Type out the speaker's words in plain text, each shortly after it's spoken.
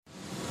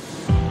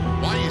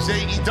is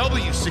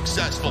AEW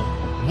successful?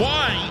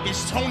 Why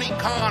is Tony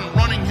Khan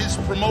running his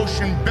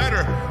promotion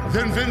better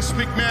than Vince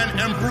McMahon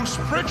and Bruce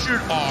Pritchard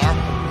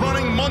are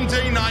running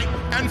Monday night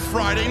and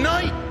Friday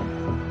night?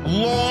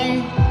 Long-term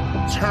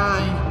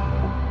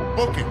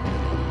booking.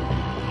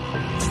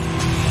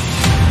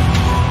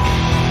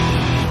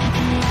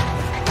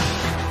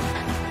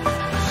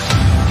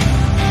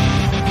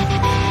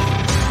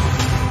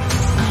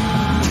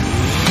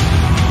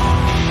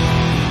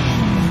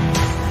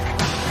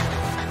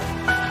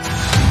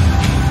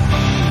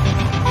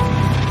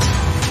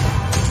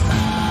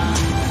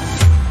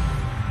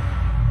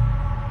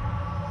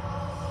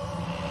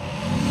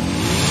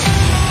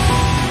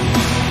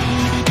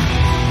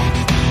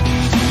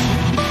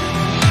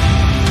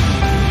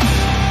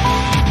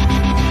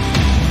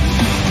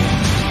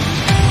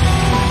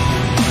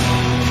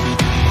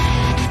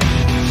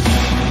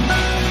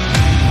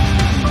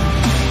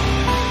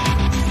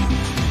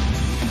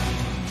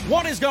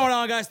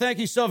 Guys, thank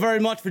you so very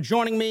much for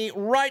joining me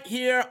right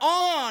here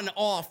on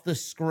Off the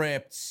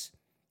Script.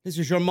 This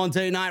is your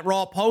Monday Night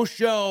Raw post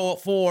show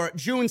for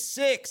June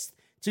 6th,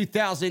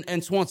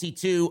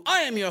 2022.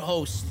 I am your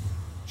host,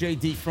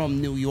 JD from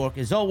New York,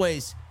 as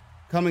always,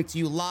 coming to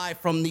you live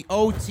from the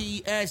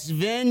OTS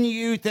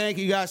venue. Thank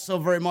you guys so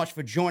very much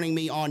for joining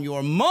me on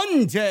your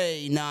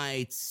Monday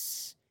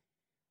nights,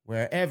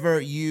 wherever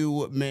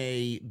you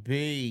may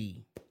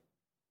be.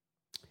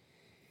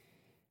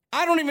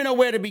 I don't even know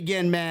where to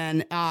begin,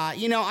 man.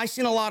 I've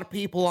seen a lot of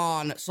people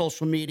on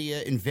social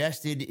media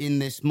invested in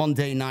this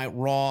Monday Night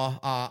Raw.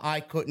 I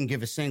couldn't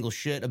give a single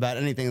shit about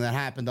anything that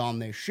happened on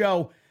this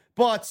show.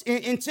 But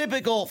in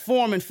typical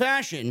form and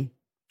fashion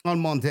on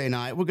Monday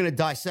night, we're going to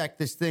dissect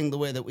this thing the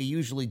way that we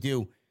usually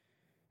do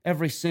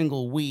every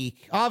single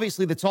week.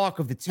 Obviously, the talk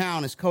of the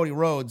town is Cody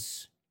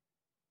Rhodes.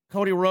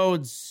 Cody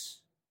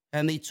Rhodes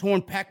and the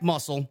torn pec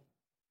muscle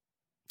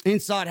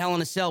inside Hell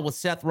in a Cell with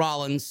Seth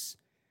Rollins.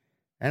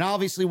 And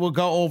obviously, we'll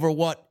go over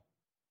what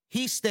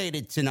he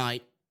stated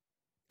tonight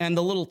and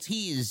the little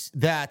tease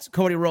that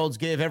Cody Rhodes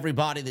gave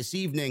everybody this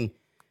evening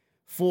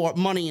for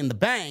Money in the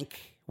Bank,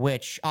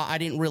 which I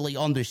didn't really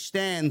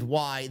understand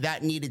why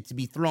that needed to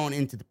be thrown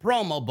into the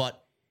promo,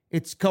 but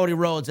it's Cody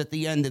Rhodes at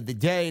the end of the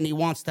day, and he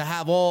wants to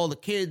have all the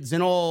kids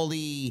and all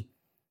the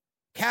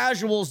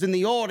casuals in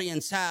the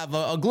audience have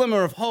a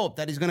glimmer of hope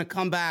that he's going to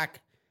come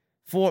back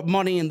for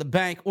Money in the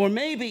Bank. Or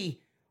maybe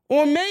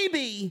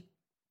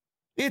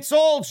it's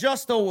all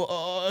just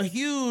a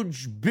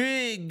huge,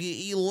 big,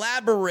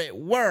 elaborate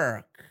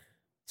work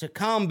to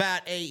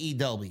combat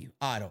AEW.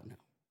 I don't know.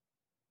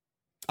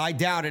 I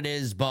doubt it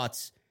is,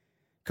 but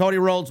Cody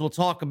Rhodes, will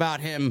talk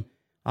about him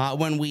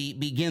when we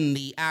begin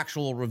the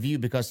actual review,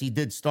 because he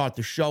did start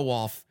the show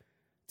off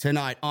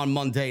tonight on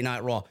Monday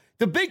Night Raw.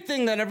 The big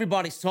thing that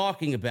everybody's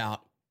talking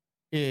about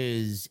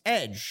is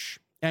Edge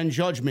and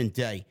Judgment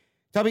Day.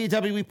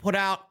 WWE put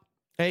out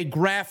a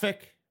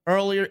graphic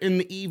earlier in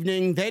the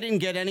evening. They didn't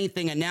get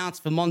anything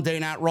announced for Monday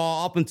Night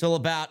Raw up until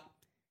about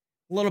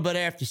a little bit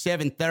after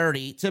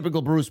 7:30.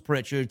 Typical Bruce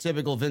Pritchard,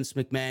 typical Vince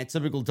McMahon,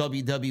 typical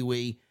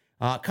WWE.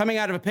 Coming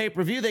out of a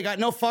pay-per-view, they got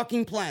no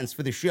fucking plans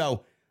for the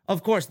show.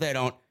 Of course they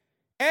don't.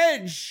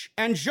 Edge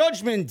and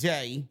Judgment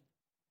Day,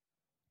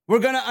 we're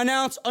going to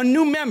announce a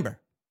new member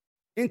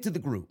into the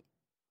group.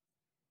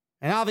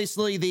 And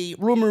obviously the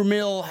rumor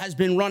mill has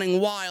been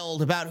running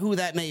wild about who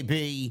that may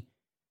be.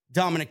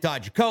 Dominic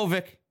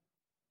Dijakovic,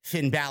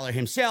 Finn Balor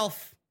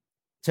himself,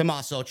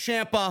 Tommaso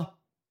Ciampa,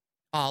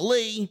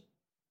 Ali.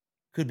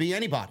 Could be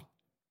anybody.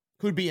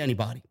 Could be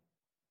anybody.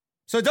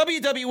 So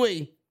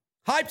WWE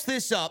hypes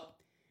this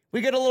up.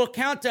 We get a little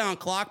countdown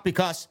clock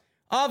because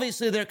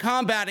obviously they're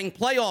combating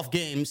playoff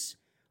games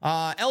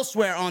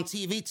elsewhere on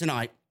TV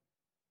tonight.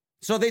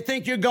 So they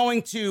think you're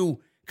going to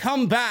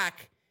come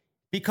back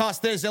because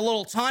there's a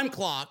little time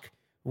clock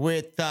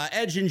with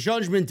Edge and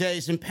Judgment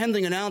Day's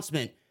impending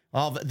announcement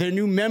of their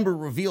new member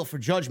reveal for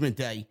Judgment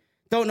Day.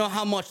 Don't know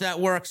how much that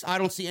works. I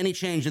don't see any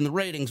change in the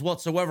ratings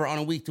whatsoever on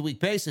a week-to-week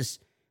basis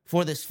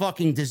for this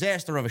fucking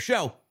disaster of a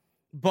show.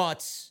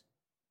 But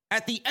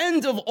at the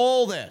end of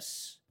all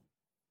this,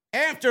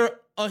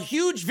 after a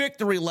huge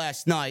victory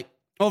last night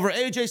over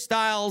AJ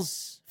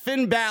Styles,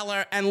 Finn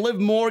Balor, and Liv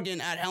Morgan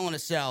at Hell in a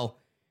Cell,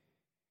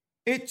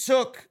 it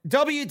took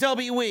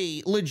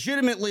WWE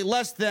legitimately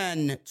less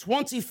than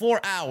 24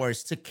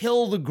 hours to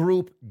kill the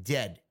group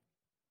dead.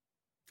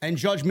 And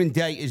Judgment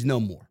Day is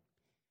no more.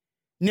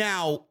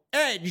 Now,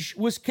 Edge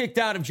was kicked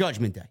out of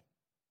Judgment Day.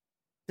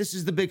 This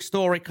is the big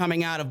story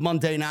coming out of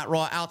Monday Night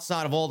Raw,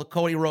 outside of all the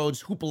Cody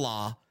Rhodes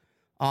hoopla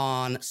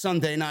on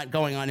Sunday night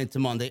going on into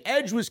Monday.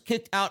 Edge was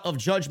kicked out of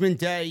Judgment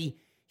Day.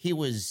 He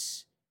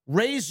was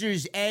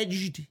razor's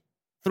edged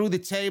through the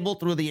table,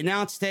 through the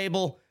announce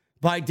table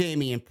by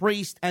Damian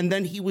Priest, and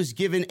then he was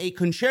given a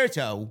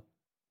concerto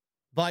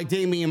by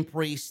Damian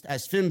Priest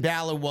as Finn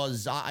Balor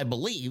was, I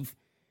believe,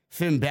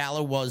 Finn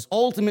Balor was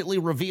ultimately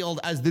revealed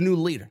as the new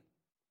leader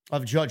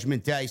of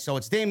Judgment Day. So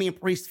it's Damian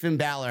Priest, Finn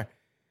Balor,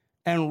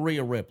 and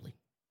Rhea Ripley.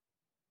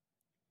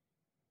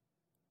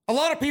 A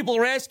lot of people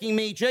are asking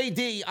me,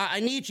 JD, I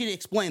need you to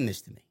explain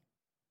this to me.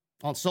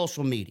 on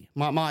social media.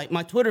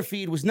 My Twitter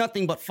feed was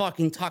nothing but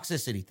fucking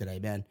toxicity today,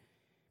 man.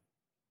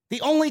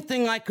 The only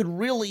thing I could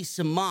really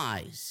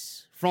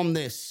surmise from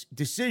this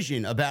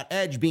decision about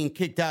Edge being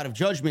kicked out of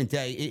Judgment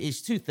Day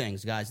is two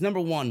things, guys. Number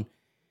one,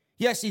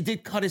 yes, he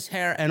did cut his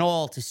hair and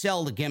all to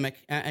sell the gimmick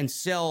and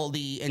sell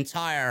the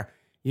entire,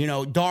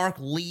 dark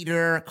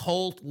leader,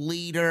 cult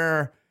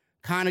leader,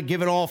 kind of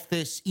giving off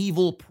this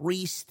evil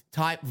priest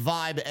type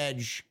vibe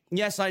Edge.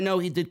 Yes, I know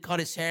he did cut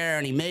his hair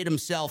and he made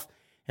himself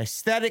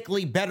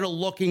aesthetically better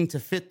looking to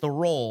fit the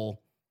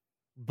role.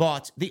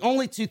 But the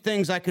only two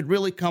things I could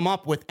really come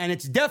up with, and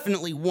it's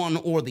definitely one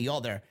or the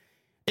other,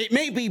 it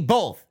may be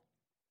both,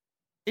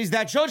 is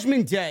that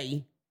Judgment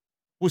Day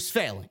was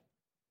failing.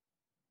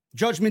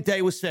 Judgment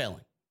Day was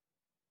failing.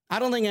 I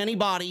don't think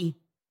anybody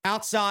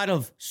outside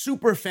of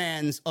super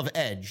fans of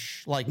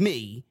Edge like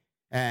me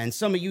and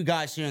some of you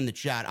guys here in the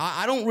chat,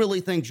 I don't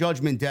really think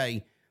Judgment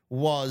Day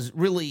was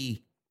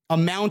really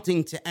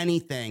amounting to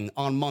anything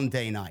on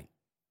Monday night.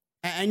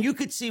 And you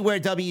could see where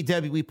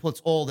WWE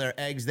puts all their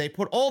eggs. They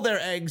put all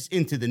their eggs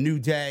into the New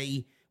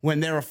Day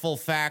when they're a full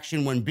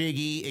faction, when Big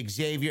E,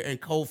 Xavier,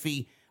 and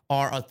Kofi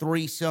are a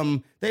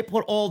threesome. They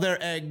put all their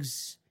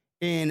eggs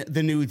in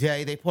the New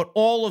Day. They put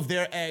all of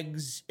their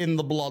eggs in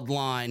the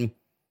Bloodline.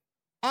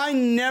 I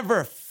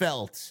never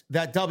felt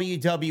that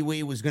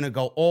WWE was going to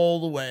go all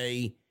the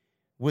way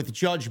with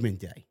Judgment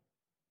Day.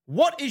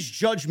 What is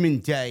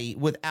Judgment Day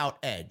without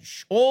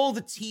Edge? All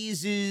the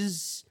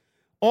teases,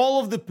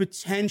 all of the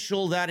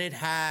potential that it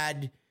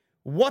had.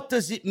 What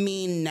does it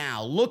mean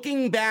now?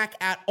 Looking back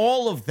at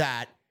all of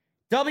that,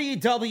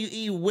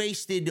 WWE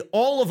wasted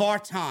all of our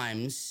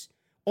times,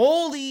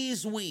 all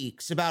these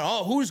weeks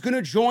about, who's going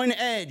to join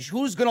Edge?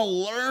 Who's going to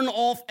learn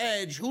off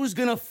Edge? Who's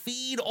going to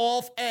feed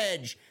off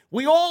Edge?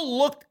 We all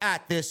looked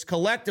at this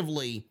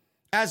collectively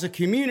as a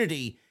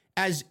community,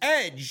 as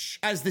Edge,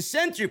 as the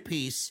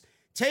centerpiece,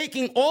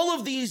 taking all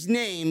of these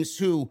names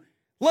who,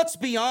 let's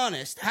be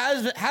honest,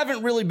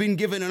 haven't really been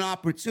given an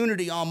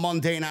opportunity on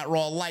Monday Night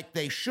Raw like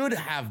they should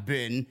have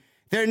been.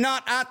 They're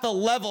not at the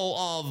level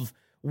of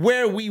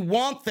where we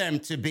want them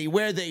to be,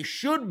 where they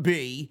should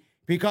be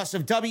because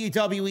of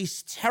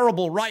WWE's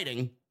terrible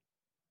writing.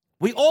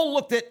 We all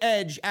looked at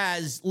Edge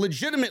as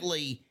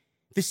legitimately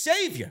the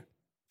savior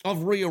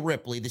of Rhea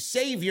Ripley, the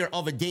savior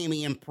of a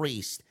Damian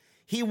Priest.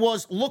 He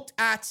was looked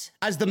at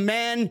as the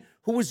man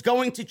who was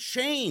going to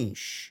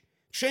change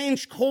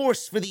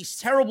course for these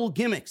terrible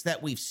gimmicks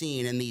that we've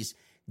seen and these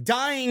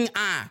dying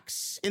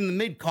acts in the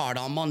mid-card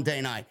on Monday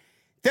night.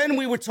 Then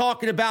we were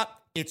talking about,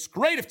 it's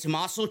great if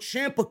Tommaso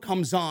Ciampa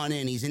comes on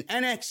in. He's an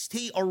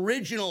NXT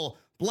original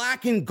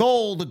black and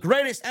gold, the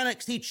greatest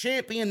NXT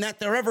champion that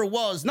there ever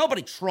was.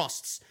 Nobody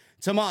trusts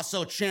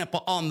Tommaso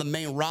Ciampa on the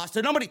main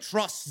roster. Nobody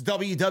trusts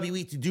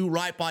WWE to do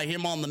right by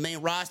him on the main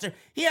roster.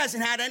 He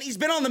hasn't had any. He's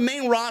been on the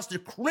main roster,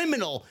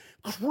 criminal.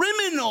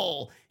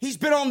 He's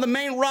been on the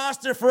main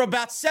roster for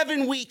about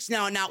 7 weeks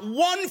now, and not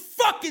one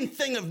fucking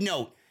thing of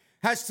note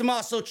has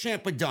Tommaso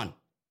Ciampa done.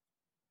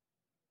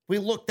 We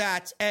looked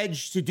at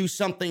Edge to do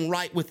something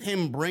right with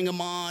him, bring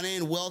him on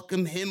in,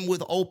 welcome him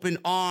with open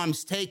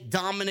arms, take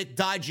Dominik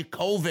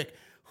Dijakovic,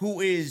 who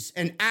is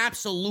an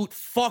absolute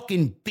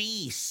fucking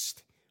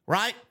beast,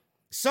 right?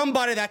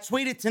 Somebody that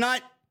tweeted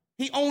tonight,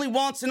 he only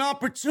wants an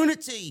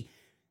opportunity.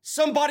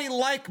 Somebody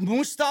like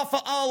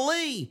Mustafa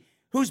Ali,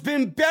 who's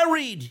been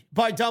buried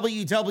by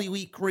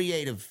WWE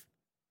Creative.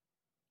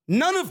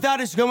 None of that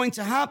is going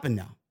to happen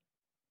now.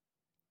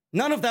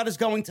 None of that is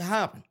going to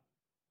happen.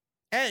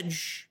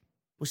 Edge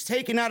was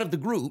taken out of the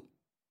group.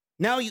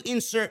 Now you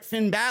insert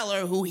Finn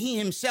Balor, who he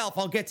himself,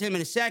 I'll get to him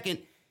in a second,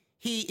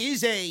 he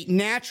is a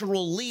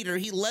natural leader.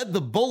 He led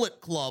the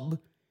Bullet Club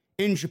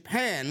in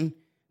Japan,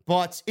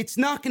 but it's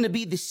not going to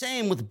be the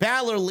same with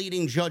Balor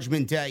leading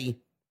Judgment Day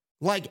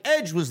like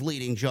Edge was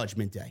leading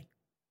Judgment Day.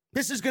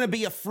 This is going to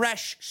be a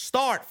fresh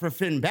start for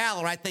Finn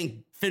Balor. I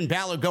think Finn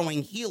Balor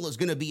going heel is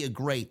going to be a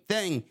great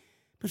thing.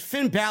 But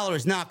Finn Balor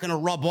is not going to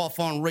rub off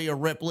on Rhea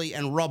Ripley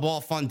and rub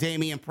off on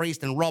Damian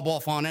Priest and rub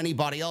off on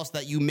anybody else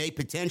that you may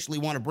potentially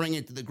want to bring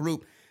into the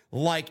group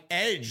like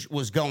Edge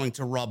was going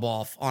to rub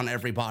off on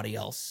everybody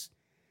else.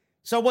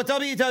 So what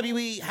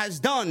WWE has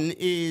done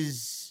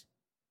is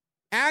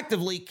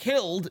actively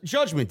killed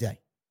Judgment Day.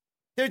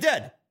 They're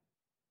dead.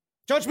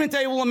 Judgment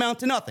Day will amount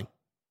to nothing.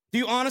 Do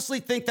you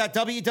honestly think that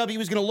WWE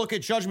is going to look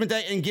at Judgment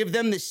Day and give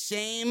them the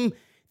same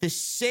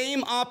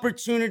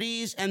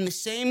opportunities and the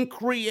same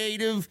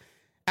creative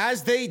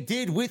as they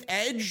did with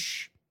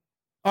Edge?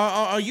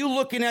 Are you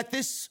looking at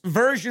this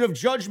version of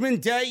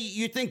Judgment Day?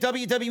 You think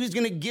WWE is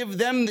going to give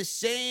them the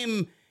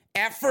same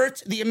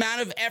effort, the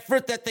amount of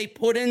effort that they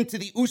put into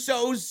the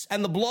Usos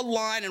and the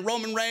Bloodline and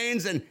Roman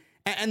Reigns and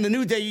the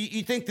New Day?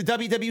 You think the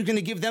WWE is going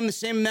to give them the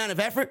same amount of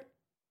effort?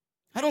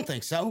 I don't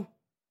think so.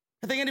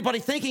 I think anybody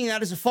thinking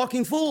that is a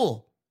fucking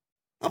fool.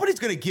 Nobody's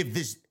going to give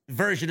this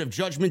version of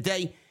Judgment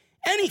Day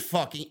any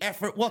fucking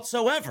effort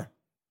whatsoever.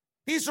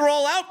 These are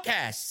all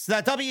outcasts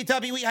that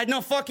WWE had no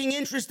fucking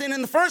interest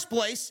in the first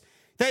place.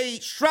 They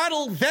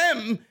straddled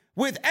them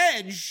with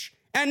Edge,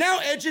 and now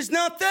Edge is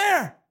not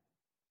there.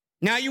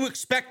 Now you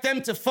expect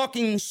them to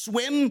fucking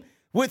swim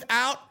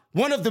without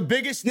one of the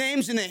biggest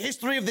names in the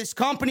history of this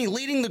company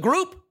leading the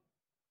group?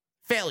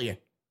 Failure.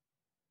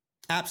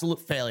 Absolute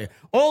failure.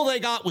 All they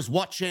got was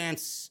what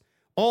chance?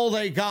 All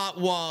they got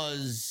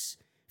was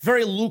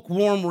very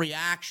lukewarm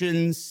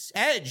reactions.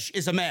 Edge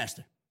is a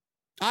master.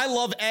 I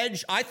love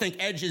Edge. I think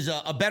Edge is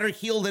a better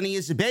heel than he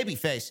is a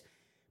babyface.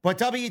 But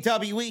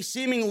WWE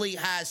seemingly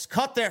has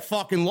cut their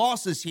fucking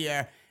losses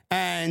here,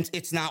 and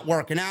it's not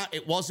working out.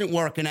 It wasn't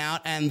working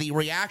out, and the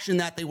reaction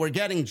that they were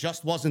getting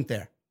just wasn't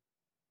there.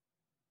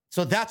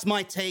 So that's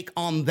my take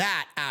on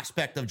that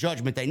aspect of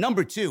Judgment Day.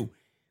 Number two,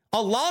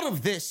 a lot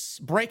of this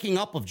breaking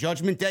up of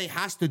Judgment Day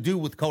has to do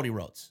with Cody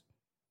Rhodes.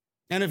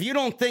 And if you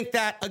don't think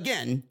that,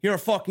 again, you're a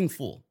fucking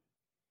fool.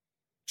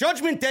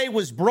 Judgment Day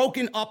was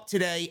broken up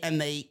today, and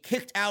they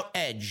kicked out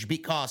Edge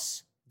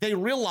because they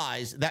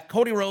realized that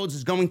Cody Rhodes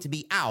is going to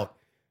be out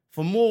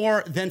for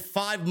more than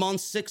 5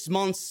 months, 6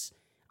 months.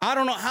 I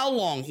don't know how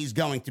long he's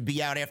going to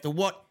be out after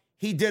what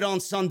he did on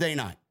Sunday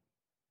night.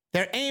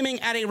 They're aiming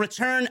at a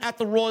return at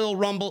the Royal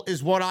Rumble,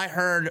 is what I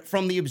heard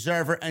from The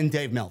Observer and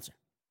Dave Meltzer.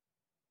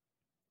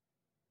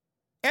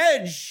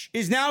 Edge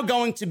is now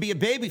going to be a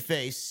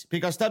babyface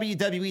because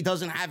WWE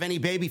doesn't have any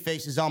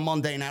babyfaces on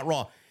Monday Night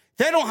Raw.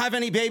 They don't have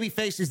any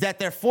babyfaces that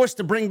they're forced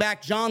to bring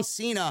back John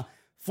Cena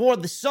for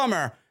the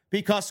summer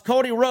because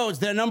Cody Rhodes,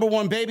 their number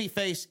one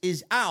babyface,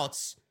 is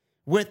out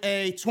with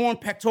a torn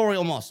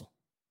pectoral muscle.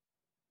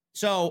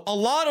 So a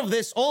lot of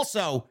this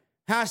also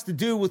has to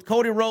do with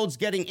Cody Rhodes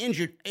getting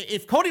injured.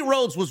 If Cody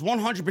Rhodes was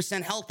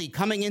 100% healthy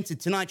coming into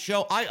tonight's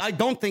show, I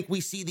don't think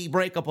we see the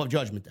breakup of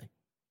Judgment Day.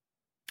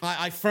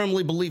 I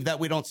firmly believe that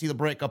we don't see the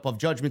breakup of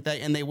Judgment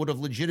Day, and they would have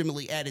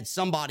legitimately added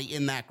somebody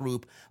in that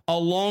group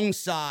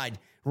alongside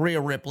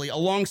Rhea Ripley,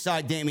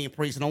 alongside Damian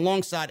Priest, and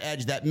alongside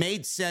Edge that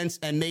made sense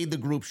and made the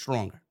group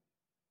stronger.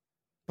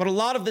 But a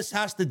lot of this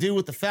has to do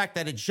with the fact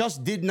that it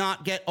just did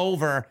not get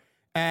over,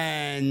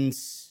 and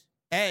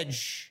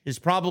Edge is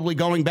probably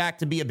going back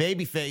to be a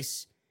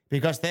babyface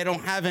because they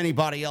don't have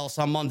anybody else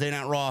on Monday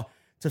Night Raw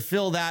to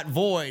fill that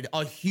void,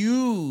 a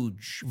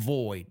huge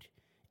void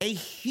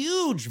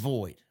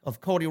of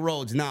Cody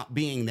Rhodes not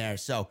being there.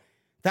 So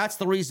that's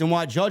the reason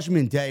why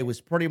Judgment Day was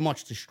pretty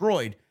much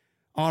destroyed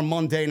on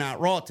Monday Night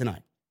Raw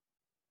tonight.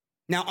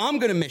 Now, I'm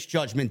going to miss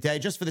Judgment Day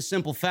just for the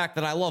simple fact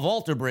that I love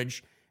Alter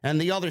Bridge, and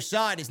the other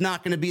side is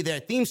not going to be their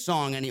theme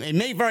song anyway. It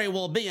may very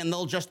well be, and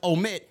they'll just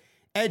omit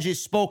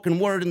Edge's spoken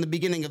word in the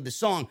beginning of the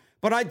song.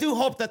 But I do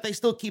hope that they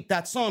still keep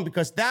that song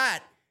because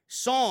that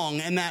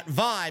song and that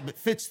vibe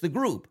fits the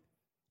group.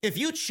 If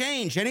you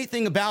change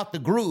anything about the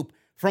group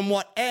from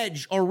what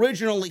Edge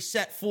originally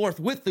set forth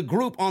with the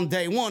group on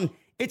day one,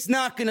 it's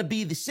not going to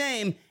be the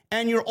same,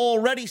 and you're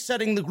already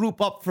setting the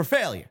group up for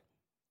failure.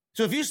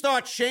 So if you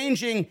start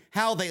changing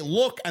how they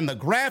look and the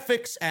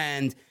graphics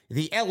and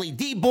the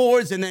LED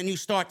boards, and then you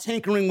start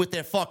tinkering with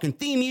their fucking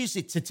theme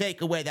music to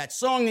take away that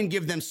song and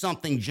give them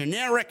something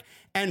generic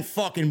and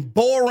fucking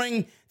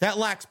boring that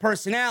lacks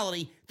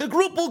personality, the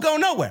group will go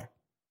nowhere.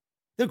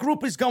 The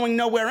group is going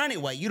nowhere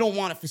anyway. You don't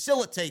want to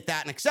facilitate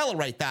that and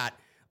accelerate that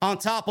on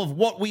top of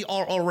what we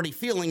are already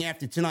feeling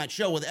after tonight's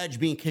show with Edge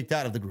being kicked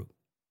out of the group.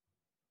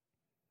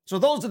 So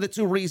those are the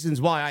two reasons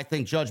why I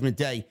think Judgment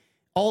Day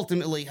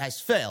ultimately has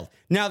failed.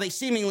 Now, they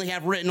seemingly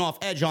have written off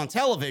Edge on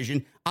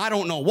television. I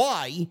don't know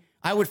why.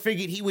 I would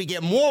figure he would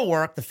get more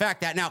work. The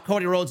fact that now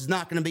Cody Rhodes is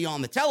not going to be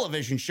on the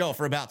television show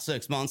for about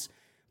 6 months.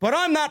 But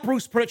I'm not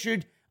Bruce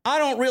Pritchard. I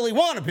don't really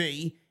want to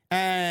be.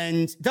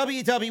 And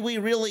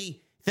WWE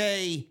really,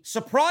 they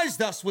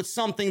surprised us with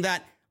something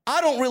that I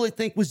don't really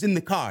think was in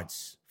the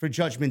cards for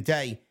Judgment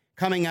Day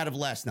coming out of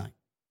last night.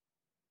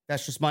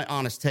 That's just my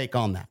honest take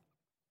on that.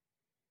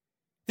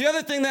 The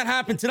other thing that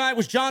happened tonight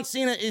was John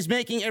Cena is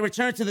making a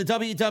return to the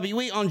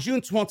WWE on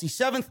June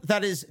 27th.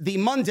 That is the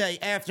Monday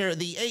after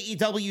the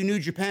AEW New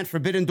Japan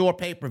Forbidden Door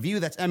pay-per-view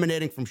that's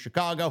emanating from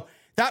Chicago.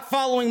 That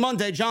following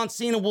Monday, John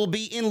Cena will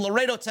be in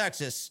Laredo,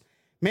 Texas,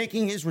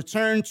 making his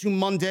return to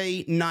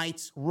Monday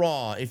Night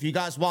Raw. If you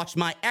guys watched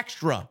my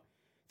extra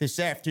this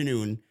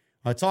afternoon,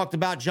 I talked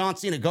about John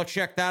Cena. Go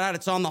check that out.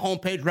 It's on the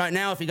homepage right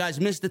now. If you guys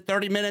missed it,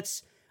 30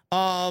 minutes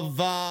of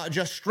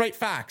just straight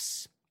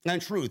facts and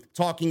truth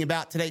talking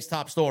about today's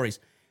top stories.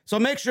 So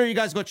make sure you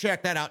guys go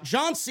check that out.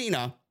 John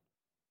Cena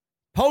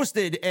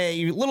posted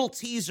a little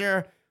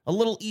teaser, a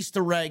little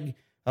Easter egg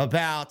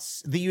about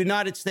the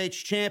United States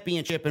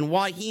Championship and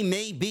why he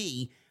may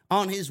be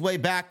on his way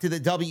back to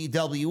the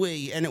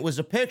WWE. And it was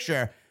a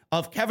picture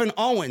of Kevin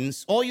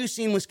Owens. All you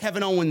seen was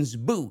Kevin Owens'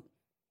 boot.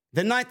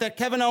 The night that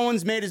Kevin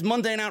Owens made his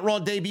Monday Night Raw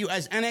debut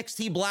as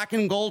NXT Black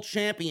and Gold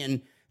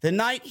champion, the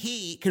night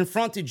he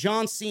confronted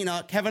John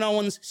Cena, Kevin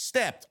Owens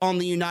stepped on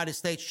the United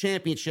States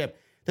Championship.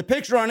 The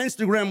picture on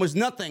Instagram was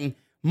nothing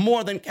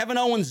more than Kevin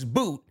Owens'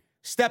 boot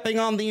stepping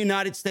on the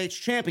United States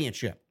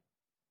Championship.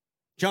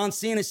 John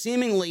Cena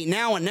seemingly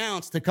now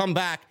announced to come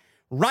back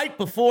right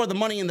before the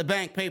Money in the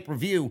Bank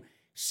pay-per-view.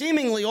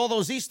 Seemingly all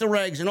those Easter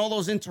eggs and all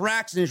those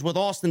interactions with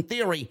Austin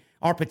Theory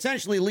are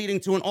potentially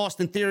leading to an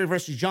Austin Theory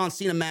versus John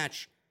Cena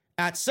match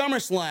at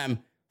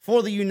SummerSlam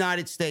for the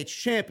United States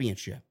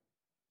Championship.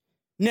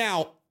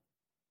 Now,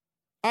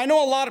 I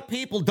know a lot of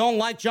people don't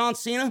like John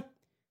Cena,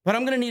 but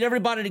I'm going to need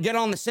everybody to get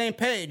on the same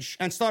page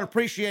and start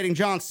appreciating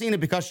John Cena,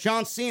 because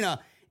John Cena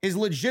is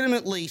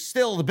legitimately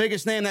still the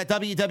biggest name that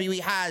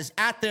WWE has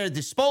at their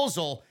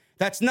disposal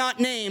that's not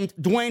named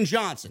Dwayne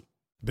Johnson.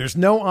 There's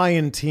no I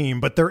in team,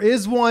 but there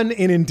is one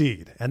in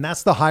Indeed, and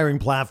that's the hiring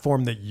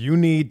platform that you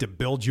need to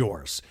build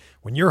yours.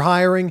 When you're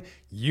hiring,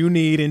 you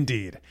need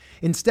Indeed.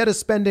 Instead of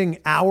spending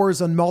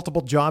hours on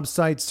multiple job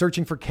sites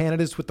searching for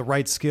candidates with the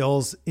right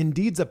skills,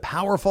 Indeed's a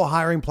powerful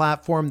hiring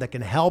platform that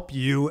can help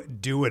you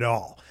do it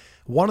all.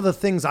 One of the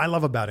things I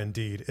love about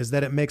Indeed is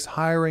that it makes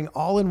hiring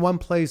all in one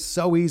place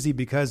so easy,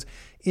 because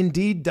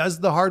Indeed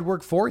does the hard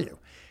work for you.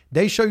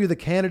 They show you the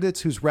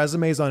candidates whose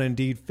resumes on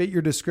Indeed fit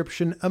your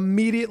description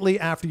immediately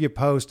after you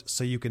post,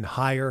 so you can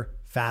hire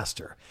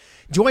faster.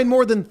 Join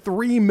more than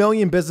 3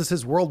 million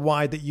businesses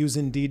worldwide that use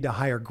Indeed to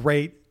hire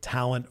great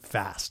talent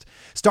fast.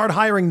 Start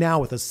hiring now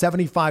with a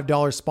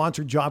 $75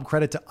 sponsored job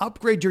credit to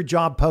upgrade your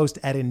job post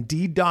at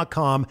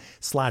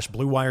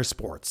Indeed.com/Blue Wire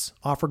Sports.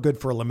 Offer good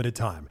for a limited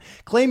time.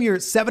 Claim your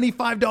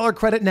 $75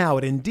 credit now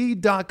at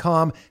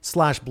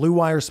Indeed.com/Blue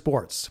Wire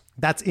Sports.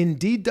 That's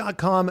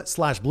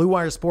Indeed.com/Blue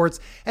Wire Sports,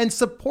 and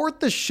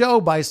support the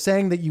show by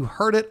saying that you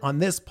heard it on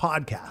this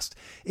podcast.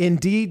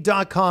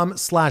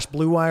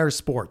 Indeed.com/Blue Wire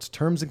Sports.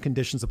 Terms and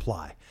conditions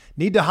apply.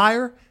 Need to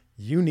hire?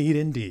 You need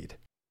Indeed.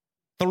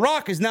 The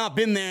Rock has not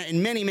been there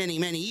in many, many,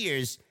 many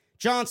years.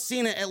 John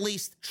Cena at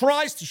least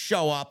tries to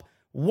show up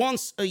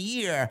once a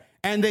year,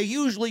 and they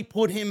usually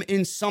put him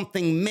in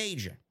something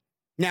major.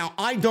 Now,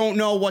 I don't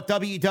know what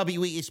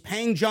WWE is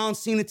paying John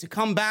Cena to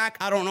come back.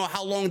 I don't know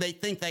how long they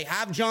think they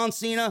have John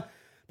Cena.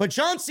 But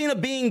John Cena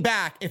being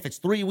back, if it's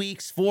 3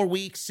 weeks, 4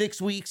 weeks, 6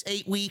 weeks,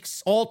 8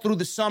 weeks, all through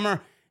the summer,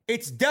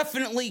 it's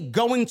definitely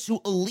going to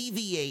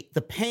alleviate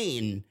the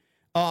pain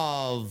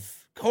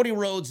of Cody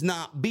Rhodes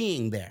not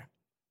being there.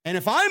 And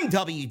if I'm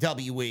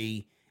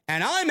WWE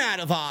and I'm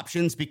out of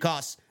options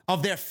because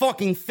of their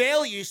fucking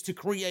failures to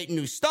create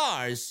new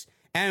stars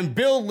and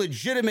build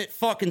legitimate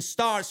fucking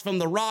stars from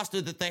the roster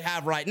that they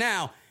have right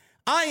now,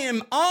 I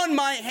am on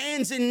my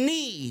hands and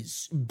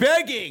knees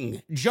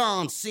begging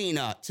John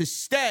Cena to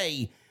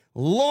stay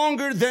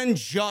longer than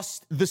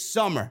just the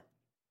summer.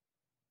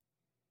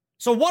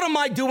 So what am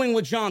I doing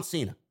with John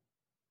Cena?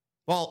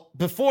 Well,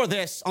 before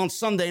this, on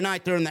Sunday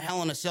night during the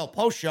Hell in a Cell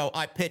post show,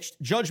 I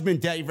pitched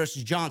Judgment Day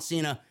versus John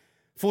Cena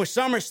for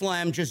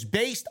SummerSlam, just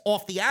based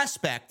off the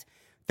aspect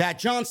that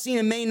John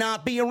Cena may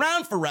not be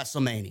around for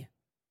WrestleMania.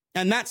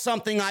 And that's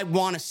something I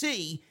want to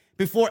see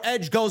before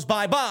Edge goes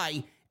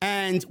bye-bye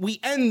and we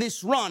end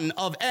this run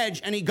of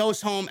Edge and he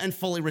goes home and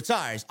fully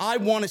retires. I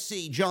want to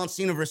see John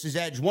Cena versus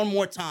Edge one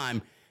more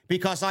time,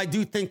 because I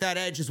do think that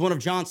Edge is one of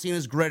John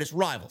Cena's greatest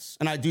rivals,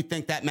 and I do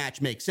think that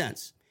match makes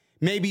sense.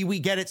 Maybe we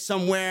get it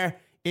somewhere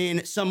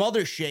in some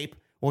other shape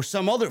or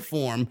some other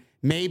form.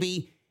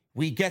 Maybe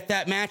we get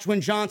that match when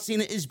John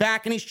Cena is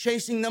back and he's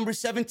chasing number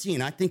 17.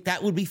 I think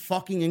that would be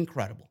fucking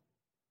incredible.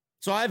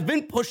 So I've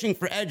been pushing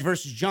for Edge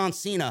versus John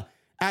Cena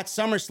at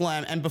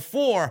SummerSlam, and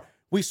before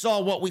we saw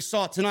what we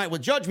saw tonight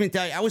with Judgment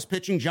Day, I was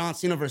pitching John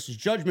Cena versus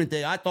Judgment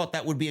Day. I thought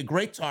that would be a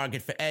great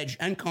target for Edge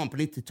and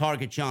company to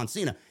target John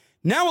Cena.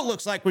 Now it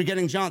looks like we're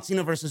getting John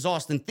Cena versus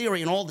Austin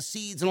Theory, and all the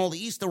seeds and all the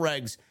Easter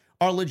eggs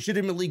are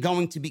legitimately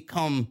going to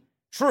become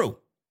true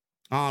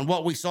on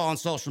what we saw on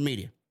social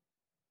media.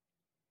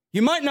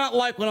 You might not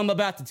like what I'm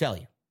about to tell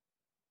you.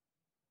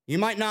 You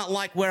might not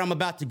like where I'm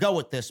about to go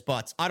with this,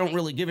 but I don't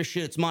really give a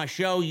shit. It's my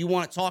show. You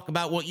want to talk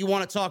about what you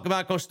want to talk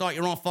about, go start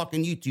your own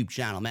fucking YouTube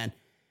channel, man.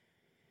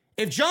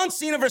 If John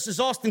Cena versus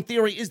Austin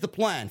Theory is the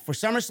plan for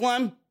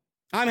SummerSlam,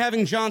 I'm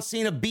having John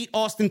Cena beat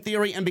Austin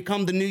Theory and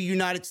become the new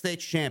United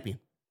States champion.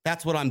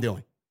 That's what I'm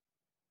doing.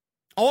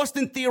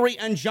 Austin Theory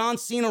and John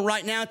Cena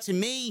right now, to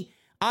me,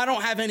 I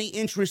don't have any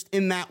interest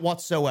in that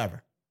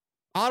whatsoever.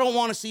 I don't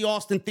want to see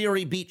Austin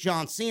Theory beat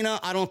John Cena.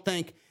 I don't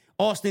think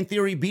Austin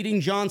Theory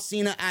beating John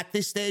Cena at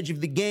this stage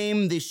of the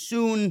game this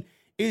soon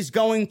is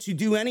going to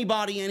do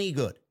anybody any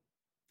good.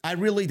 I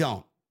really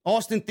don't.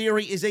 Austin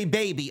Theory is a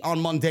baby on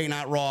Monday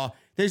Night Raw.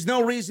 There's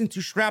no reason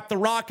to strap the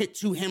rocket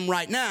to him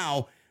right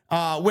now,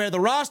 where the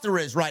roster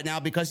is right now,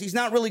 because he's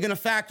not really going to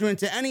factor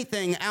into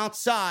anything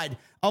outside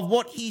of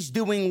what he's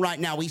doing right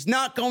now. He's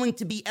not going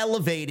to be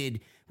elevated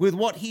with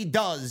what he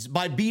does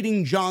by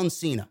beating John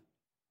Cena.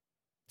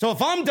 So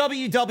if I'm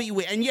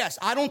WWE, and yes,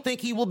 I don't think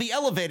he will be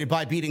elevated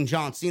by beating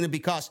John Cena,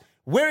 because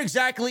where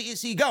exactly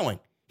is he going?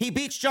 He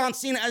beats John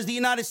Cena as the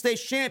United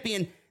States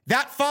champion.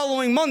 That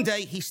following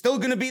Monday, he's still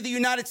going to be the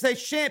United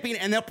States champion,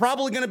 and they're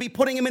probably going to be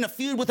putting him in a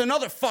feud with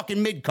another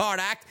fucking mid-card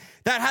act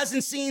that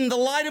hasn't seen the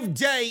light of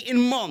day in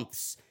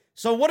months.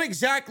 So what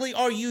exactly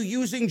are you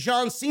using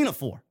John Cena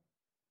for?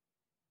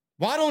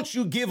 Why don't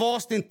you give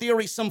Austin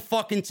Theory some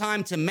fucking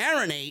time to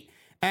marinate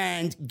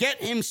and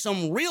get him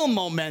some real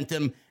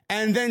momentum,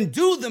 and then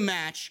do the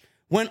match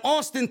when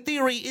Austin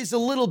Theory is a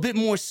little bit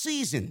more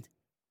seasoned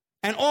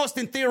and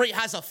Austin Theory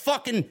has a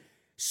fucking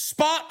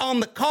spot on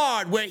the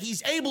card where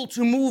he's able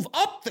to move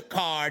up the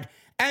card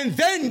and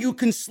then you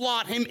can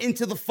slot him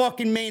into the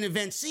fucking main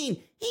event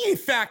scene. He ain't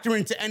factoring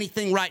into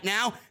anything right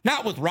now.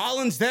 Not with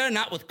Rollins there,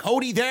 not with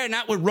Cody there,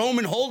 not with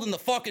Roman holding the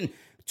fucking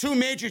 2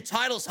 major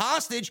titles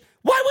hostage.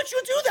 Why would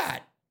you do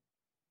that?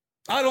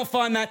 I don't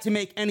find that to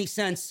make any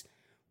sense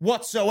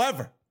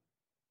whatsoever.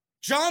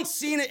 John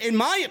Cena, in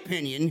my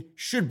opinion,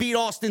 should beat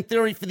Austin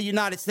Theory for the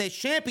United States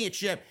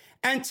Championship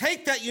and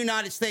take that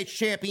United States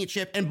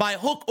Championship, and by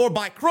hook or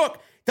by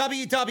crook,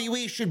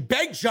 WWE should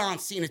beg John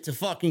Cena to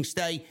fucking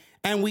stay,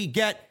 and we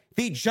get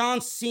the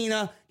John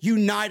Cena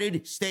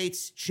United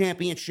States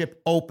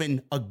Championship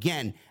Open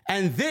again.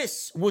 And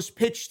this was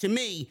pitched to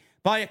me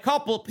by a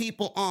couple of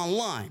people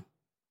online,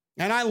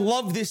 and I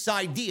love this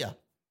idea.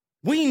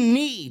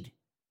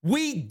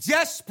 We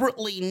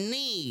desperately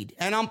need,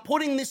 and I'm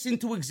putting this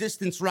into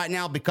existence right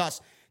now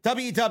because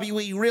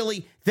WWE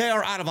really, they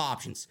are out of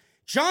options.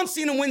 John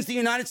Cena wins the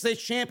United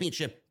States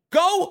Championship.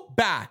 Go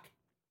back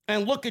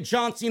and look at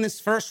John Cena's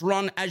first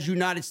run as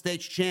United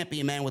States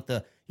champion, man, with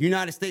the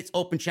United States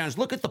Open Challenge.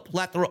 Look at the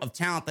plethora of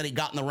talent that he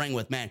got in the ring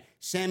with, man.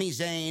 Sami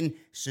Zayn,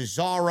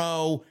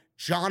 Cesaro,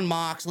 Jon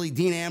Moxley,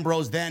 Dean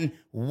Ambrose, then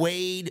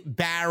Wade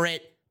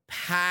Barrett,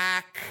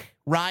 Pac,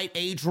 right?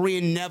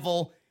 Adrian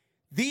Neville.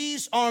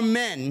 These are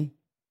men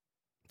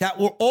that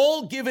were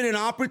all given an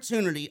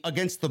opportunity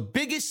against the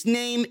biggest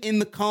name in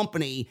the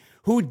company,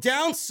 who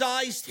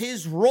downsized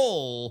his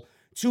role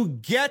to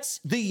get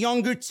the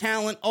younger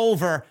talent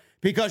over,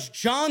 because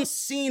John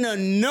Cena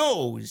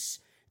knows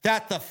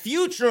that the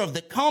future of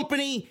the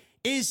company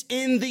is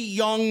in the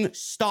young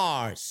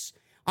stars.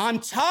 I'm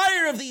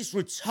tired of these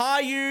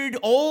retired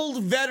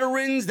old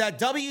veterans that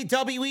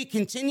WWE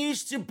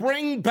continues to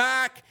bring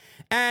back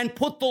and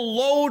put the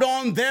load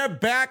on their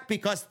back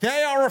because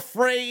they are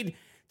afraid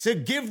to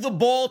give the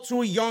ball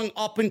to a young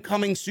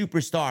up-and-coming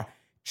superstar.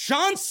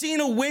 John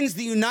Cena wins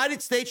the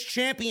United States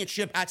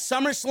Championship at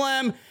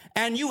SummerSlam,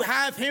 and you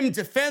have him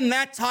defend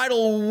that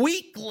title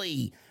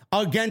weekly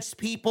against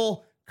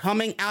people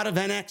coming out of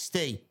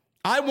NXT.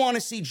 I want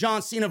to see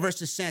John Cena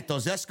versus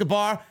Santos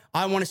Escobar.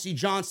 I want to see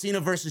John Cena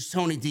versus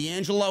Tony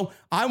D'Angelo.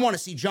 I want to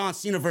see John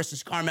Cena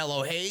versus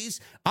Carmelo Hayes.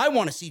 I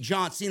want to see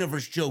John Cena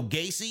versus Joe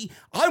Gacy.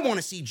 I want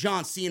to see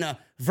John Cena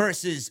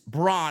versus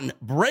Braun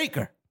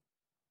Breaker.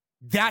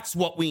 That's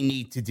what we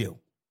need to do.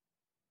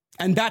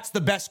 And that's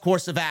the best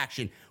course of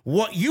action.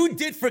 What you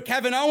did for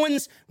Kevin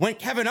Owens when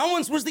Kevin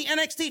Owens was the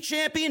NXT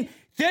champion,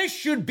 there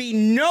should be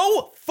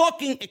no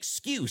fucking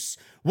excuse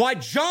why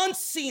John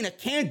Cena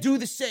can't do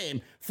the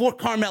same for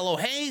Carmelo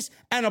Hayes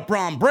and a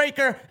Braun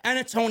Breaker and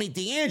a Tony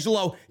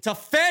D'Angelo to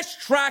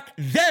fast track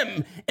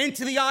them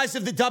into the eyes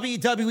of the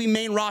WWE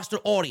main roster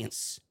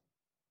audience.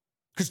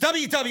 Because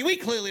WWE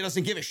clearly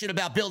doesn't give a shit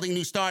about building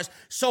new stars.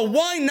 So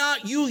why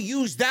not you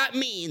use that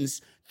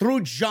means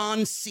through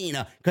John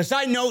Cena? Because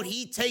I know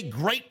he'd take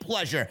great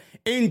pleasure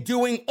in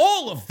doing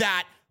all of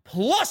that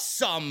plus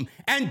some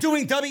and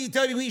doing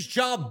WWE's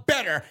job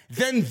better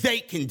than they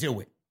can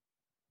do it.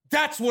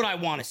 That's what I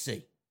want to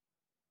see.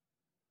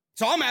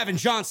 So I'm having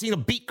John Cena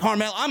beat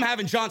Carmelo. I'm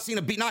having John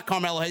Cena beat, not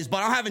Carmelo Hayes,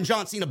 but I'm having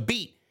John Cena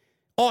beat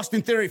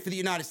Austin Theory for the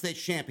United States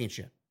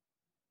Championship.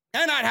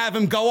 And I'd have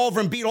him go over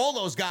and beat all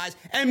those guys.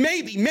 And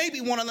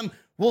maybe one of them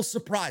will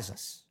surprise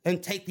us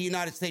and take the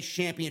United States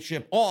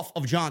Championship off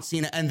of John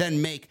Cena and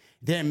then make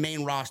their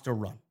main roster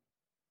run.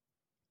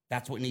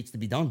 That's what needs to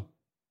be done.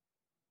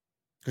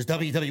 Because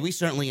WWE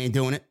certainly ain't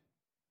doing it.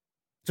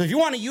 So if you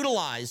want to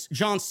utilize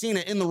John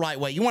Cena in the right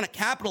way, you want to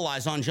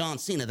capitalize on John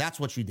Cena, that's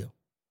what you do.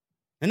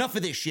 Enough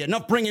of this shit.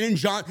 Enough bringing in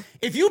John.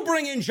 If you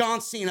bring in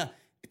John Cena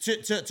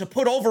to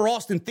put over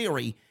Austin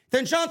Theory,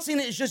 then John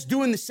Cena is just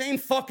doing the same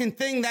fucking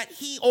thing that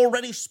he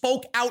already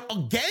spoke out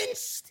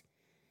against.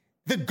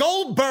 The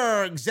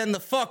Goldbergs and the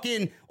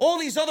fucking, all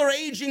these other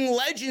aging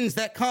legends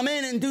that come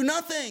in and do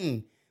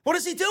nothing. What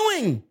is he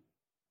doing?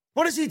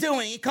 What is he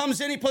doing? He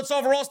comes in, he puts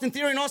over Austin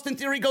Theory, and Austin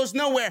Theory goes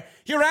nowhere.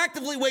 You're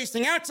actively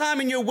wasting our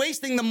time, and you're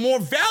wasting the more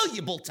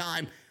valuable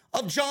time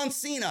of John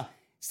Cena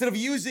instead of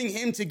using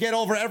him to get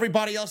over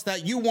everybody else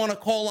that you want to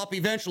call up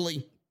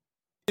eventually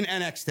in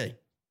NXT.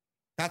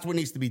 That's what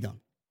needs to be done.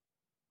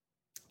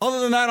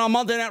 Other than that, on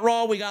Monday Night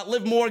Raw, we got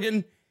Liv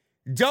Morgan,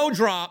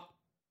 Doudrop,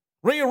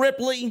 Rhea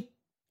Ripley,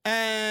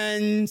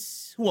 and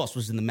who else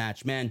was in the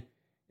match, man?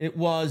 It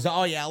was,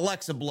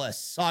 Alexa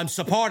Bliss.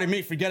 Pardon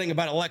me for forgetting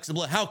about Alexa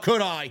Bliss. How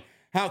could I?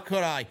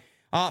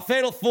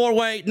 Fatal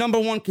 4-way, number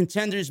one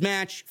contenders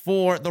match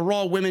for the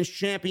Raw Women's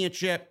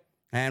Championship.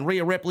 And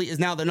Rhea Ripley is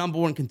now the number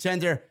one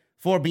contender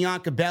for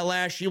Bianca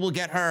Belair. She will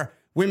get her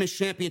Women's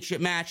Championship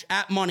match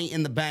at Money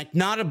in the Bank.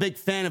 Not a big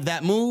fan of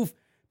that move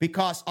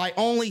because I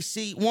only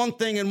see one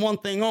thing and one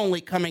thing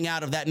only coming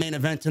out of that main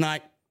event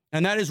tonight.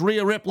 And that is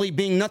Rhea Ripley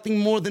being nothing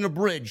more than a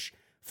bridge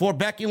for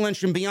Becky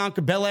Lynch and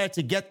Bianca Belair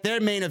to get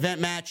their main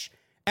event match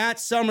at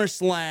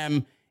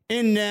SummerSlam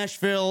in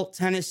Nashville,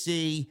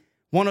 Tennessee,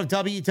 one of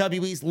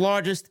WWE's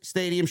largest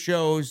stadium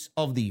shows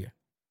of the year.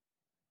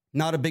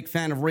 Not a big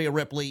fan of Rhea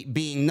Ripley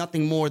being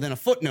nothing more than a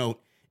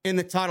footnote in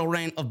the title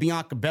reign of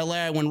Bianca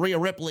Belair when Rhea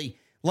Ripley,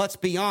 let's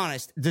be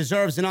honest,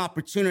 deserves an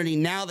opportunity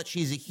now that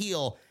she's a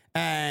heel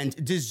and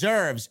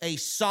deserves a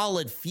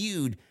solid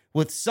feud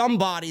with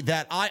somebody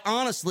that I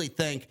honestly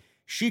think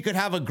she could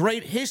have a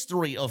great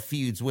history of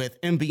feuds with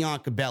in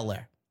Bianca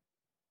Belair.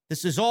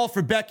 This is all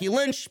for Becky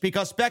Lynch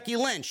because Becky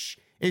Lynch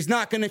is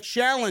not going to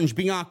challenge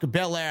Bianca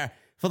Belair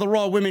for the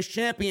Raw Women's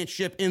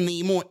Championship in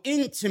the more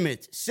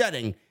intimate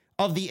setting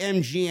of the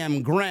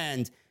MGM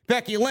Grand.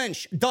 Becky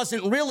Lynch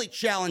doesn't really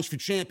challenge for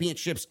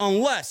championships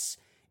unless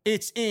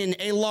it's in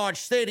a large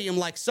stadium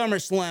like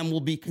Summerslam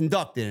will be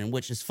conducted in,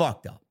 which is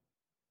fucked up.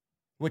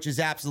 Which is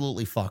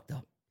absolutely fucked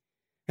up.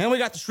 And we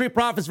got the Street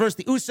Profits versus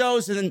the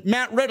Usos, and then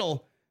Matt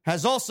Riddle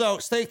has also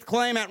staked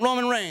claim at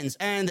Roman Reigns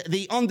and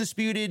the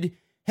undisputed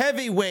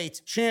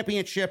heavyweight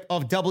championship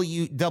of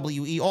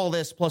WWE. All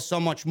this plus so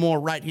much more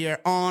right here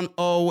on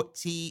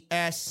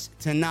OTS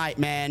tonight,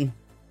 man.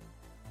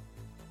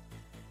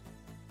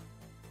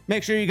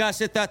 Make sure you guys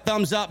hit that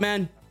thumbs up,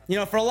 man. You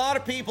know, for a lot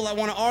of people that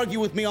want to argue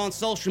with me on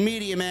social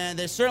media, man,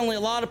 there's certainly a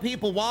lot of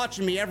people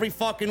watching me every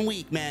fucking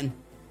week, man.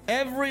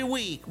 Every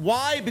week.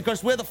 Why?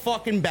 Because we're the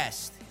fucking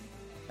best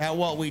at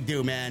what we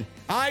do, man.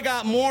 I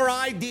got more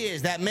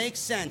ideas that make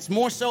sense,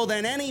 more so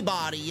than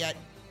anybody, yet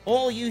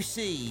all you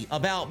see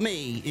about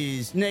me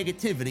is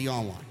negativity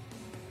online.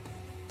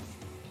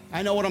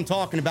 I know what I'm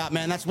talking about,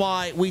 man. That's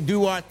why we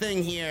do our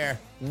thing here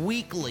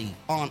weekly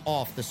on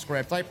Off the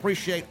Script. I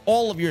appreciate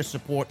all of your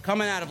support.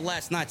 Coming out of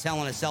last night's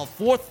Hell in a Cell,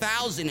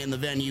 4,000 in the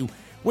venue.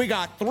 We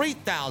got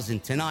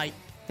 3,000 tonight.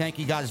 Thank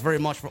you guys very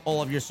much for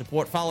all of your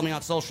support. Follow me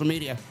on social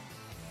media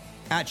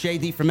at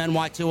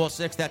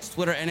JDfromNY206. That's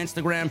Twitter and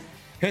Instagram.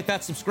 Hit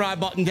that subscribe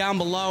button down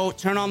below.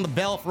 Turn on the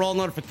bell for all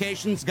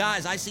notifications.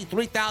 Guys, I see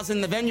 3,000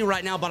 in the venue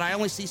right now, but I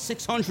only see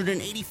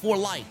 684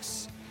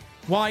 likes.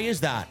 Why is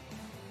that?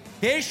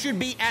 There should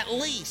be at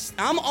least,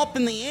 I'm up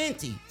in the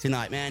ante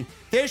tonight, man.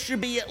 There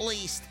should be at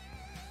least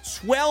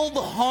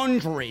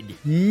 1,200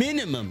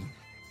 minimum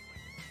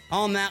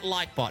on that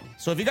like button.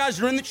 So if you guys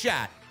are in the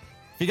chat,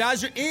 if you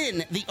guys are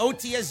in the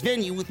OTS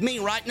venue with me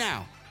right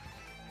now,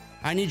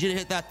 I need you to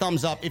hit that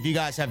thumbs up if you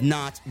guys have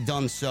not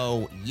done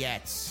so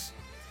yet.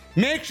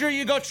 Make sure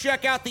you go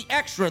check out the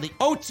extra, the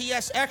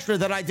OTS extra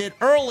that I did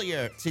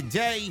earlier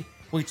today.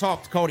 We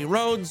talked Cody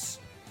Rhodes.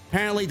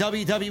 Apparently,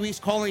 WWE's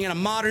calling it a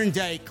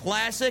modern-day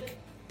classic.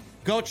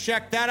 Go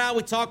check that out.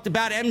 We talked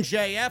about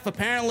MJF.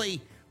 Apparently,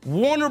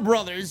 Warner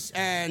Brothers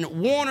and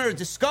Warner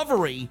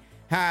Discovery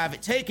have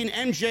taken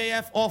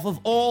MJF off of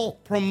all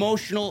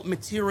promotional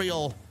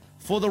material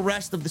for the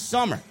rest of the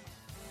summer.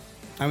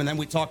 And then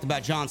we talked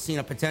about John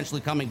Cena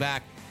potentially coming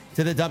back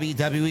to the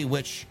WWE,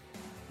 which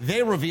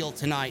they revealed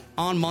tonight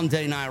on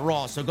Monday Night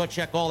Raw. So go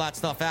check all that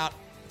stuff out.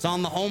 It's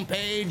on the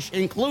homepage,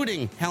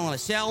 including Hell in a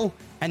Cell,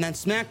 and then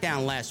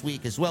SmackDown last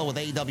week as well with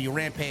AEW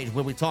Rampage,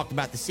 where we talked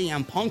about the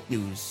CM Punk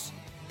news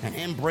and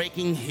him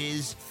breaking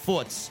his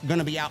foot. Going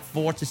to be out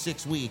 4 to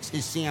 6 weeks.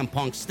 Is CM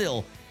Punk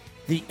still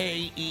the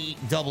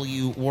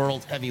AEW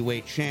World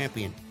Heavyweight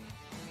Champion?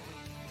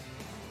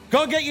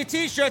 Go get your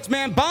t-shirts,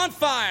 man.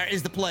 Bonfire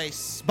is the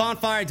place.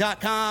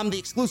 Bonfire.com, the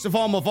exclusive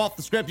home of Off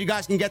the Script. You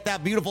guys can get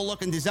that beautiful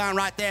looking design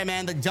right there,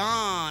 man. The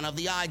dawn of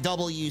the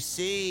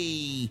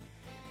IWC.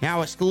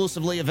 Now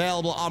exclusively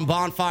available on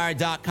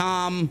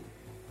Bonfire.com.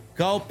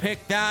 Go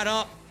pick that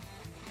up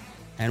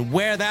and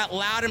wear that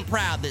loud and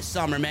proud this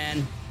summer,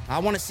 man. I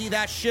want to see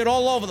that shit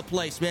all over the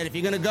place, man. If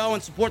you're going to go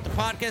and support the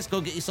podcast,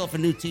 go get yourself a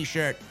new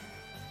t-shirt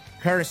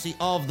courtesy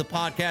of the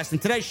podcast.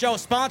 And today's show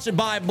is sponsored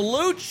by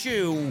Blue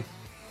Chew.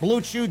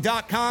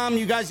 BlueChew.com.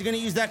 You guys are going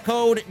to use that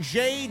code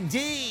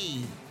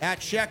JD at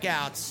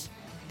checkouts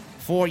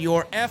for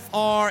your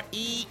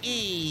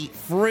FREE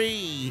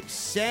free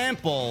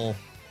sample.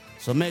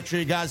 So make sure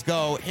you guys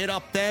go hit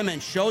up them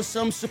and show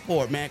some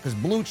support, man, because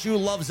Blue Chew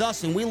loves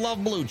us and we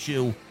love Blue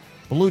Chew.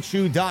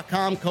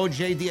 BlueChew.com, code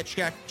JD at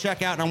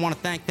checkout. And I want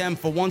to thank them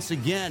for once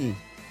again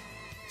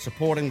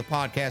supporting the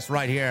podcast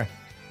right here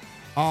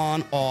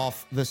on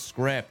Off the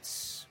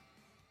Scripts.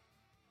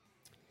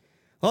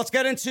 Let's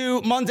get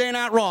into Monday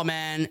Night Raw,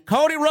 man.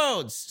 Cody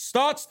Rhodes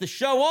starts the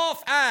show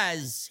off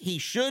as he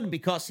should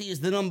because he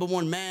is the number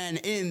one man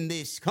in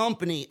this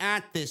company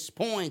at this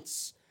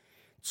point.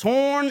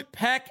 Torn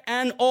pec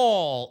and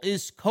all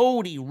is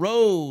Cody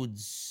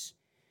Rhodes.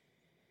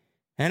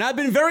 And I've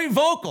been very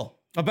vocal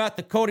about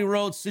the Cody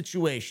Rhodes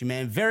situation,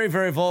 man. Very,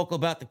 very vocal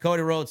about the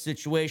Cody Rhodes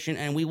situation,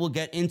 and we will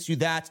get into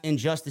that in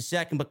just a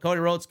second. But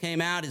Cody Rhodes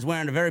came out, is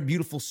wearing a very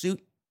beautiful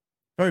suit,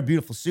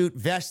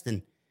 vest,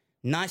 and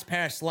nice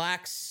pair of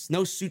slacks.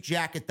 No suit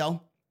jacket,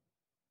 though.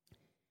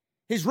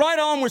 His right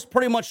arm was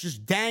pretty much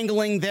just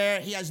dangling there.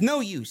 He has no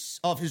use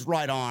of his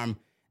right arm.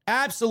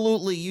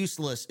 Absolutely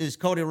useless is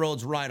Cody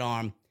Rhodes' right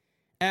arm.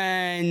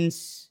 And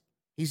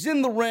he's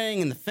in the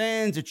ring, and the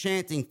fans are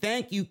chanting,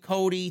 "Thank you,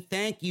 Cody.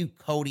 Thank you,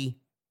 Cody."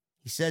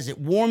 He says it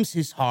warms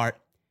his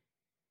heart.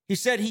 He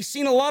said he's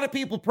seen a lot of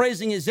people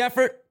praising his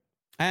effort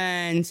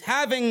and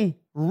having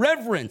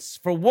reverence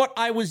for what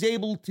I was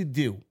able to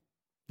do.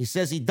 He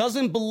says he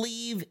doesn't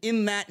believe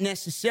in that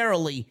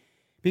necessarily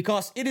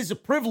because it is a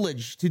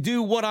privilege to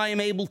do what I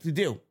am able to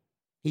do.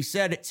 He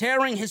said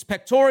tearing his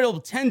pectoral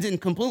tendon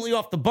completely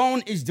off the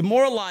bone is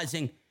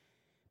demoralizing,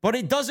 but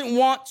he doesn't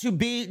want to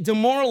be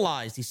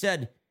demoralized. He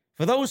said,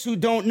 for those who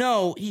don't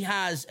know, he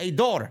has a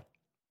daughter.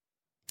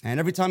 And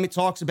every time he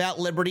talks about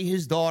Liberty,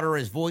 his daughter,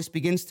 his voice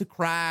begins to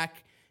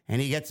crack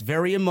and he gets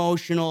very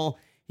emotional.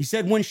 He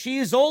said when she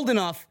is old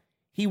enough,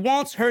 he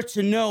wants her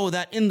to know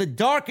that in the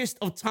darkest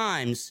of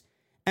times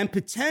and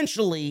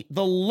potentially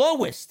the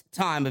lowest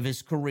time of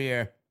his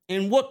career,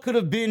 in what could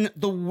have been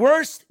the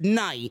worst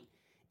night,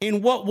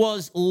 in what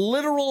was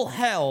literal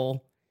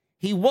hell,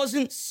 he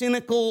wasn't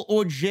cynical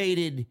or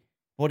jaded,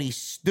 but he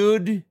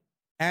stood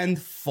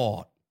and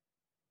fought.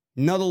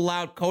 Another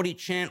loud Cody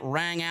chant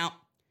rang out.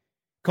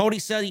 Cody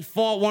said he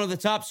fought one of the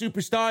top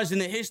superstars in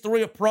the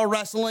history of pro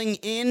wrestling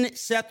in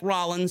Seth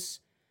Rollins.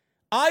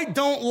 I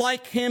don't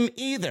like him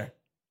either.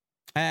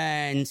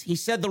 And he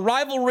said the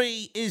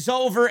rivalry is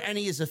over and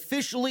he is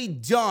officially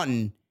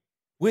done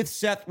with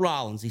Seth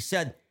Rollins. He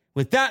said,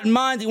 with that in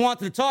mind, he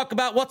wanted to talk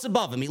about what's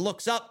above him. He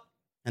looks up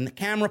and the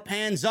camera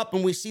pans up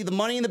and we see the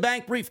Money in the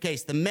Bank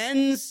briefcase, the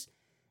men's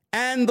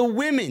and the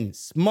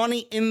women's Money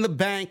in the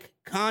Bank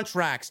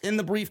contracts in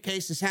the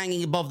briefcases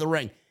hanging above the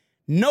ring.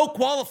 No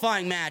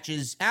qualifying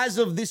matches as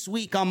of this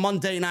week on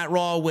Monday Night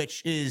Raw,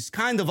 which is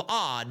kind of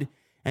odd.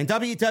 And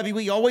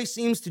WWE always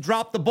seems to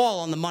drop the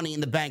ball on the Money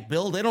in the Bank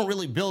build. They don't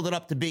really build it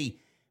up to be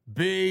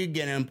big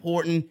and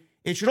important.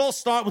 It should all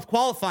start with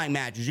qualifying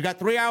matches. You got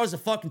 3 hours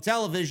of fucking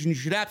television. You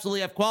should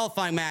absolutely have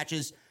qualifying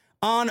matches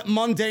on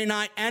Monday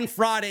night and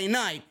Friday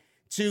night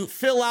to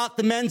fill out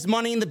the men's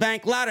Money in the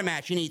Bank ladder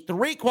match. You need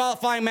 3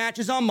 qualifying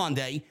matches on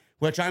Monday,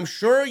 which I'm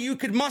sure you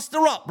could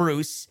muster up,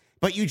 Bruce,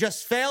 but you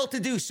just failed to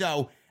do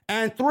so.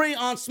 And 3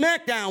 on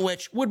SmackDown,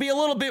 which would be a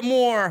little bit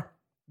more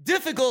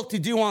difficult to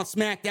do on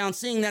SmackDown,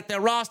 seeing that their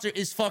roster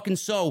is fucking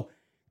so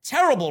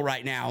terrible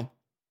right now.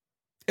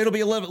 It'll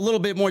be a little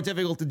bit more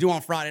difficult to do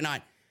on Friday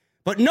night.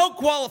 But no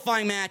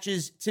qualifying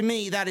matches, to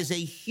me, that is a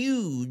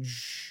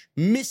huge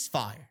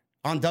misfire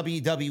on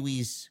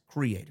WWE's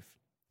creative.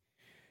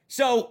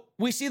 So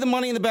we see the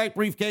Money in the Bank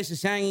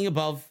briefcases hanging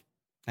above,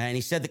 and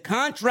he said the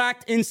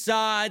contract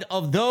inside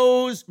of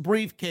those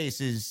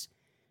briefcases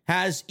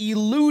has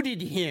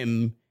eluded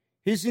him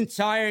his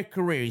entire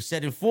career. He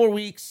said in 4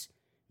 weeks,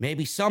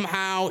 maybe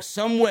somehow,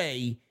 some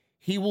way,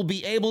 he will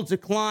be able to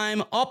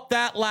climb up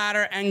that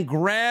ladder and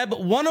grab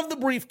one of the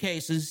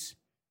briefcases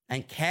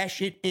and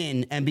cash it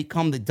in and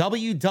become the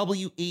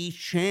WWE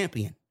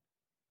champion.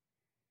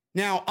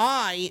 Now,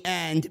 I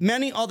and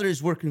many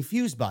others were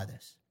confused by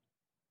this.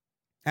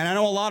 And I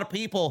know a lot of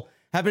people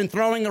have been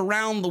throwing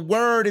around the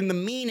word and the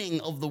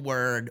meaning of the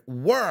word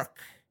work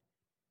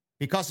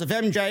because of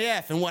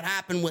MJF and what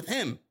happened with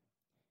him.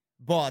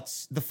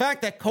 But the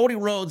fact that Cody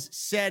Rhodes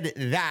said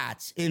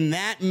that in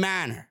that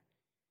manner,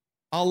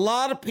 a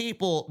lot of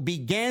people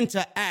began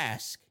to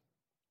ask,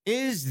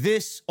 is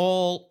this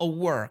all a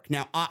work?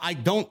 Now, I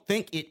don't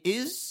think it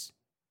is.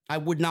 I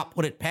would not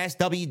put it past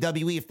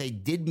WWE if they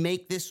did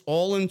make this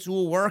all into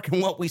a work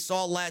and what we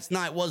saw last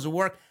night was a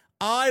work.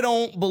 I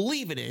don't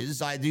believe it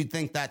is. I do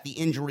think that the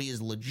injury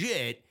is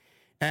legit,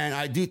 and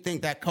I do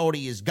think that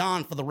Cody is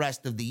gone for the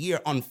rest of the year.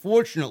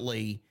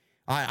 Unfortunately,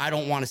 I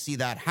don't want to see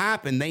that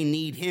happen. They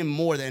need him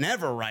more than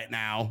ever right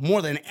now.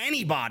 More than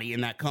anybody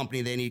in that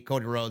company, they need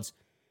Cody Rhodes.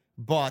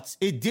 But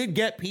it did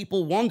get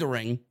people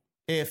wondering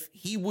if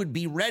he would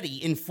be ready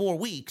in 4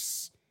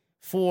 weeks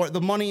for the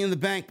Money in the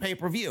Bank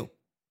pay-per-view.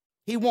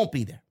 He won't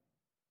be there.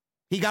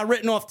 He got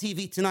written off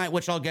TV tonight,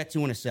 which I'll get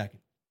to in a second.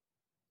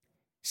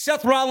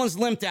 Seth Rollins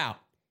limped out.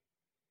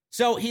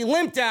 So he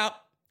limped out,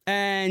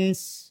 and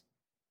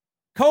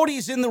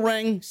Cody's in the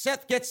ring.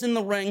 Seth gets in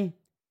the ring.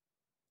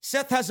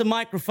 Seth has a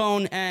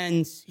microphone,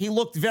 and he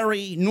looked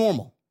very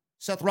normal.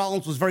 Seth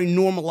Rollins was very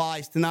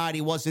normalized tonight.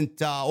 He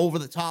wasn't over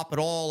the top at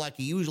all like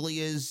he usually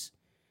is.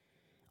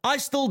 I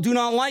still do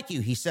not like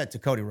you, he said to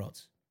Cody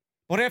Rhodes.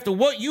 But after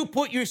what you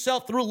put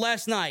yourself through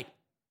last night,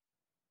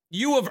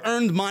 you have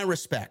earned my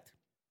respect.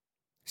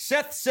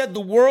 Seth said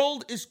the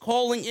world is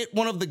calling it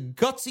one of the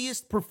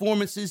gutsiest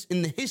performances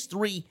in the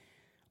history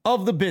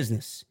of the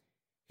business.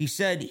 He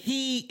said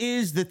he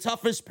is the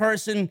toughest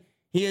person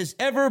he has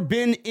ever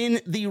been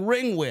in the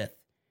ring with.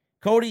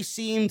 Cody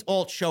seemed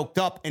all choked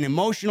up and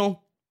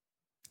emotional,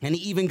 and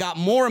he even got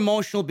more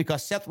emotional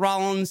because Seth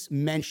Rollins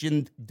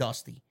mentioned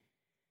Dusty.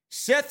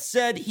 Seth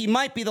said he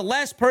might be the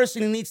last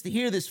person he needs to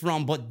hear this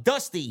from, but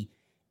Dusty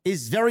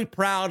is very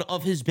proud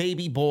of his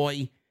baby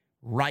boy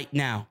right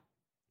now.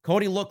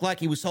 Cody looked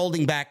like he was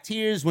holding back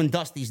tears when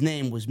Dusty's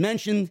name was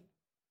mentioned.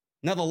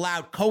 Another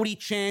loud Cody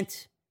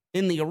chant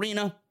in the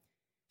arena.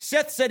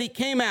 Seth said he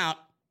came out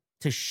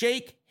to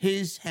shake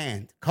his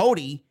hand.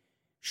 Cody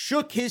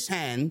shook his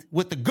hand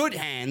with the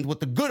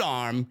good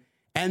arm,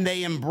 and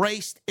they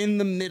embraced in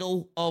the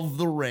middle of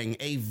the ring.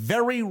 A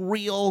very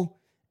real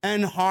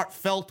and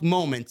heartfelt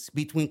moment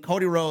between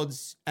Cody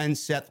Rhodes and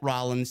Seth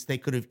Rollins. They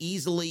could have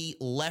easily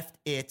left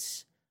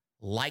it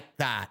like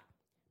that.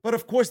 But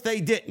of course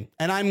they didn't,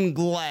 and I'm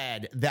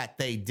glad that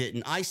they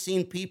didn't. I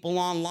seen people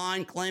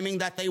online claiming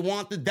that they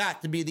wanted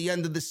that to be the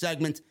end of the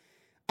segment.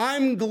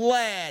 I'm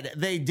glad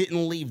they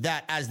didn't leave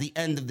that as the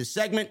end of the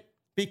segment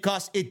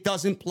because it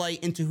doesn't play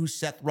into who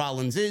Seth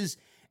Rollins is,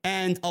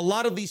 And a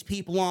lot of these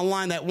people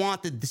online that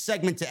wanted the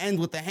segment to end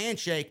with the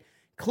handshake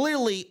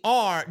clearly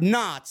are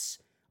not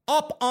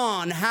up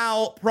on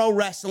how pro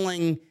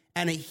wrestling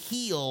and a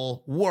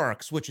heel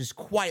works, which is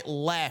quite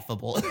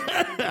laughable.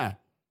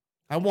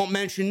 I won't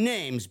mention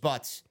names,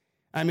 but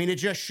I mean, it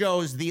just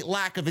shows the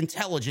lack of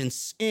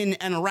intelligence in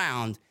and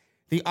around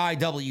the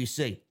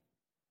IWC.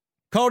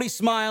 Cody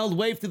smiled,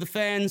 waved to the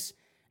fans,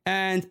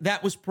 and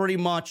that was pretty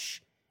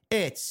much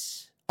it.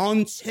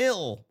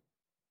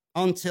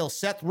 Until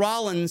Seth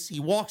Rollins, he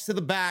walks to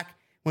the back.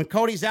 When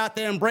Cody's out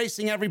there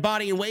embracing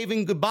everybody and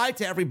waving goodbye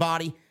to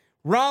everybody,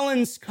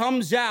 Rollins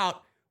comes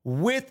out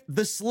with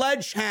the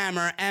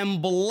sledgehammer and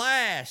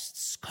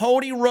blasts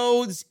Cody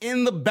Rhodes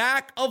in the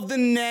back of the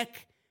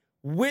neck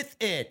with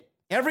it.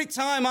 Every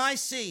time I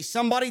see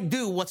somebody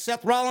do what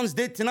Seth Rollins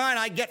did tonight,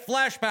 I get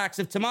flashbacks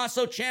of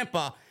Tommaso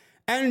Ciampa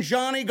and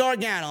Johnny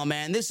Gargano,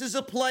 man. This is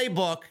a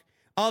playbook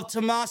of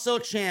Tommaso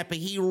Ciampa.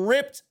 He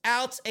ripped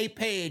out a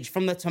page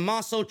from the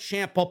Tommaso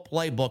Ciampa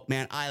playbook,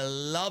 man. I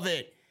love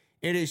it.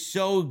 It is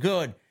so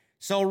good.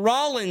 So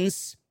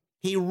Rollins,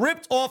 he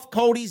ripped off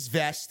Cody's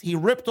vest. He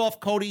ripped off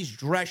Cody's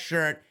dress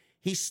shirt.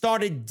 He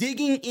started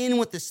digging in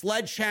with the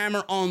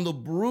sledgehammer on the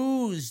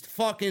bruised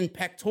fucking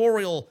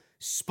pectoral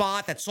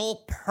spot that's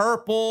all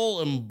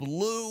purple and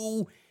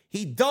blue.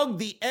 He dug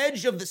the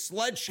edge of the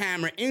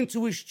sledgehammer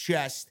into his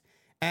chest,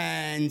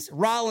 and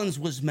Rollins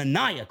was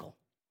maniacal.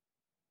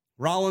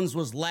 Rollins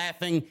was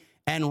laughing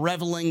and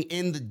reveling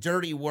in the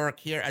dirty work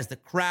here as the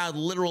crowd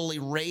literally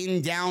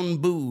rained down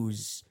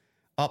boos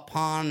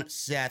upon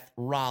Seth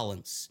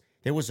Rollins.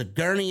 There was a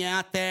gurney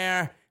out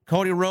there.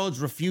 Cody Rhodes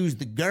refused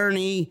the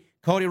gurney.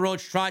 Cody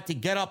Rhodes tried to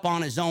get up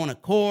on his own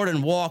accord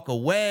and walk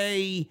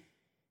away.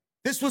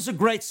 This was a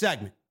great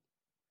segment.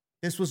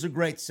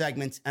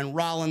 And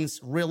Rollins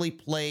really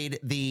played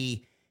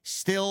the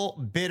still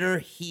bitter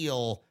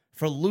heel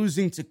for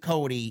losing to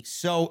Cody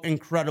so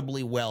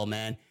incredibly well,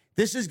 man.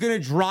 This is going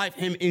to drive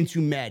him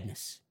into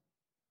madness.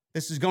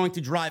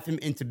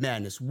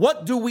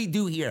 What do we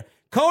do here?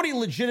 Cody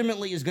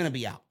legitimately is going to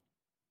be out.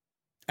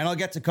 And I'll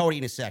get to Cody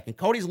in a second.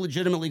 Cody's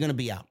legitimately going to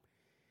be out.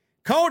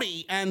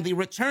 Cody and the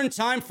return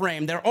time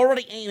frame, they're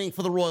already aiming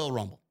for the Royal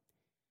Rumble.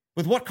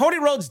 With what Cody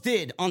Rhodes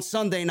did on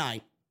Sunday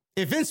night,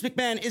 if Vince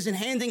McMahon isn't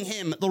handing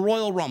him the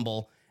Royal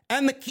Rumble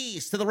and the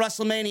keys to the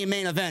WrestleMania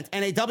main event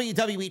and a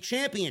WWE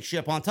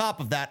championship on top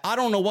of that, I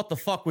don't know what the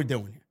fuck we're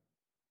doing here.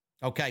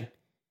 Okay?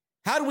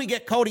 How do we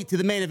get Cody to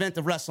the main event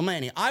of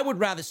WrestleMania? I would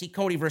rather see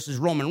Cody versus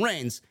Roman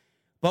Reigns.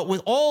 But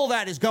with all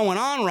that is going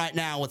on right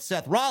now with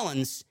Seth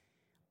Rollins,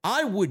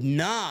 I would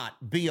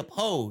not be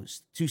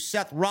opposed to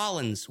Seth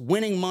Rollins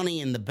winning Money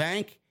in the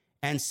Bank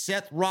and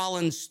Seth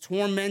Rollins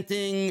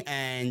tormenting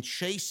and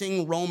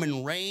chasing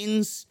Roman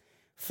Reigns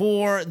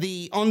for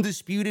the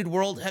undisputed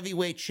World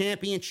Heavyweight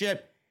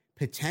Championship,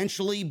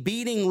 potentially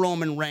beating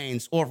Roman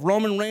Reigns. Or if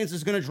Roman Reigns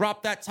is going to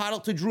drop that title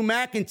to Drew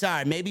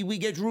McIntyre, maybe we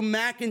get Drew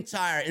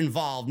McIntyre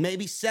involved.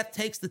 Maybe Seth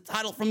takes the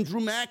title from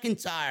Drew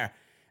McIntyre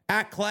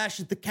at Clash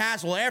at the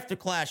Castle, after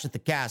Clash at the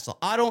Castle.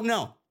 I don't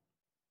know.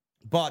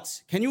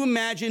 But can you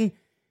imagine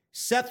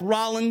Seth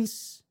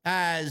Rollins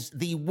as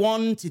the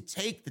one to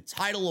take the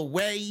title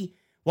away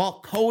while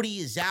Cody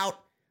is out?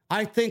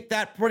 I think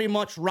that pretty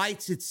much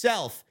writes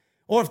itself.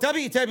 Or if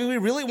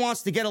WWE really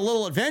wants to get a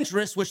little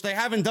adventurous, which they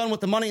haven't done with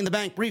the Money in the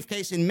Bank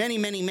briefcase in many,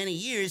 many, many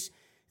years,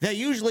 they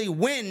usually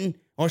win,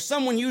 or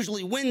someone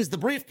usually wins the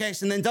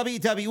briefcase, and then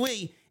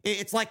WWE,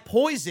 it's like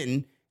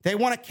poison. They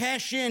want to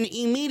cash in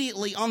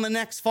immediately on the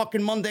next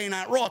fucking Monday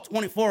Night Raw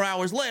 24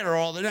 hours later,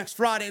 or the next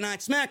Friday Night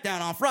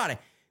SmackDown on Friday.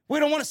 We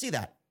don't want to see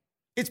that.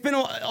 It's been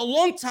a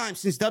long time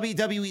since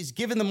WWE's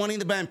given the Money in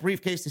the Bank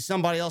briefcase to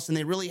somebody else, and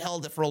they really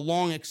held it for a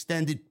long,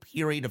 extended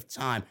period of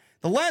time.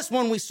 The last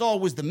one we saw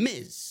was The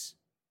Miz.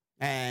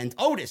 And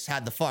Otis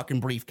had the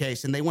fucking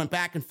briefcase, and they went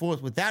back and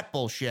forth with that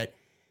bullshit.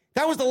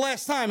 That was the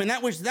last time, and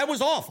that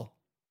was awful.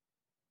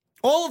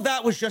 All of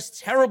that was just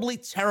terribly,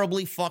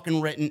 terribly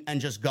fucking written and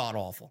just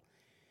god-awful.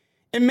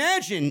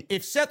 Imagine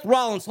if Seth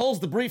Rollins holds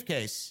the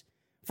briefcase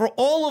for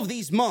all of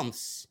these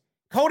months.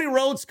 Cody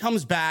Rhodes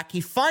comes back. He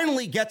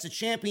finally gets a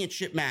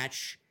championship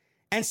match,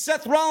 and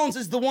Seth Rollins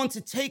is the one to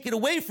take it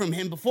away from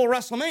him before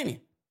WrestleMania.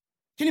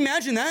 Can you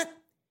imagine that?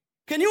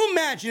 Can you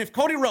imagine if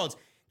Cody Rhodes...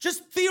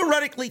 Just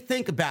theoretically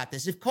think about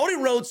this. If Cody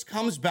Rhodes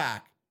comes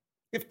back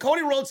before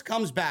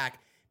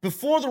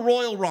the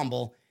Royal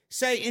Rumble,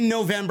 say in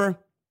November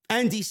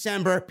and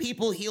December,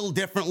 people heal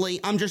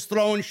differently. I'm just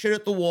throwing shit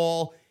at the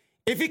wall.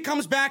 If he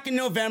comes back in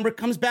November,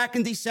 comes back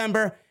in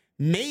December,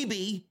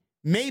 maybe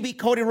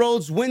Cody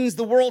Rhodes wins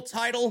the world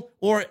title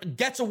or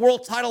gets a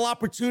world title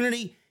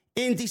opportunity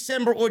in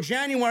December or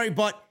January,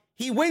 but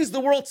he wins the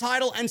world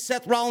title and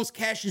Seth Rollins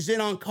cashes in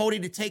on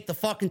Cody to take the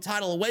fucking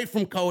title away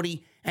from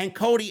Cody. And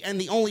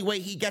the only way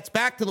he gets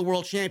back to the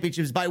World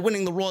Championship is by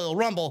winning the Royal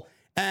Rumble,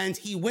 and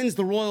he wins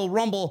the Royal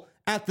Rumble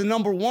at the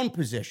number 1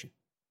 position.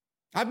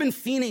 I've been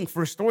fiending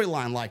for a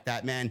storyline like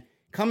that, man.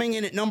 Coming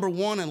in at number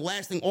 1 and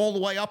lasting all the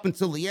way up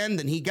until the end,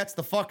 and he gets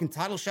the fucking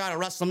title shot at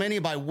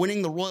WrestleMania by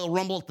winning the Royal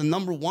Rumble at the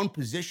number 1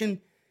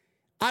 position.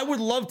 I would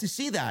love to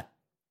see that.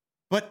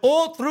 But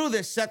all through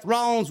this, Seth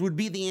Rollins would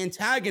be the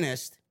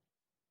antagonist,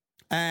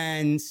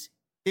 and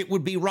it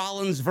would be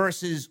Rollins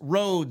versus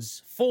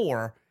Rhodes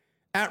 4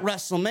 at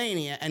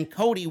WrestleMania, and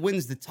Cody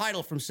wins the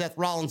title from Seth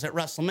Rollins at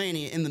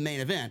WrestleMania in the main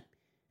event,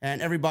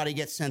 and everybody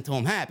gets sent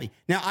home happy.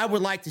 Now, I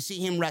would like to see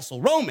him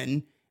wrestle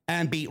Roman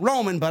and beat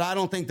Roman, but I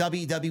don't think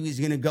WWE is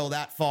going to go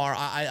that far.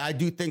 I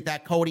do think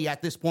that Cody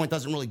at this point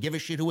doesn't really give a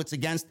shit who it's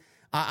against.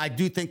 I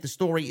do think the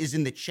story is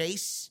in the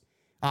chase.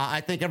 I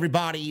think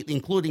everybody,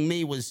 including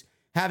me, was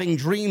having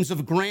dreams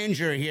of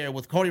grandeur here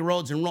with Cody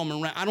Rhodes and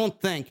Roman Reigns. I don't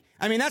think,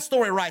 that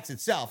story writes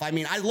itself.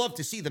 I'd love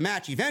to see the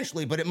match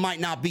eventually, but it might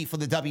not be for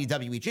the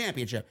WWE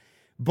Championship.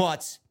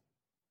 But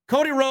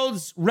Cody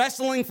Rhodes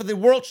wrestling for the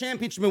World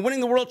Championship and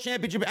winning the World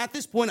Championship, at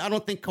this point, I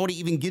don't think Cody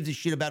even gives a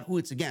shit about who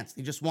it's against.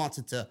 He just wants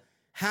it to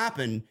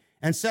happen.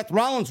 And Seth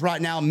Rollins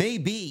right now may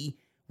be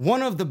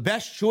one of the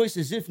best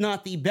choices, if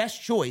not the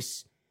best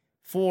choice,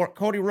 for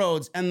Cody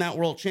Rhodes and that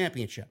World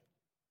Championship.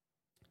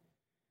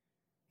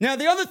 Now,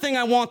 the other thing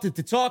I wanted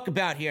to talk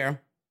about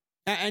here,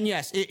 and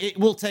yes, it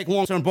will take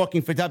long-term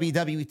booking for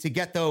WWE to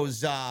get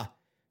those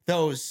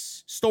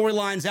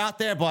storylines out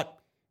there, but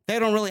they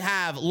don't really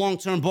have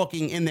long-term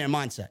booking in their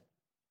mindset.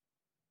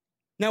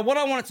 Now, what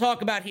I want to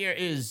talk about here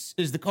is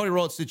the Cody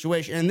Rhodes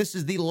situation, and this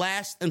is the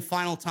last and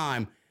final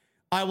time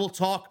I will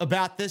talk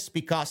about this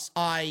because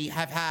I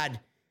have had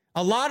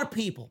a lot of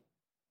people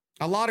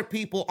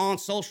on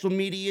social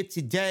media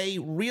today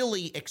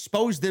really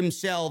expose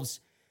themselves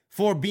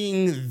for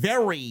being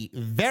very,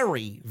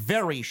 very,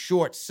 very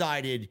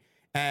short-sighted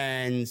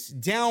and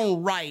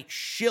downright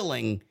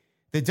shilling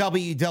the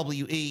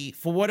WWE.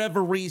 For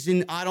whatever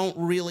reason, I don't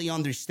really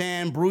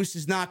understand. Bruce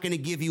is not going to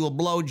give you a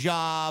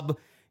blowjob.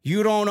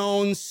 You don't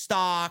own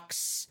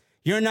stocks.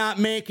 You're not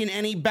making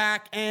any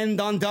back end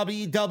on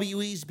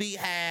WWE's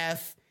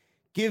behalf.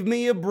 Give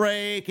me a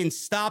break and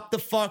stop the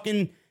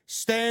fucking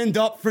stand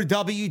up for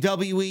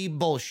WWE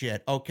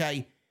bullshit,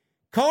 okay?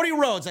 Cody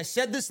Rhodes, I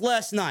said this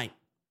last night.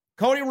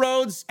 Cody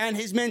Rhodes and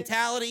his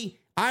mentality,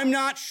 I'm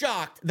not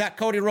shocked that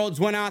Cody Rhodes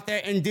went out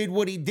there and did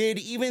what he did,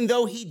 even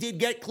though he did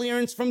get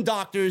clearance from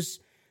doctors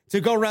to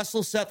go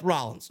wrestle Seth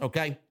Rollins,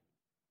 okay?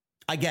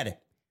 I get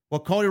it.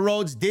 What Cody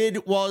Rhodes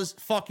did was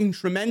fucking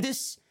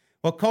tremendous.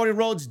 What Cody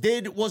Rhodes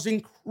did was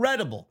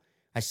incredible.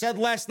 I said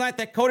last night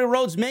that Cody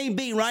Rhodes may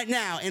be right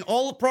now in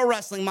all of pro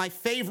wrestling my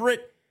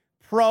favorite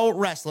pro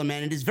wrestler,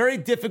 man. It is very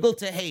difficult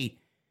to hate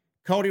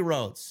Cody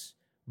Rhodes.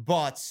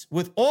 But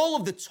with all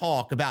of the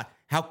talk about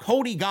how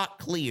Cody got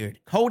cleared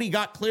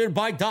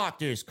by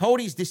doctors,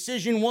 Cody's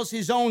decision was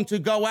his own to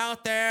go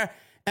out there,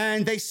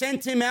 and they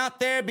sent him out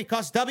there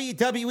because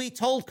WWE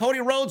told Cody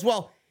Rhodes,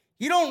 well,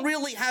 you don't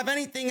really have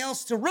anything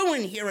else to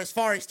ruin here as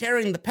far as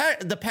tearing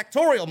the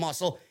pectoral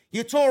muscle.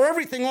 You tore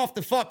everything off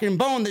the fucking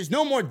bone. There's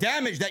no more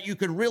damage that you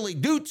could really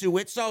do to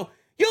it, so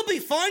you'll be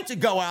fine to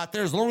go out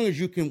there as long as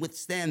you can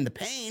withstand the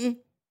pain.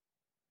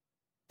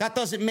 That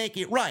doesn't make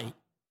it right.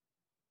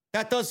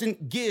 That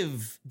doesn't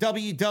give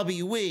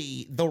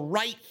WWE the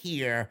right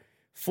here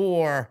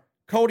for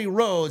Cody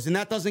Rhodes, and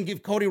that doesn't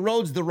give Cody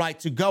Rhodes the right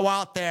to go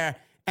out there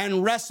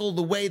and wrestle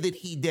the way that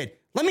he did.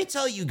 Let me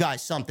tell you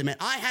guys something, man.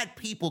 I had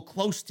people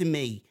close to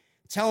me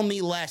tell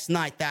me last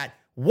night that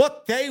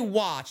what they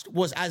watched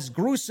was as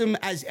gruesome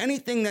as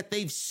anything that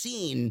they've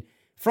seen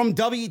from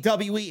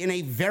WWE in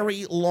a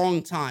very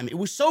long time. It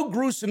was so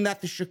gruesome that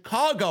the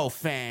Chicago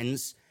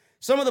fans,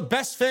 some of the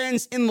best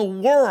fans in the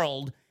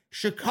world,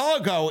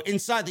 Chicago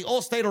inside the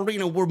Allstate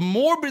Arena, were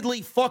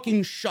morbidly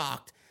fucking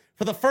shocked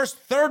for the first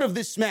third of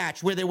this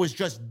match where there was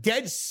just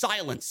dead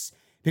silence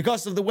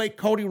because of the way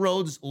Cody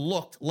Rhodes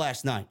looked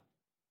last night.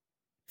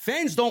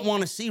 Fans don't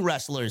want to see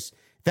wrestlers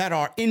that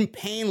are in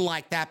pain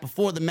like that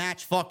before the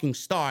match fucking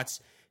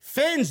starts.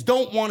 Fans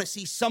don't want to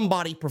see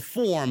somebody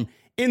perform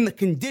in the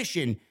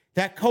condition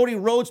that Cody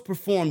Rhodes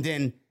performed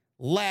in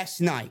last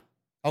night,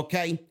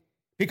 okay?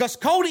 Because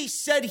Cody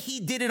said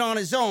he did it on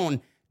his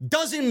own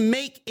doesn't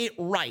make it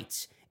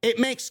right. It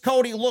makes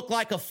Cody look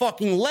like a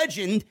fucking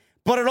legend,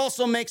 but it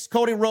also makes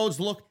Cody Rhodes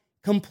look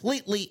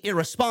completely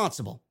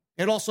irresponsible.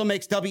 It also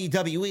makes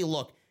WWE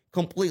look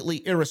completely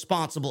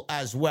irresponsible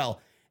as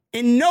well.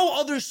 In no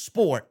other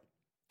sport,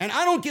 and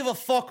I don't give a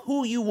fuck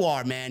who you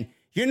are, man,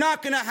 you're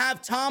not going to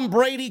have Tom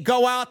Brady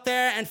go out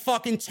there and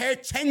fucking tear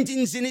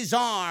tendons in his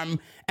arm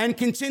and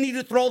continue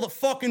to throw the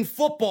fucking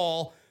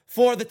football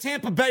for the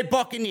Tampa Bay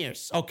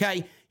Buccaneers,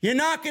 okay? You're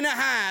not going to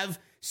have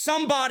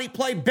somebody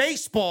play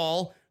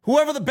baseball,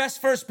 whoever the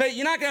best first base,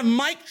 you're not going to have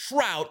Mike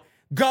Trout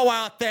go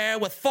out there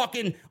with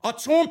fucking a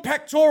torn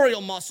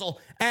pectoral muscle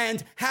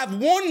and have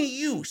one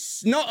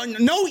use,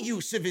 no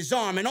use of his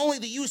arm and only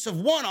the use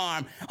of one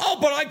arm. Oh,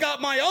 but I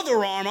got my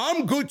other arm.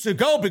 I'm good to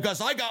go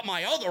because I got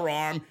my other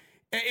arm.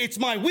 It's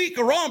my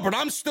weaker arm, but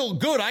I'm still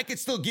good. I could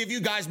still give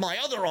you guys my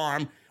other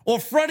arm. Or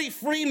Freddie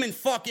Freeman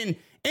fucking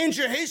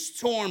injure his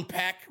torn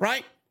pec,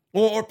 right?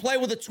 Or play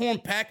with a torn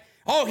pec.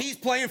 Oh, he's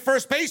playing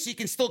first base. He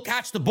can still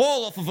catch the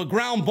ball off of a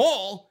ground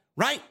ball,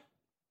 right?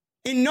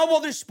 In no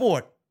other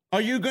sport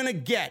are you going to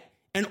get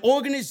an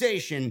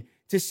organization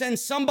to send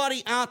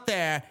somebody out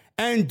there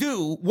and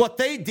do what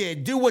they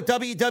did, do what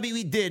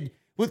WWE did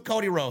with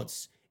Cody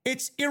Rhodes.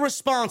 It's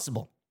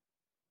irresponsible.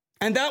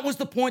 And that was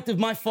the point of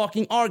my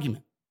fucking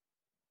argument.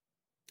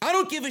 I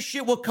don't give a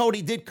shit what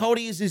Cody did.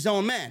 Cody is his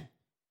own man.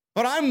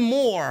 But I'm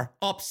more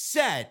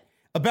upset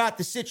about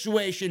the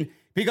situation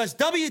because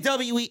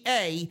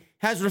WWE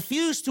has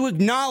refused to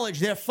acknowledge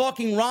their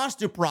fucking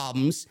roster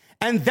problems.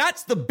 And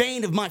that's the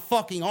bane of my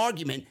fucking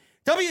argument.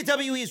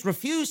 WWE has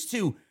refused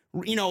to,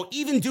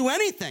 even do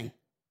anything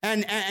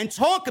and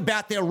talk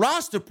about their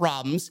roster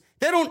problems.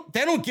 They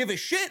don't give a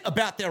shit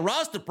about their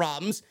roster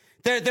problems.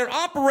 They're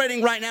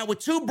operating right now with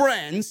two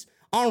brands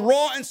on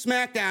Raw and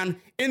SmackDown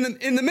in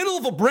the middle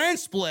of a brand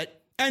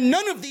split, and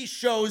none of these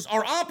shows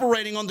are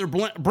operating under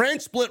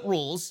brand split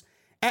rules.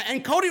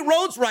 And Cody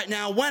Rhodes right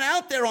now went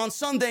out there on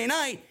Sunday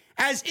night,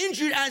 as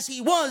injured as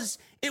he was.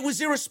 It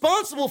was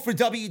irresponsible for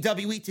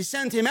WWE to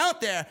send him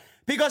out there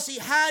because he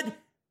had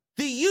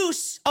the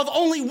use of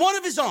only one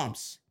of his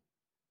arms.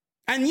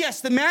 And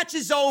yes, the match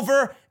is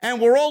over,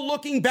 and we're all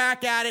looking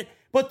back at it,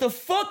 but the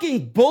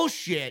fucking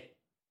bullshit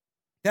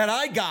that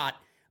I got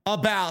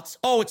about,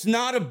 it's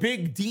not a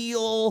big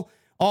deal,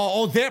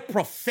 they're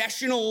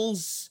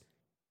professionals.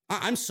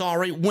 I'm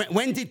sorry,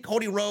 when did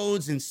Cody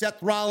Rhodes and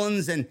Seth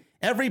Rollins and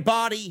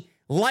everybody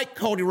like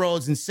Cody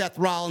Rhodes and Seth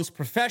Rollins,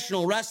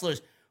 professional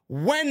wrestlers,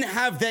 when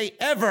have they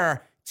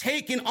ever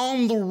taken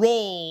on the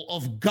role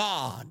of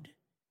God?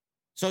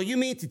 So you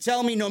mean to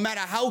tell me no matter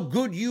how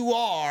good you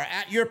are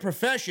at your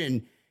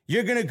profession,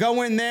 you're going to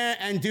go in there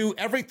and do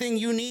everything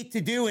you need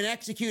to do and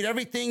execute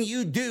everything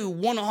you do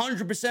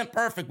 100%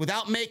 perfect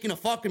without making a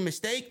fucking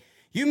mistake?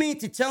 You mean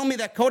to tell me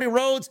that Cody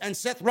Rhodes and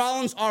Seth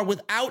Rollins are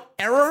without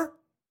error?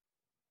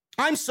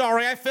 I'm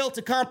sorry, I failed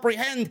to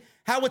comprehend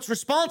how it's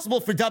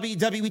responsible for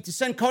WWE to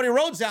send Cody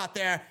Rhodes out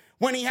there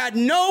when he had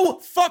no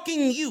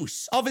fucking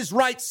use of his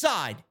right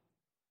side.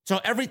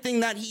 So everything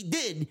that he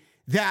did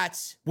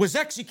that was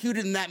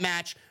executed in that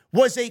match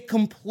was a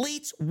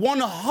complete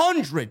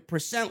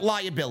 100%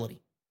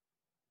 liability.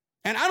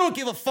 And I don't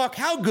give a fuck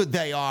how good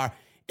they are.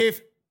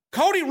 If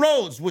Cody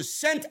Rhodes was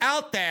sent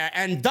out there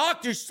and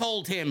doctors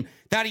told him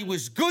that he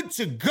was good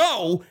to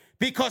go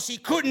because he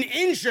couldn't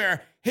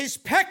injure his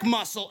pec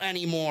muscle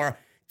anymore,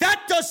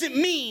 that doesn't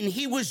mean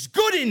he was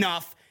good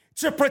enough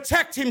to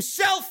protect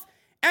himself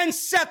and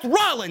Seth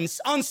Rollins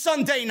on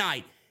Sunday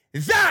night.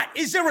 That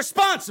is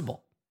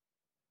irresponsible.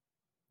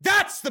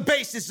 That's the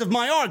basis of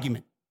my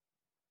argument.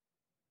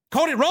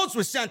 Cody Rhodes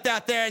was sent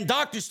out there and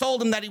doctors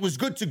told him that he was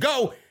good to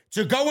go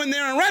in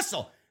there and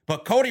wrestle.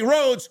 But Cody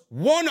Rhodes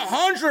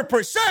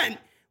 100%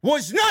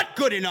 was not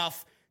good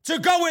enough to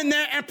go in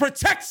there and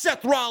protect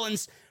Seth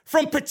Rollins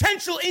from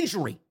potential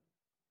injury.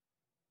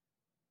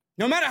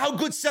 No matter how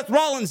good Seth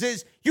Rollins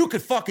is, you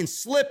could fucking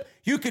slip,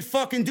 you could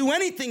fucking do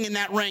anything in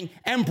that ring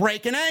and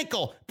break an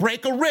ankle,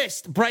 break a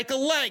wrist, break a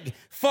leg,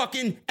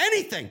 fucking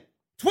anything.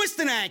 Twist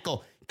an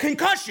ankle,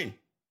 concussion.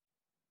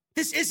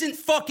 This isn't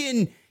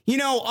fucking,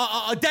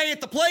 a day at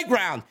the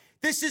playground.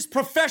 This is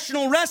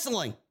professional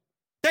wrestling.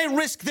 They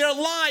risk their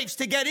lives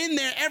to get in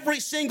there every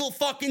single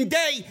fucking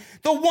day.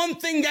 The one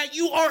thing that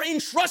you are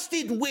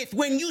entrusted with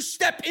when you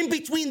step in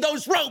between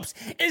those ropes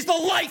is the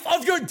life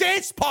of your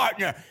dance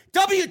partner.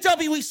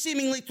 WWE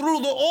seemingly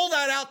threw all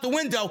that out the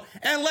window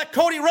and let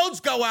Cody Rhodes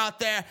go out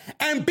there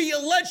and be a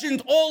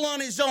legend all on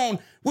his own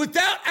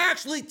without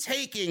actually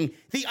taking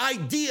the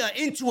idea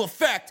into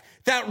effect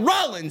that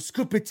Rollins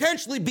could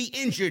potentially be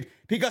injured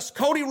because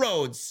Cody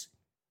Rhodes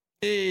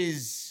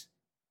is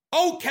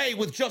okay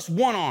with just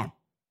one arm.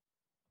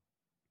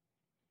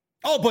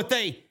 Oh, but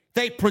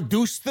they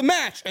produced the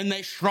match and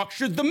they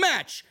structured the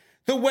match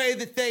the way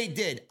that they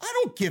did. I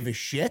don't give a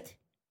shit.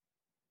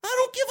 I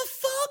don't give a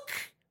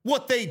fuck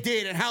what they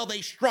did and how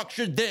they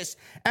structured this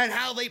and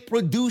how they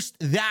produced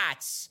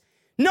that.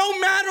 No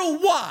matter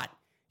what,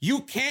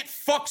 you can't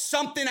fuck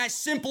something as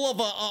simple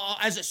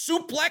as a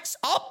suplex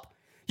up.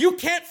 You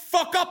can't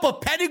fuck up a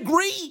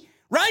pedigree,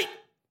 right?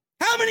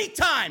 How many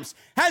times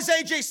has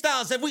AJ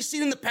Styles, have we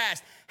seen in the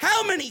past?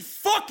 How many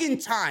fucking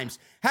times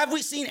have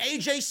we seen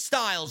AJ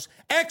Styles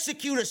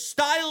execute a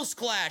Styles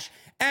Clash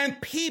and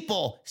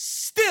people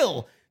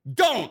still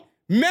don't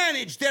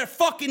manage their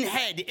fucking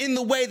head in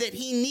the way that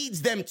he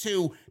needs them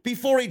to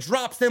before he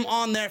drops them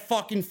on their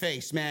fucking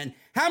face, man?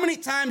 How many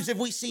times have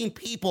we seen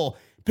people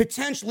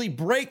potentially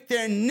break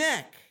their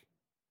neck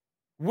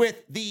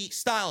with the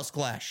Styles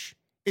Clash?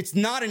 It's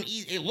not an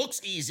easy, it looks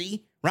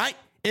easy, right?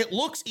 It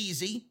looks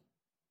easy.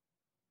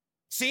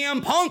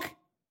 CM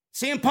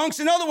Punk's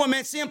another one,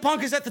 man. CM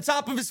Punk is at the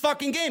top of his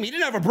fucking game. He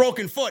didn't have a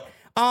broken foot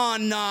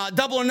on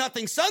Double or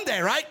Nothing Sunday,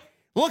 right?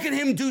 Look at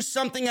him do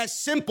something as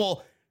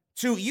simple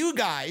to you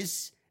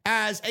guys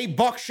as a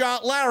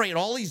buckshot lariat.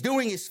 All he's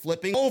doing is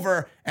flipping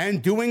over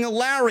and doing a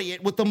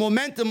lariat with the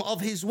momentum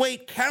of his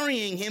weight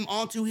carrying him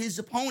onto his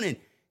opponent.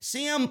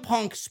 CM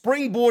Punk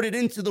springboarded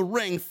into the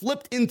ring,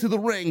 flipped into the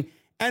ring,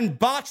 and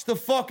botched the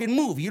fucking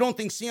move. You don't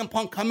think CM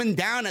Punk coming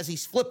down as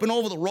he's flipping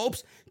over the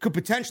ropes could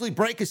potentially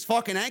break his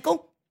fucking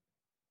ankle?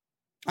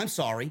 I'm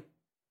sorry.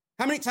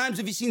 How many times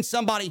have you seen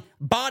somebody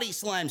body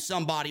slam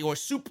somebody or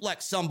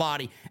suplex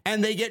somebody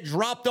and they get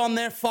dropped on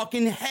their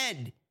fucking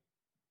head?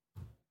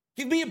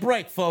 Give me a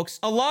break, folks.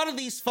 A lot of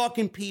these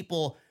fucking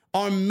people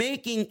are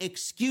making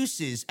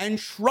excuses and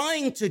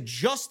trying to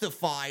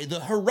justify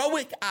the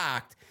heroic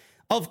act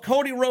of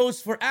Cody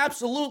Rhodes for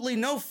absolutely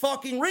no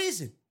fucking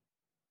reason.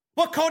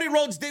 What Cody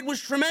Rhodes did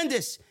was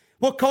tremendous.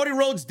 What Cody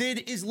Rhodes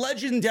did is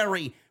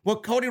legendary.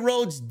 What Cody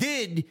Rhodes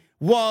did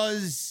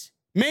was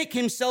make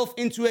himself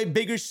into a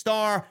bigger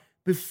star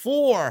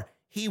before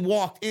he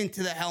walked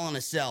into the Hell in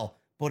a Cell.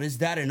 But is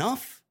that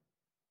enough?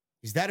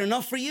 Is that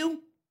enough for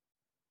you?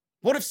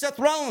 What if Seth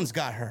Rollins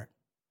got hurt?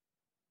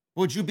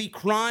 Would you be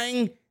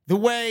crying the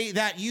way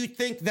that you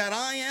think that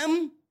I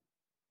am?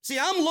 See,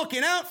 I'm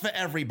looking out for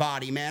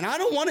everybody, man. I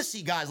don't want to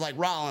see guys like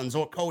Rollins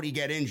or Cody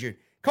get injured.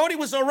 Cody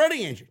was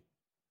already injured.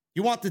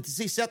 You wanted to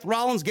see Seth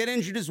Rollins get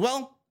injured as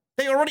well?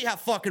 They already have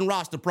fucking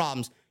roster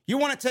problems. You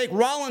want to take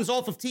Rollins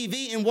off of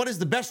TV in what is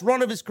the best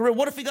run of his career?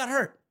 What if he got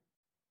hurt?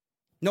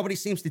 Nobody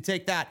seems to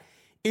take that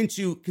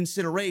into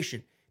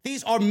consideration.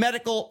 These are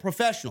medical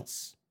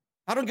professionals.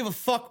 I don't give a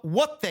fuck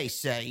what they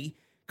say.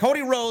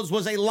 Cody Rhodes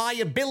was a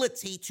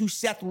liability to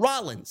Seth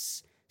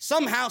Rollins.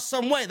 Somehow,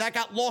 some way, that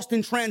got lost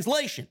in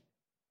translation.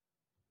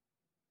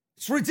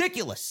 It's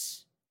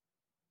ridiculous.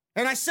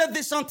 And I said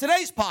this on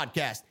today's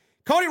podcast.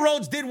 Cody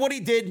Rhodes did what he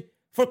did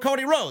for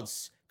Cody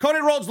Rhodes. Cody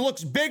Rhodes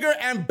looks bigger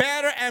and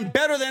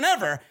better than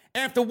ever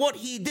after what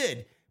he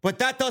did. But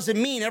that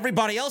doesn't mean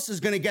everybody else is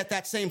going to get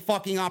that same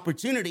fucking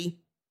opportunity.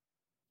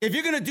 If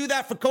you're going to do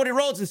that for Cody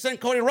Rhodes and send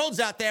Cody Rhodes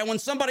out there when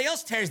somebody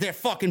else tears their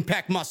fucking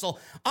pec muscle,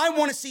 I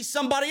want to see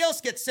somebody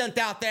else get sent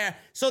out there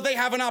so they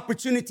have an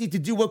opportunity to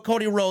do what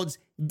Cody Rhodes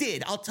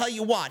did. I'll tell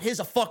you what, here's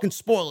a fucking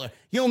spoiler.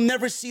 You'll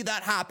never see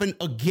that happen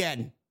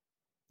again.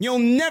 You'll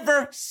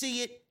never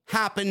see it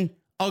happen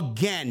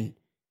again.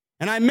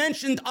 And I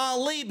mentioned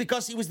Ali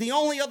because he was the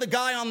only other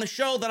guy on the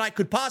show that I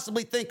could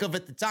possibly think of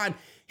at the time.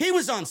 He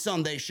was on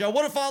Sunday's show.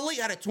 What if Ali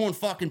had a torn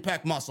fucking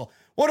pec muscle?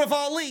 What if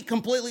Ali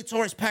completely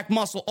tore his pec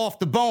muscle off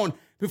the bone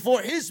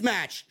before his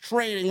match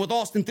training with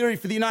Austin Theory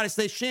for the United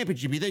States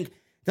Championship? You think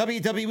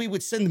WWE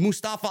would send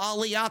Mustafa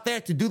Ali out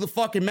there to do the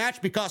fucking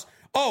match because,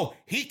 oh,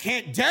 he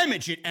can't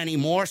damage it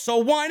anymore, so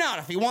why not?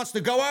 If he wants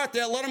to go out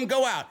there, let him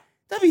go out.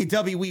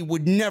 WWE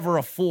would never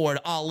afford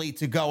Ali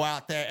to go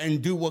out there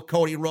and do what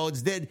Cody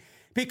Rhodes did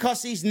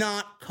because he's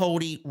not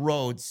Cody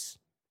Rhodes.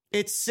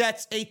 It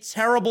sets a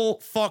terrible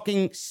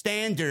fucking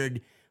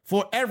standard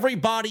for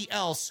everybody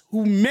else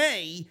who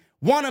may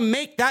want to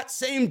make that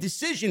same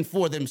decision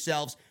for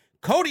themselves.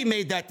 Cody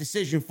made that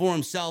decision for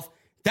himself.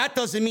 That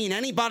doesn't mean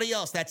anybody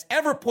else that's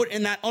ever put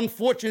in that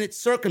unfortunate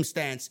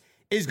circumstance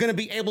is going to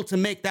be able to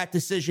make that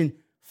decision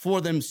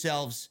for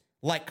themselves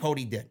like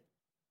Cody did.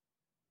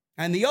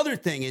 And the other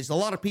thing is, a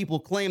lot of people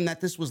claim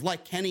that this was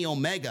like Kenny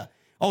Omega.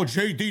 Oh,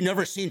 JD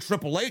never seen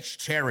Triple H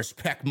tear his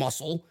pec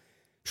muscle.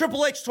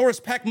 Triple H tore his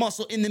pec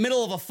muscle in the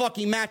middle of a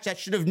fucking match that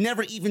should have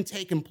never even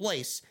taken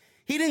place.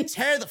 He didn't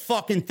tear the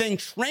fucking thing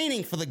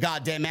training for the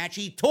goddamn match.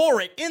 He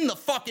tore it in the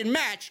fucking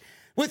match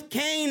with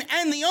Kane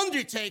and The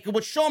Undertaker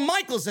with Shawn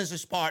Michaels as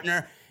his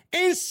partner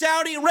in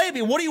Saudi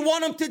Arabia. What do you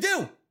want him to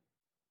do?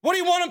 What do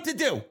you want him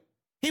to do?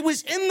 He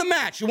was in the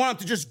match. You want him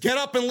to just get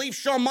up and leave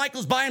Shawn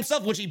Michaels by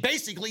himself, which he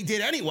basically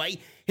did anyway.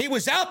 He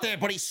was out there,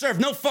 but he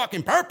served no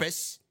fucking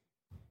purpose.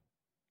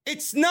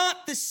 It's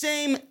not the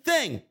same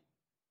thing.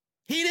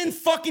 He didn't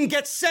fucking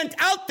get sent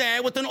out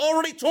there with an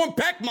already torn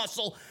pec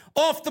muscle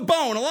off the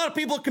bone. A lot of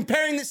people are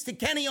comparing this to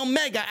Kenny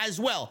Omega as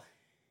well.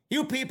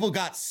 You people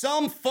got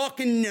some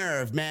fucking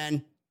nerve,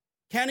 man.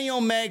 Kenny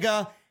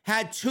Omega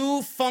had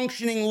 2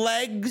 functioning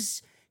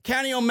legs.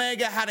 Kenny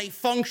Omega had a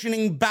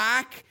functioning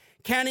back.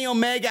 Kenny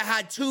Omega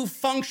had 2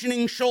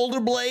 functioning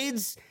shoulder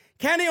blades.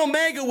 Kenny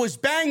Omega was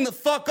banged the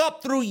fuck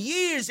up through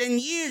years and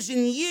years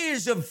and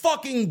years of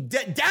fucking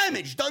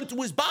damage done to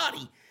his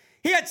body.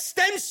 He had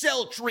stem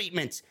cell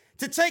treatment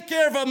to take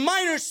care of a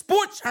minor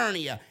sports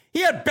hernia. He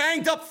had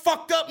banged up,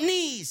 fucked up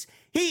knees.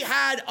 He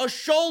had a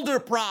shoulder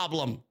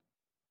problem.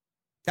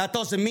 That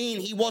doesn't mean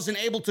he wasn't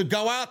able to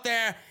go out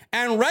there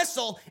and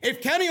wrestle.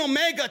 If Kenny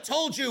Omega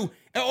told you,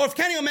 or if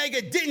Kenny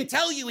Omega didn't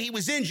tell you he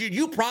was injured,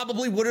 you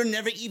probably would have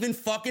never even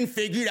fucking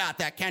figured out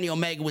that Kenny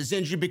Omega was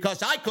injured,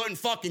 because I couldn't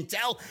fucking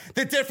tell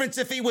the difference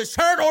if he was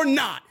hurt or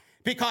not,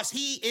 because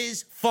he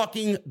is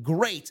fucking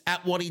great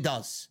at what he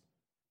does.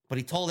 But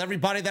he told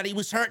everybody that he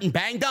was hurt and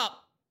banged up.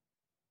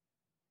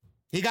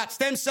 He got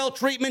stem cell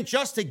treatment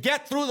just to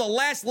get through the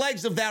last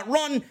legs of that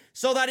run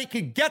so that he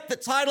could get the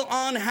title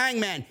on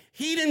Hangman.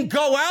 He didn't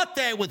go out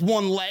there with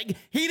one leg.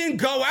 He didn't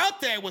go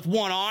out there with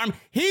one arm.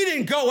 He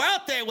didn't go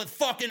out there with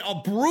fucking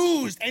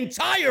a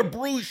entire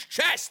bruised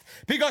chest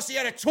because he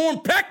had a torn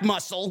pec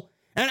muscle.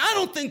 And I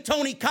don't think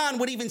Tony Khan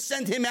would even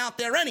send him out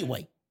there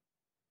anyway.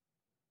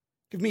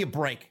 Give me a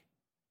break.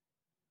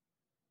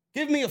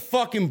 Give me a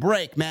fucking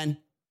break, man.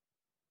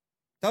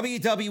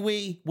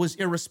 WWE was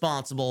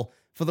irresponsible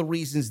for the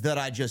reasons that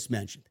I just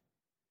mentioned.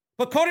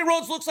 But Cody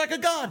Rhodes looks like a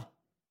god.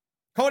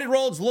 Cody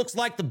Rhodes looks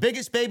like the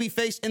biggest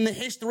babyface in the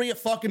history of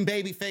fucking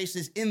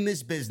babyfaces in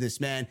this business,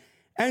 man.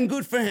 And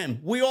good for him.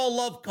 We all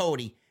love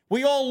Cody.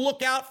 We all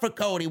look out for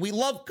Cody. We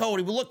love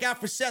Cody. We look out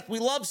for Seth. We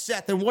love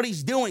Seth and what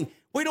he's doing.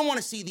 We don't want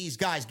to see these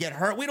guys get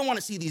hurt. We don't want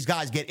to see these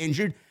guys get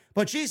injured.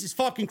 But Jesus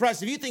fucking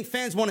Christ, if you think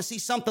fans want to see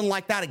something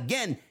like that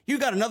again, you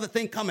got another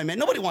thing coming, man.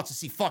 Nobody wants to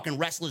see fucking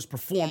wrestlers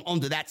perform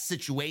under that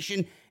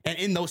situation and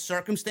in those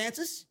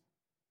circumstances.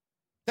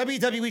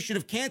 WWE should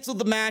have canceled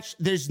the match.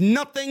 There's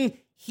nothing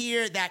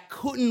here that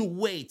couldn't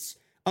wait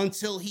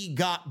until he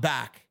got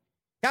back.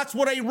 That's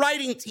what a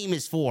writing team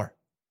is for.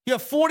 You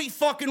have 40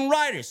 fucking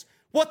writers.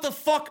 What the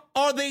fuck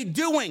are they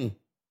doing?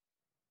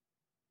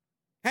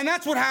 And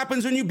that's what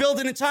happens when you build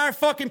an entire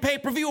fucking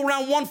pay-per-view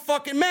around one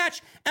fucking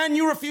match and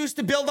you refuse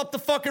to build up the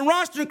fucking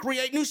roster and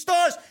create new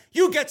stars.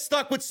 You get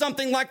stuck with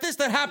something like this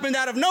that happened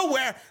out of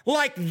nowhere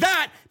like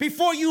that.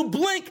 Before you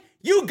blink,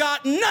 you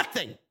got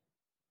nothing.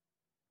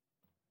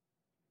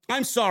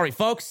 I'm sorry,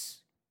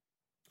 folks.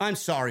 I'm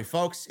sorry,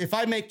 folks. If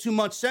I make too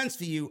much sense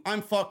for you,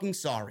 I'm fucking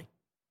sorry.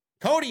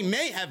 Cody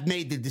may have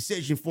made the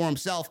decision for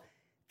himself.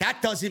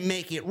 That doesn't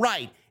make it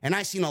right. And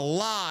I've seen a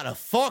lot of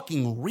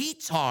fucking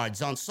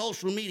retards on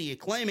social media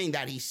claiming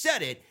that he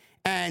said it,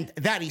 and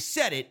that he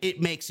said it, it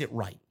makes it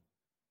right.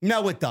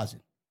 No, it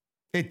doesn't.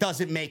 It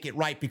doesn't make it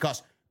right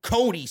because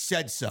Cody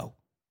said so.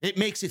 It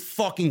makes it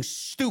fucking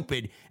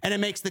stupid, and it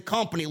makes the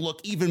company look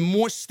even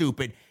more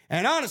stupid.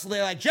 And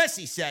honestly, like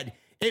Jesse said,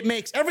 it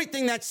makes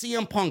everything that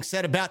CM Punk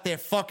said about their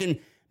fucking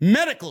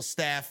medical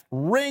staff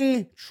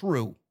ring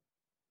true.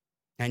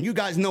 And you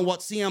guys know what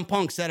CM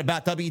Punk said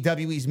about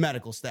WWE's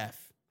medical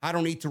staff. I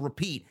don't need to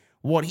repeat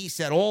what he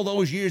said all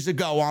those years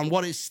ago on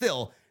what is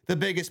still the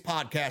biggest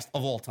podcast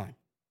of all time.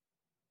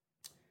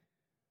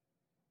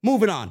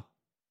 Moving on.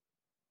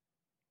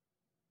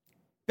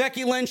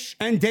 Becky Lynch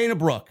and Dana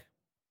Brooke.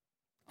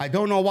 I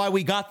don't know why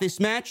we got this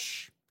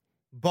match,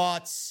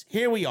 but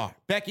here we are.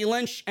 Becky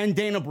Lynch and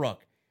Dana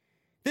Brooke.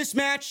 This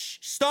match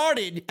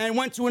started and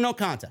went to a no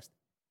contest.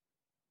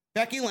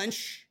 Becky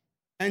Lynch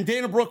and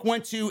Dana Brooke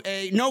went to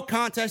a no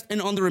contest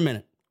in under a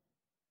minute.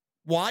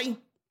 Why?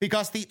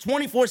 Because the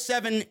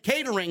 24/7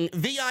 catering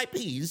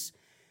VIPs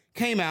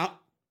came out.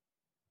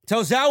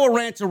 Tozawa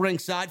ran to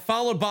ringside,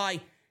 followed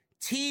by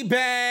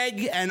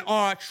T-Bag and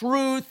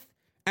R-Truth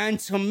and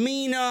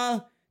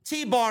Tamina.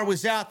 T-Bar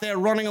was out there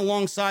running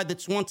alongside the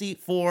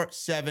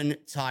 24/7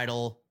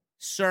 title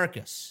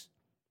circus.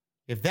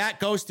 If that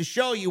goes to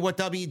show you what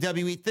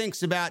WWE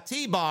thinks about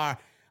T-Bar,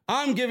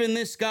 I'm giving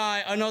this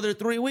guy another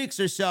 3 weeks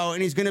or so,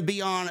 and he's going to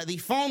be on the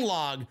phone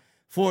log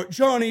for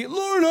Johnny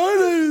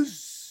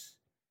Laurinaitis.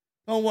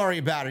 Don't worry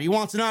about it. He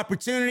wants an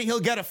opportunity. He'll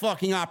get a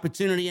fucking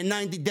opportunity in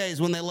 90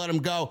 days when they let him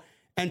go,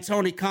 and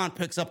Tony Khan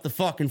picks up the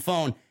fucking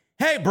phone.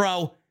 Hey,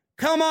 bro,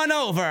 come on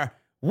over.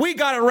 We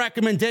got a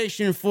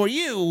recommendation for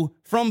you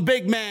from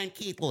big man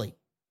Keith Lee.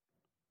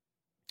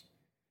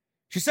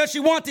 She said she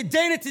wanted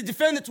Dana to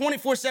defend the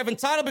 24/7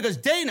 title because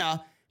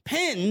Dana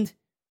pinned,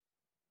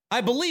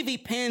 I believe he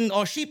pinned,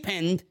 or she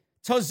pinned,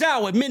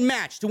 Tozawa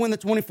mid-match to win the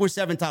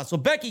 24/7 title. So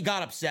Becky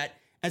got upset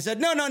and said,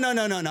 no.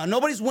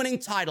 Nobody's winning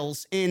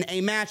titles in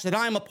a match that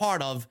I'm a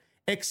part of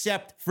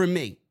except for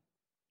me.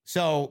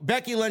 So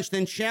Becky Lynch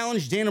then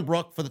challenged Dana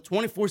Brooke for the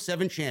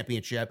 24/7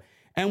 championship.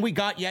 And we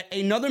got yet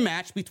another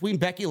match between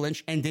Becky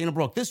Lynch and Dana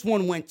Brooke. This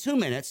one went 2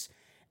 minutes.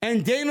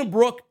 And Dana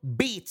Brooke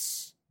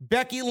beats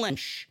Becky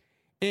Lynch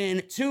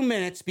in 2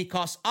 minutes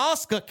because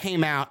Asuka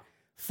came out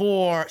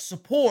for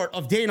support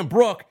of Dana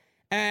Brooke.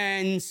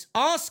 And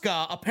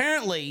Asuka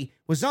apparently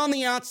was on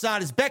the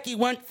outside as Becky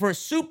went for a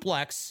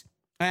suplex.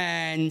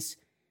 And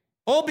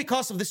all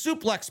because of the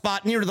suplex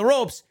spot near the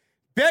ropes,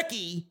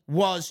 Becky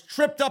was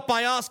tripped up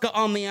by Asuka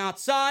on the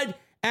outside.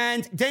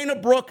 And Dana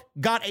Brooke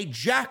got a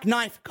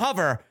jackknife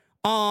cover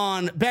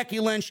on Becky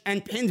Lynch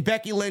and pinned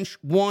Becky Lynch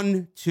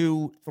 1,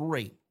 2,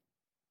 3.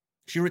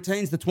 She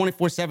retains the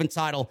 24/7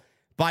 title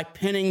by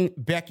pinning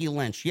Becky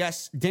Lynch.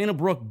 Yes, Dana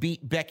Brooke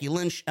beat Becky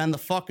Lynch, and the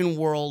fucking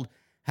world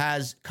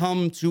has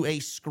come to a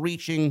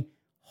screeching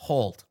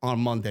halt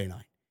on Monday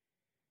night.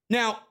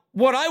 Now,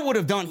 what I would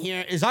have done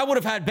here is I would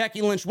have had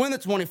Becky Lynch win the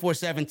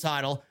 24/7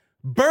 title,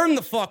 burn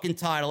the fucking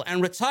title,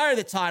 and retire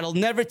the title,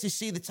 never to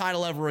see the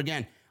title ever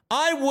again.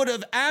 I would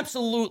have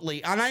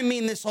absolutely, and I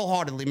mean this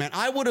wholeheartedly, man,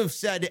 I would have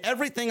said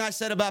everything I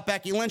said about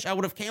Becky Lynch. I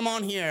would have came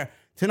on here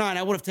tonight.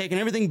 I would have taken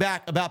everything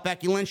back about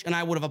Becky Lynch, and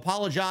I would have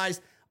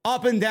apologized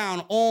up and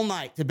down all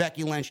night to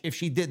Becky Lynch if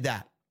she did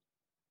that.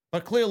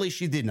 But clearly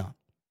she did not.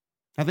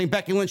 I think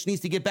Becky Lynch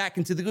needs to get back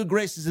into the good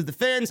graces of the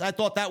fans. I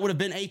thought that would have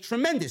been a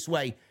tremendous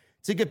way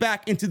to get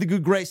back into the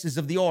good graces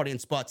of the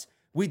audience, but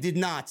we did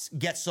not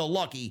get so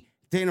lucky.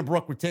 Dana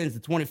Brooke retains the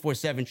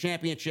 24/7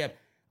 championship.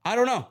 I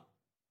don't know.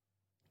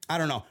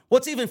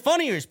 What's even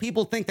funnier is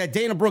people think that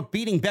Dana Brooke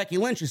beating Becky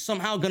Lynch is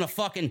somehow going to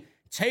fucking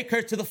take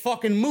her to the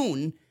fucking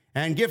moon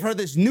and give her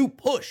this new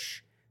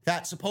push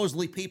that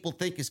supposedly people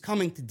think is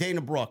coming to Dana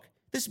Brooke.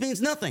 This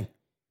means nothing.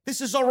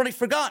 This is already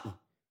forgotten.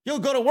 You'll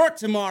go to work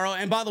tomorrow,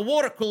 and by the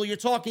water cooler, you're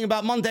talking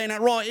about Monday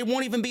Night Raw. It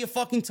won't even be a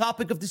fucking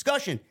topic of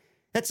discussion.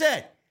 That's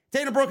it.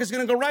 Dana Brooke is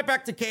going to go right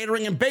back to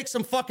catering and bake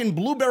some fucking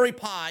blueberry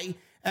pie,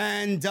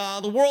 and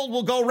the world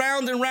will go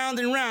round and round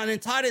and round,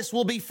 and Titus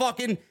will be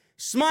fucking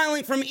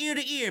smiling from ear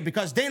to ear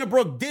because Dana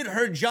Brooke did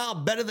her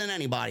job better than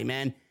anybody,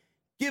 man.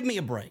 Give me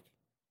a break.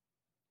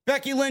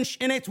 Becky Lynch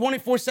in a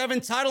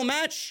 24/7 title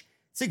match.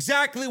 It's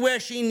exactly where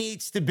she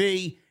needs to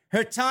be.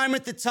 Her time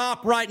at the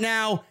top right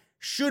now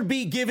should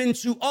be given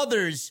to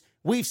others.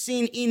 We've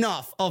seen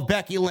enough of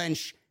Becky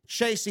Lynch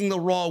chasing the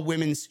Raw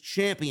Women's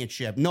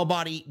Championship.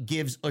 Nobody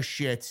gives a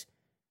shit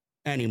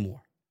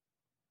anymore.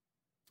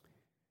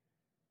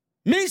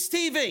 Miz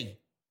TV.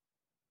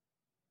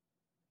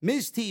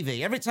 Miz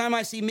TV. Every time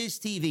I see Miz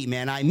TV,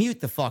 man, I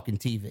mute the fucking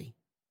TV.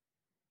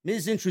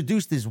 Miz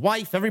introduced his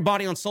wife.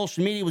 Everybody on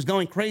social media was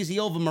going crazy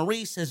over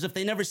Maurice as if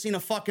they never seen a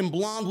fucking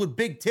blonde with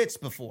big tits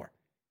before.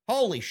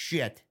 Holy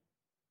shit.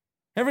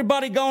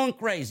 Everybody going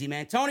crazy,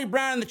 man. Tony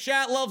Brown in the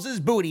chat loves his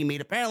booty meat.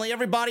 Apparently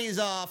everybody is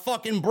a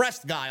fucking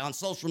breast guy on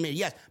social media.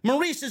 Yes,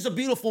 Maurice is a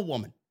beautiful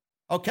woman.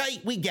 Okay,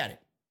 we get it.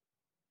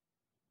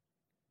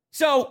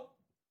 So,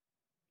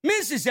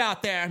 Miz is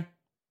out there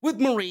with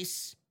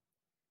Maurice,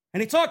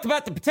 and he talked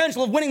about the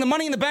potential of winning the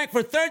Money in the Bank for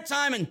a third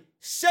time and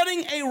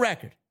setting a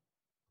record.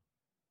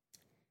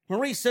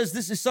 Maurice says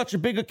this is such a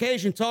big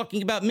occasion,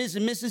 talking about Miz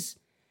and Mrs.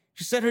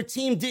 She said her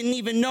team didn't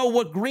even know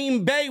what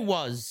Green Bay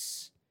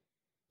was.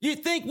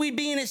 You'd think we'd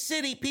be in a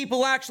city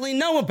people actually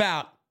know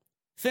about.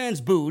 Fans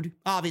booed.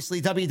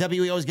 Obviously,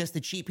 WWE always gets the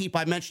cheap heat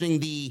by mentioning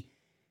the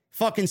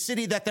fucking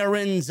city that they're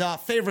in's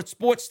favorite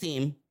sports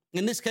team.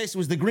 In this case, it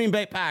was the Green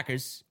Bay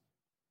Packers.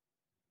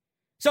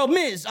 So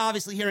Miz,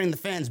 obviously hearing the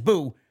fans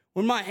boo,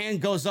 when my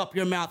hand goes up,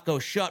 your mouth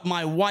goes shut.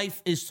 My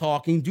wife is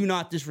talking. Do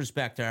not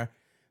disrespect her.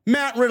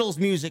 Matt Riddle's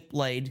music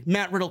played.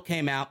 Matt Riddle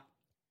came out,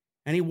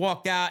 and he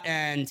walked out,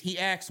 and he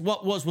asked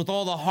what was with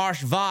all the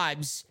harsh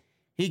vibes.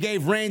 He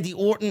gave Randy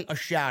Orton a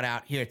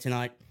shout-out here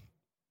tonight.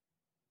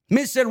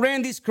 Miz said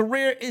Randy's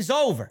career is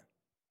over.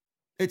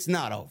 It's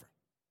not over.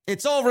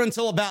 It's over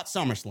until about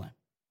SummerSlam.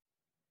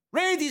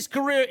 Randy's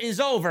career is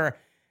over,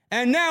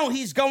 and now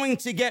he's going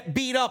to get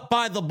beat up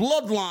by the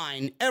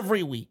Bloodline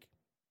every week.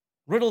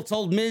 Riddle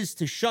told Miz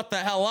to shut the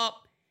hell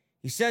up.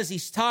 He says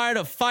he's tired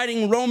of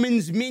fighting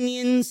Roman's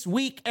minions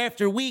week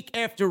after week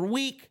after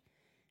week.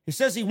 He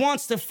says he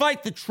wants to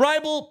fight the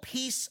tribal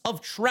piece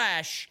of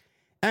trash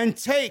and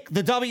take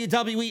the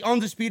WWE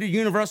Undisputed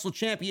Universal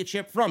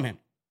Championship from him.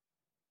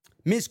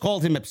 Miz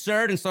called him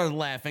absurd and started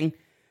laughing.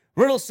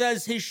 Riddle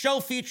says his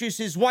show features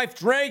his wife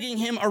dragging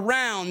him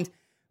around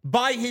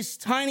by his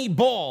tiny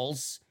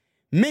balls.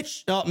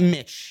 Miz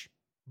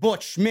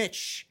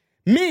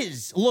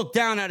looked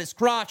down at his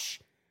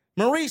crotch.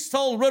 Maurice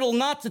told Riddle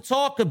not to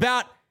talk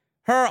about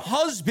her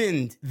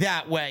husband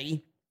that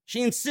way.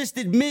 She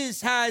insisted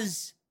Miz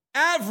has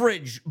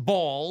average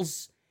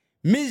balls.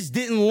 Miz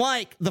didn't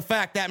like the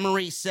fact that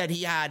Maurice said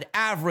he had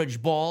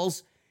average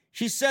balls.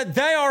 She said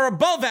they are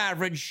above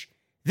average.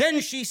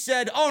 Then she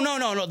said, oh,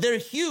 no, they're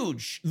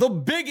huge, the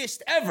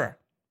biggest ever.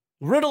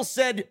 Riddle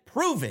said,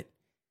 prove it.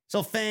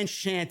 So fans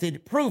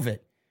chanted, prove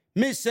it.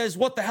 Miz says,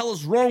 what the hell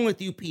is wrong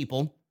with you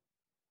people?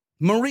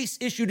 Maurice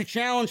issued a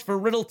challenge for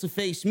Riddle to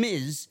face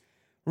Miz.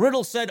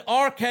 Riddle said,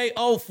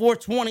 RKO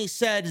 420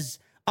 says,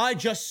 I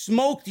just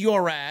smoked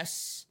your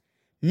ass.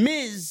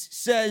 Miz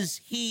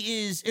says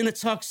he is in a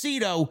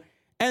tuxedo,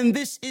 and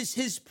this is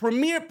his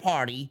premiere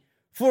party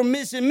for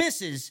Miz and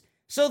Mrs.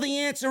 So the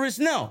answer is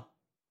no.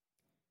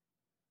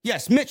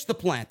 Yes, Mitch the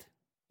Plant.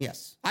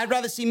 Yes. I'd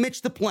rather see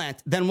Mitch the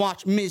Plant than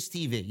watch Miz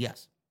TV.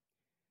 Yes.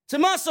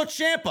 Tommaso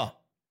Ciampa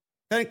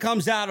then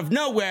comes out of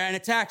nowhere and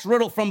attacks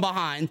Riddle from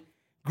behind.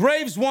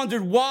 Graves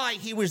wondered why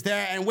he was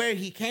there and where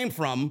he came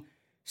from.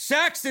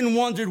 Saxton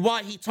wondered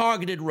why he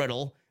targeted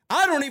Riddle.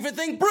 I don't even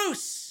think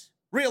Bruce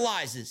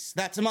realizes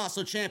that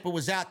Tommaso Ciampa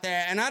was out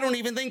there, and I don't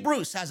even think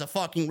Bruce has a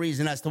fucking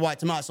reason as to why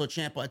Tommaso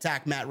Ciampa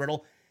attacked Matt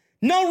Riddle.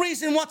 No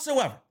reason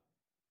whatsoever.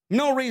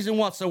 No reason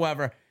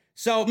whatsoever.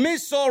 So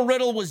Miz saw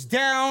Riddle was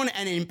down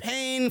and in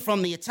pain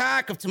from the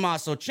attack of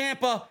Tommaso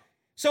Ciampa,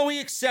 so he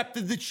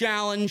accepted the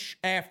challenge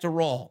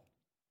after all.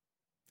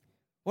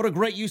 What a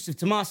great use of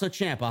Tommaso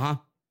Ciampa, huh?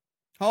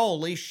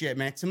 Holy shit,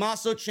 man.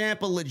 Tommaso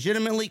Ciampa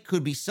legitimately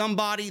could be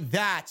somebody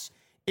that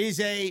is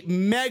a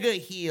mega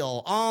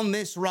heel on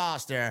this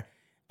roster,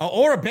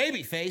 or a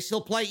babyface.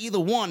 He'll play either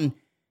one,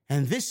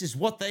 and this is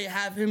what they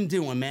have him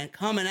doing, man.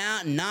 Coming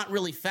out and not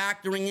really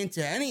factoring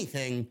into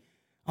anything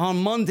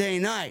on Monday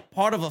night.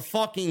 Part of a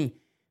fucking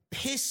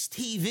piss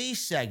TV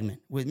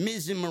segment with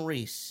Miz and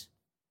Maurice.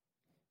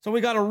 So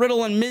we got a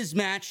Riddle and Miz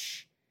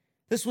match.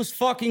 This was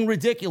fucking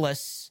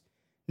ridiculous.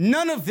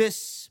 None of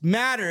this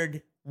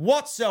mattered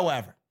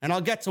whatsoever. And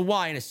I'll get to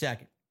why in a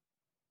second.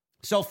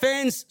 So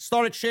fans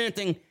started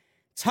chanting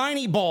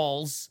tiny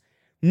balls.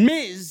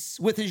 Miz,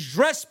 with his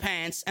dress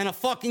pants and a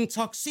fucking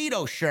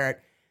tuxedo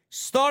shirt,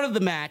 started the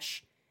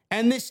match.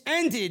 And this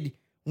ended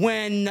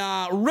when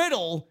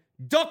Riddle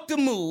ducked a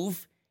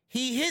move.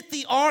 He hit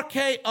the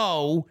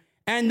RKO,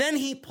 and then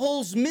he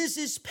pulls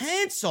Miz's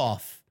pants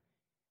off.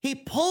 He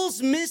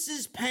pulls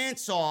Miz's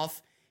pants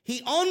off.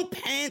 He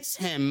unpants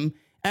him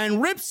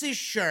and rips his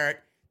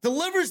shirt,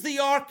 delivers the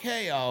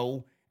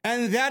RKO,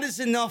 and that is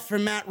enough for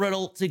Matt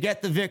Riddle to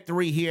get the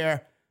victory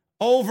here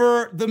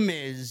over The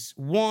Miz.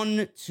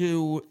 1,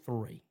 2,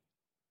 3.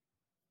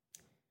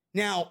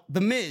 Now,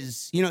 The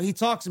Miz, he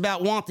talks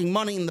about wanting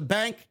money in the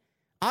bank.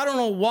 I don't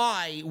know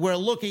why we're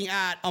looking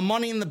at a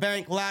Money in the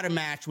Bank ladder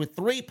match with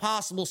 4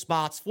 possible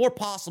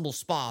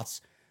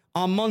spots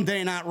on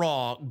Monday Night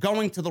Raw,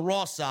 going to the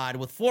Raw side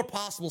with 4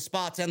 possible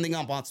spots ending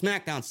up on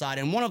SmackDown side,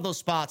 and one of those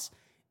spots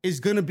is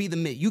going to be the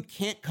Miz. You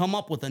can't come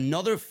up with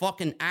another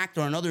fucking act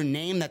or another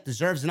name that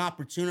deserves an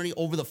opportunity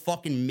over the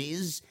fucking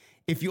Miz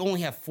if you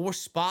only have 4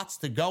 spots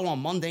to go on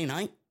Monday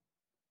night?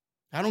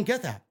 I don't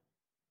get that.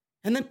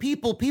 And then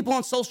people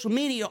on social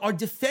media are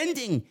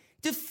defending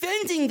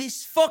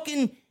this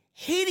fucking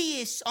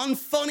hideous,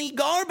 unfunny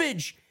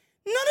garbage.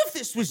 None of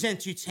this was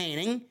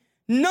entertaining.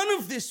 None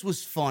of this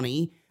was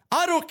funny.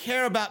 I don't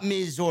care about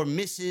Miz or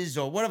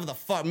Mrs. or whatever the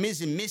fuck,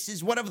 Miz and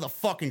Mrs., whatever the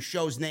fucking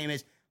show's name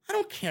is. I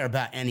don't care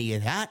about any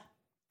of that.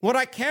 What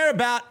I care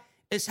about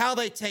is how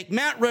they take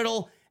Matt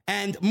Riddle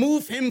and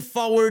move him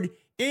forward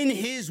in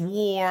his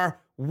war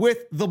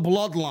with the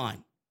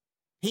Bloodline.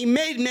 He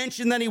made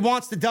mention that he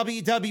wants the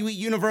WWE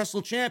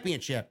Universal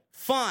Championship.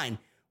 Fine.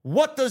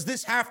 What does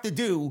this have to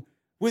do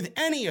with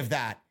any of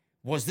that?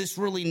 Was this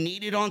really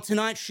needed on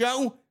tonight's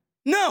show?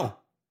 No.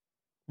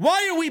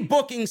 Why are we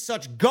booking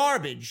such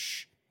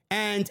garbage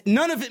and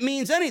none of it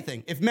means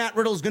anything if Matt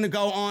Riddle's going to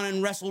go on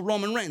and wrestle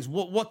Roman Reigns?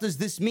 What does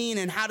this mean,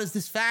 and how does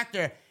this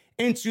factor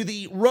into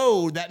the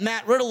road that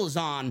Matt Riddle is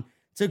on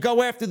to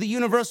go after the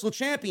Universal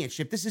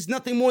Championship? This is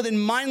nothing more than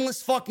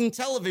mindless fucking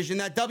television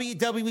that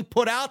WWE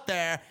put out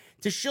there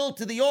to shill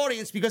to the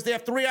audience because they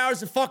have 3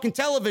 hours of fucking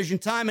television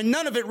time, and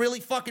none of it really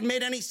fucking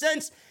made any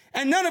sense,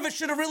 and none of it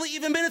should have really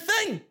even been a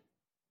thing.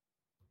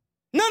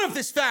 None of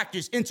this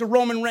factors into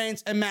Roman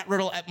Reigns and Matt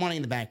Riddle at Money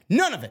in the Bank.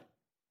 None of it.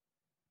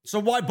 So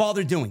why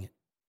bother doing it?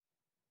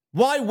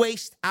 Why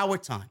waste our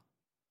time?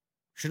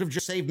 Should have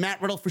just saved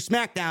Matt Riddle for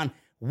SmackDown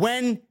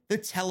when the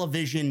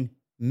television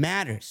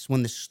matters,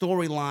 when the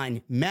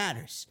storyline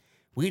matters.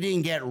 We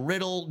didn't get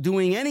Riddle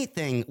doing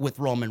anything with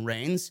Roman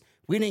Reigns.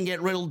 We didn't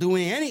get Riddle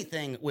doing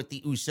anything with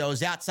the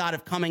Usos outside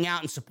of coming out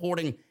and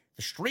supporting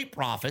the Street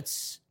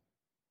Profits.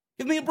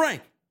 Give me a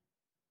break.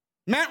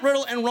 Matt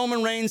Riddle and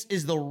Roman Reigns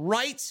is the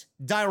right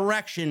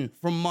direction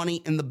for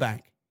Money in the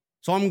Bank.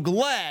 So I'm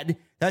glad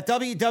that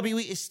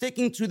WWE is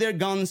sticking to their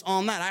guns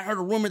on that. I heard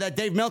a rumor that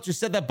Dave Meltzer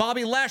said that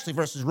Bobby Lashley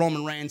versus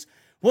Roman Reigns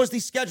was the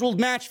scheduled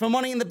match for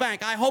Money in the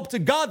Bank. I hope to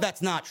God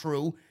that's not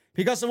true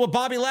because of what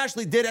Bobby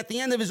Lashley did at the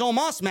end of his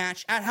Omos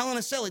match at Hell in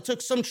a Cell. He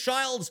took some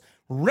child's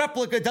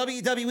replica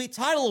WWE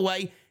title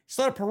away,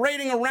 started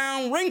parading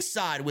around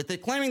ringside with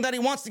it, claiming that he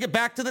wants to get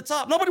back to the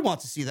top. Nobody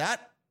wants to see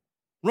that.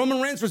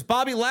 Roman Reigns versus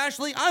Bobby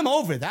Lashley, I'm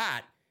over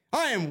that.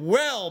 I am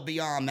well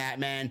beyond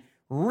that, man.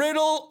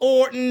 Riddle,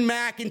 Orton,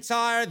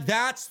 McIntyre,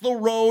 that's the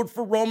road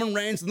for Roman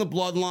Reigns and the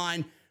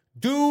Bloodline.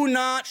 Do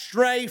not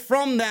stray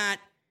from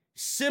that.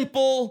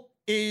 Simple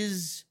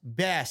is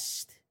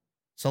best.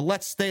 So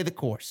let's stay the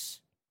course.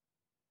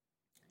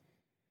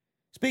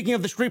 Speaking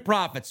of the Street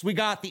Profits, we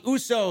got the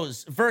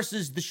Usos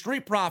versus the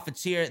Street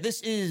Profits here.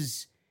 This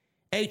is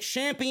a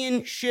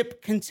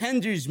championship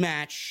contenders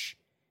match.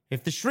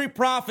 If the Street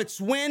Profits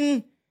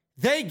win,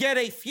 they get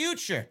a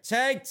future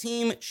tag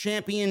team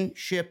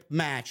championship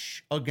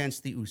match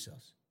against the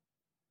Usos.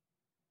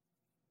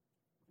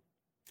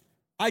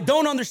 I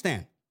don't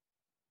understand.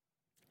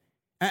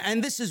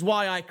 And this is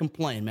why I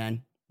complain,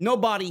 man.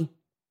 Nobody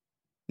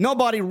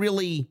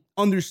really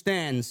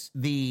understands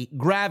the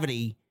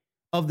gravity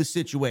of the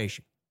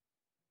situation.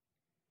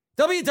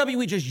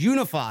 WWE just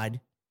unified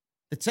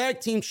the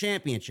tag team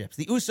championships.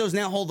 The Usos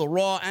now hold the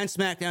Raw and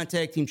SmackDown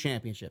tag team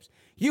championships.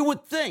 You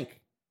would think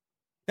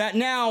that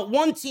now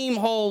one team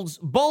holds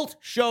both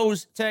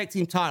shows' tag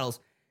team titles,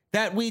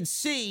 that we'd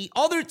see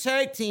other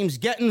tag teams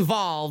get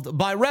involved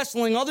by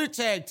wrestling other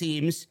tag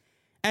teams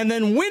and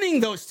then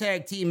winning those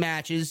tag team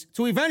matches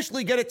to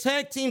eventually get a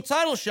tag team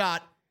title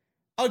shot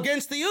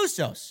against the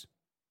Usos.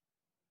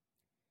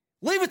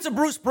 Leave it to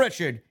Bruce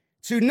Pritchard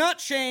to not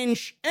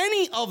change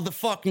any of the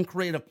fucking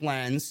creative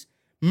plans,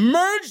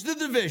 merge the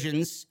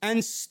divisions,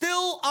 and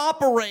still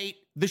operate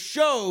the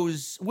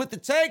shows with the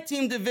tag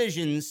team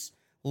divisions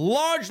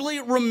largely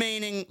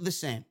remaining the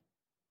same.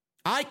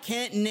 I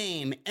can't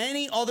name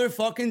any other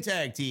fucking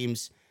tag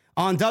teams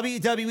on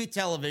WWE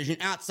television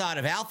outside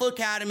of Alpha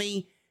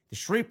Academy, the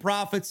Street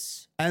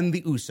Profits, and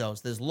the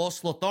Usos. There's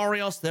Los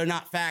Lotharios. They're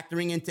not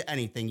factoring into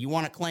anything. You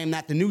want to claim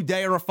that the New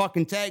Day are a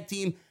fucking tag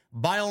team?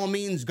 By all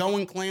means, go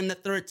and claim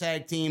that they're a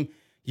tag team.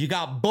 You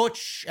got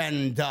Butch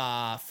and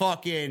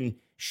fucking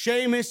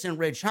Sheamus and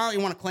Ridge Holland.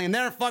 You want to claim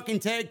they're a fucking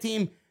tag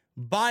team?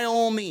 By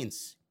all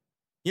means.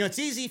 You know, it's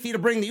easy for you to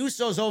bring the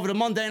Usos over to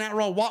Monday Night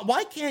Raw.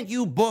 Why can't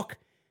you book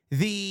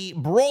the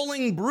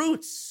Brawling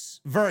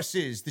Brutes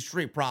versus the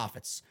Street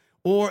Profits?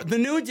 Or the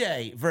New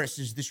Day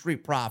versus the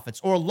Street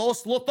Profits? Or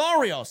Los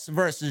Lotharios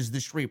versus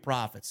the Street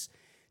Profits?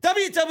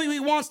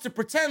 WWE wants to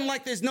pretend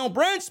like there's no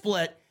brand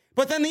split,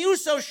 but then the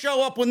Usos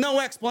show up with no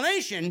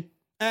explanation,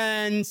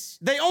 and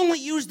they only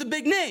use the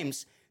big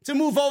names to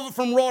move over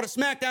from Raw to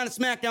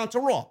SmackDown to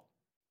Raw.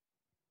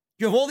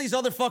 You have all these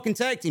other fucking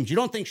tag teams. You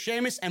don't think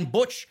Sheamus and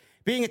Butch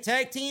being a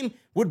tag team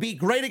would be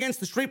great against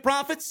the Street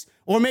Profits,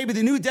 or maybe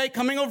the New Day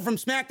coming over from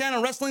SmackDown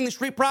and wrestling the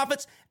Street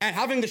Profits and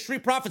having the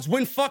Street Profits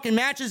win fucking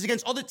matches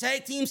against other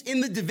tag teams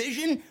in the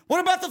division? What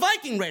about the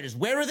Viking Raiders?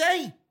 Where are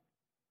they?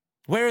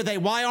 Where are they?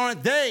 Why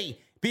aren't they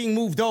being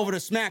moved over to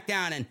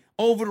SmackDown and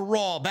over to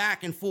Raw,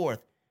 back and forth?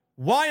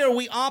 Why are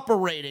we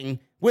operating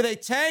with a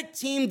tag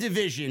team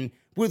division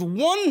with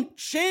one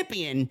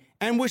champion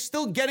and we're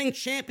still getting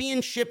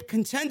championship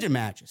contender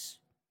matches?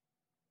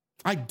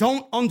 I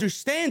don't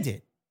understand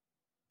it.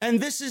 And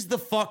this is the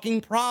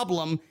fucking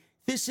problem.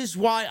 This is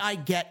why I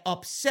get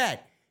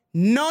upset.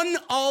 None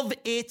of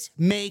it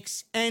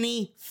makes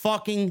any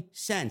fucking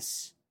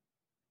sense.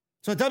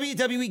 So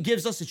WWE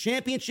gives us a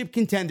championship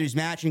contenders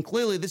match, and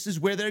clearly this is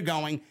where they're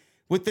going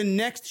with the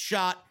next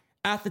shot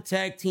at the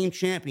tag team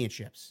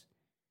championships.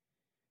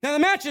 Now, the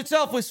match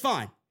itself was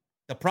fine.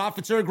 The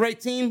Profits are a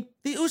great team.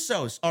 The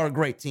Usos are a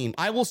great team.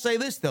 I will say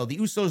this, though. The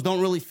Usos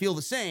don't really feel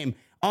the same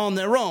on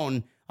their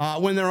own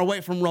when they're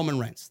away from Roman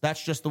Reigns.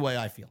 That's just the way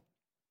I feel.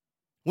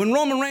 When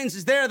Roman Reigns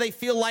is there, they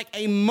feel like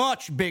a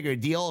much bigger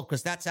deal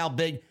because that's how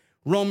big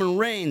Roman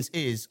Reigns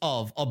is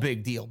of a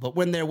big deal. But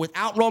when they're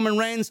without Roman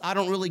Reigns, I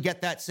don't really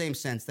get that same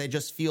sense. They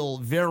just feel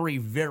very,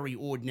 very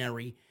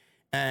ordinary,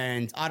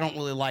 and I don't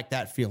really like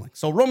that feeling.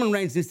 So Roman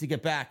Reigns needs to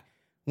get back.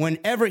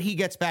 Whenever he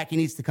gets back, he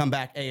needs to come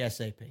back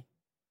ASAP.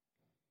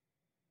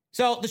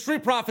 So the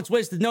Street Profits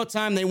wasted no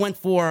time. They went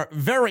for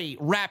very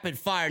rapid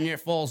fire near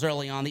falls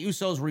early on. The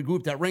Usos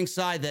regrouped at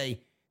ringside.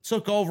 They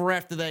took over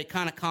after they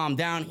kind of calmed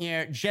down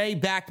here. Jay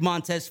backed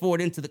Montez Ford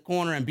into the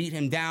corner and beat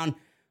him down.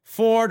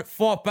 Ford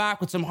fought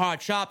back with some hard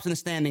chops and a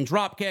standing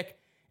dropkick.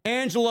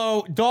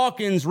 Angelo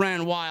Dawkins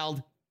ran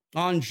wild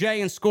on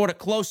Jay and scored a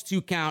close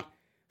 2 count.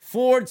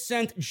 Ford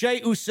sent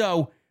Jay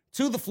Uso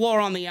to the floor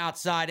on the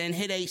outside and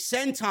hit a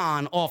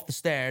senton off the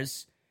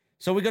stairs.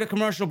 So we go to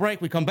commercial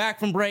break. We come back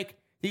from break.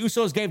 The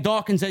Usos gave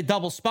Dawkins a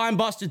double spine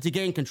buster to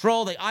gain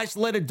control. They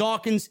isolated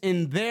Dawkins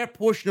in their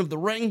portion of the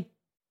ring.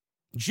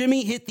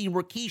 Jimmy hit the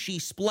Rikishi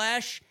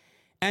splash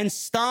and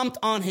stomped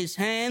on his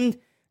hand.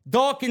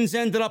 Dawkins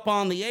ended up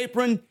on the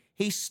apron.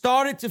 He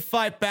started to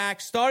fight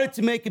back, started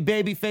to make a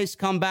babyface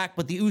comeback,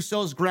 but the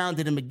Usos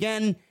grounded him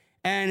again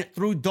and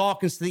threw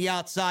Dawkins to the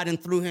outside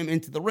and threw him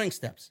into the ring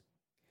steps.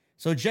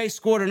 So Jay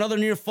scored another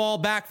near fall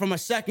back from a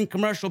second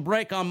commercial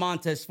break on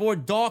Montez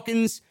Ford.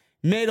 Dawkins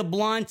made a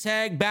blind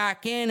tag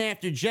back in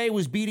after Jay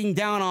was beating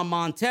down on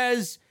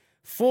Montez.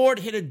 Ford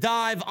hit a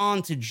dive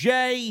onto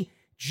Jay.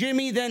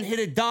 Jimmy then hit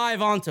a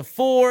dive onto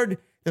Ford.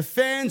 The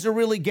fans are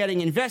really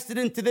getting invested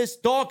into this.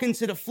 Dawkins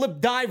hit a flip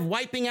dive,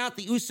 wiping out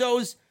the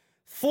Usos.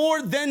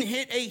 Ford then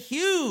hit a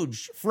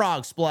huge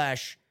frog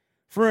splash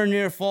for a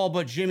near fall,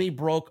 but Jimmy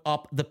broke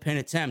up the pin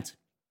attempt.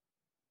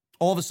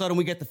 All of a sudden,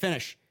 we get the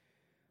finish.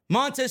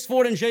 Montez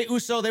Ford and Jey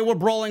Uso, they were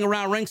brawling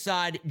around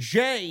ringside.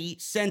 Jay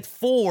sent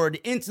Ford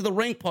into the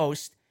ring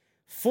post.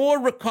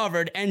 Ford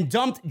recovered and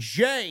dumped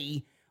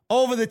Jay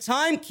over the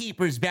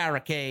timekeeper's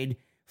barricade.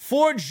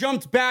 Ford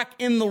jumped back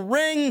in the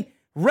ring.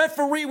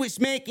 Referee was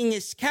making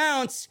his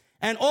counts,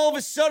 and all of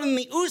a sudden,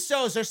 the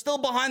Usos are still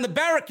behind the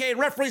barricade.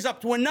 Referee's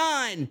up to a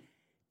 9,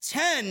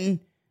 10,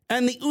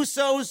 and the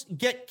Usos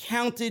get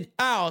counted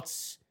out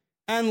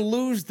and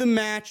lose the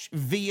match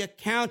via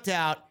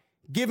countout,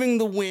 giving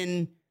the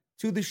win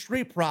to the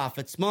Street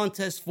Profits,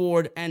 Montez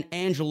Ford and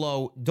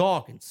Angelo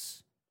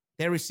Dawkins.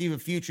 They receive a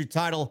future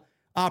title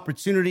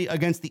opportunity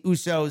against the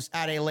Usos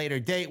at a later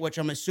date, which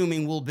I'm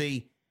assuming will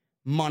be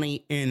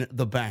Money in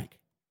the Bank.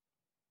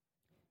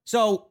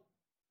 So,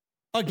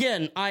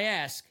 again, I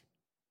ask,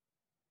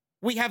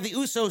 we have the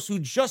Usos who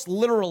just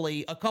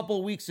literally a couple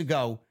of weeks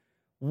ago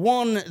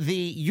won the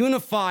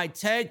Unified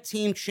Tag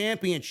Team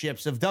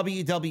Championships of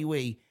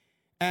WWE.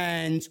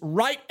 And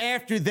right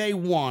after they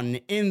won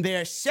in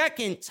their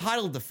second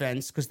title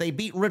defense, because they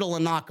beat Riddle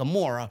and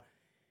Nakamura,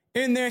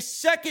 in their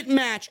second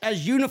match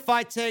as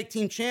Unified Tag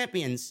Team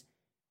Champions,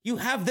 you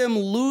have them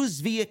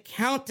lose via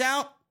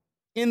countout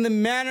in the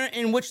manner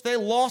in which they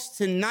lost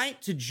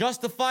tonight to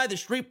justify the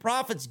Street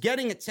Profits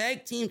getting a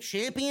tag team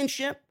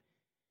championship?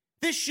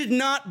 This should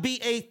not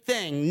be a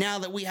thing now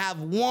that we have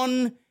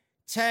one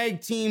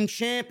tag team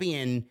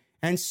champion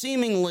and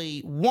seemingly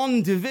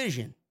one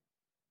division.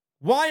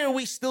 Why are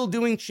we still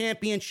doing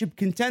championship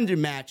contender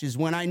matches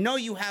when I know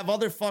you have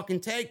other fucking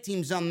tag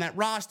teams on that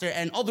roster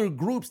and other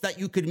groups that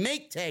you could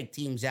make tag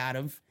teams out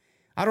of?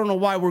 I don't know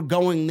why we're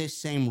going this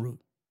same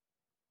route.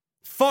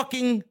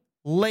 Fucking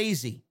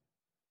lazy.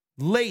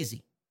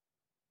 Lazy.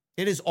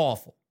 It is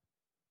awful.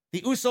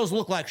 The Usos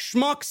look like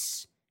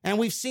schmucks, and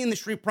we've seen the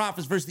Street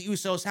Profits versus the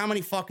Usos how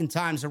many fucking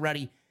times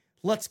already?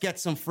 Let's get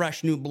some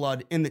fresh new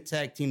blood in the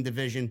tag team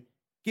division.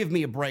 Give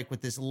me a break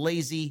with this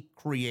lazy,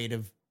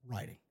 creative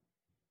writing.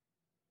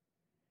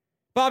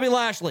 Bobby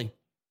Lashley.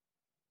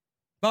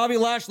 Bobby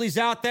Lashley's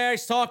out there.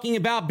 He's talking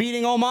about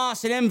beating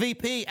Omos at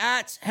MVP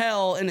at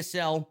Hell in a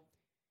Cell.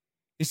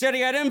 He said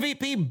he had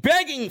MVP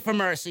begging for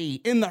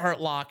mercy in the Hurt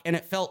Lock, and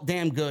it felt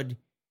damn good.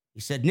 He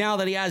said now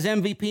that he has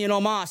MVP and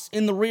Omos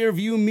in the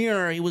rearview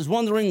mirror, he was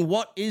wondering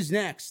what is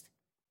next.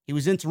 He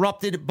was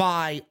interrupted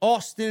by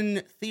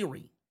Austin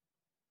Theory.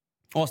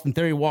 Austin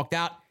Theory walked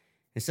out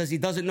and says he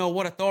doesn't know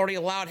what authority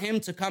allowed him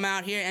to come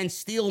out here and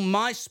steal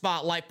my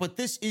spotlight, but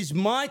this is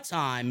my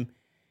time.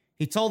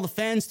 He told the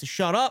fans to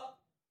shut up.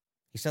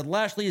 He said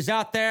Lashley is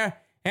out there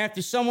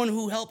after someone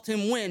who helped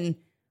him win,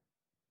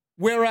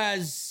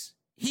 whereas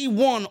he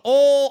won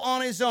all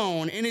on his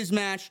own in his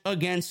match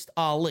against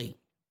Ali.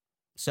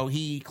 So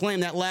he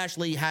claimed that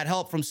Lashley had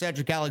help from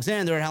Cedric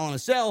Alexander at Hell in a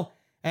Cell,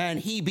 and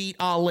he beat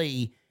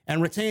Ali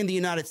and retained the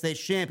United States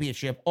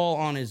Championship all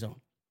on his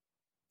own.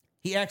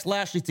 He asked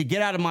Lashley to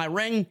get out of my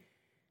ring.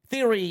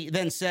 Theory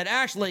then said,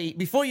 actually,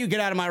 before you get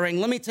out of my ring,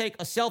 let me take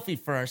a selfie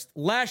first.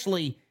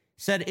 Lashley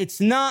said, it's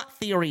not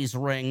Theory's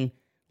ring.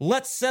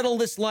 Let's settle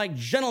this like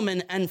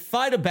gentlemen and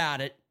fight about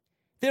it.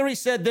 Theory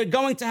said they're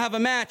going to have a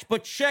match,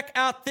 but check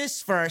out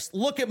this first.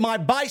 Look at my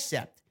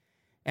bicep.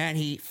 And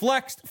he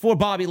flexed for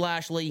Bobby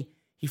Lashley.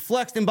 He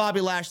flexed in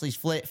Bobby Lashley's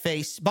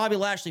face. Bobby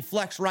Lashley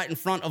flexed right in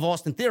front of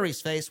Austin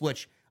Theory's face,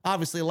 which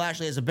obviously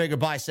Lashley has a bigger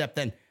bicep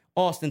than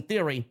Austin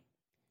Theory.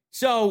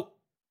 So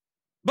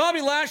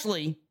Bobby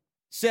Lashley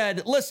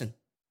said, listen,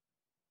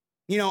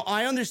 you know,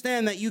 I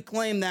understand that you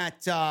claim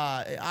that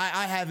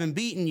I haven't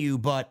beaten you,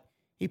 but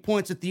he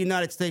points at the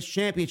United States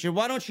Championship.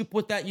 Why don't you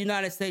put that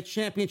United States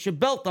Championship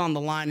belt on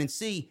the line and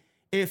see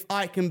if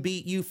I can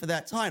beat you for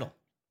that title?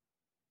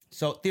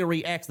 So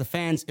Theory asked the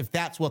fans if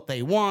that's what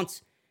they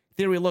want.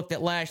 Theory looked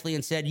at Lashley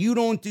and said, you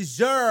don't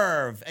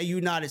deserve a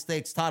United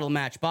States title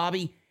match,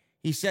 Bobby.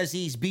 He says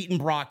he's beaten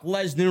Brock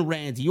Lesnar,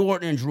 Randy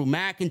Orton, and Drew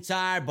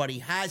McIntyre, but he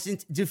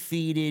hasn't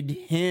defeated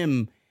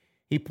him.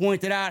 He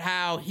pointed out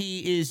how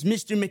he is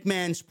Mr.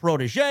 McMahon's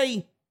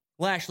protege.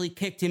 Lashley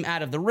kicked him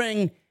out of the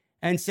ring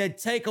and said,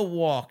 take a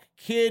walk,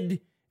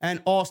 kid.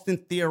 And Austin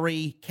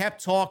Theory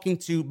kept talking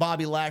to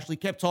Bobby Lashley,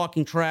 kept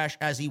talking trash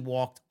as he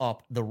walked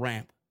up the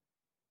ramp.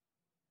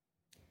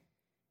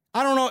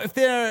 I don't know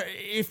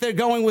if they're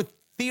going with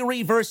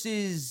Theory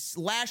versus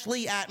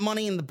Lashley at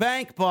Money in the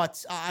Bank,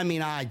 but I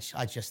mean, I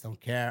just don't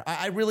care.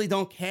 I really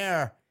don't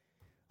care.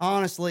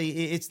 Honestly,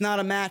 it's not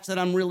a match that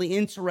I'm really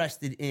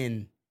interested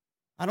in.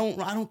 I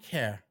don't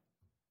care,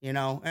 you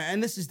know.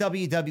 And this is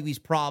WWE's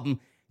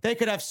problem. They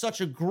could have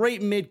such a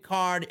great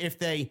mid-card if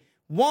they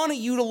want to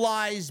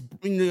utilize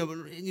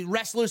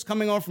wrestlers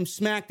coming over from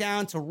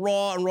SmackDown to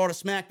Raw and Raw to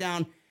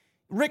SmackDown.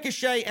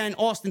 Ricochet and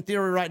Austin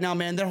Theory right now,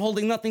 man, they're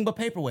holding nothing but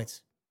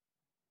paperweights.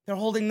 They're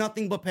holding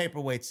nothing but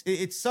paperweights.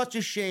 It's such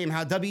a shame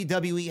how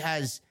WWE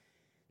has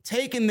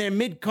taken their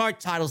mid-card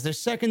titles, their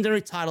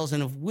secondary titles,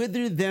 and have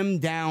withered them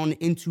down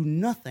into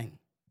nothing.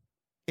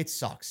 It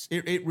sucks.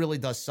 It really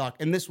does suck.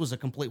 And this was a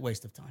complete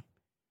waste of time.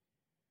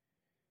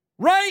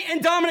 Rey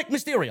and Dominic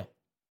Mysterio.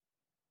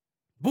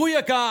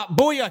 Booyaka,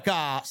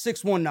 booyaka,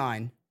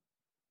 619.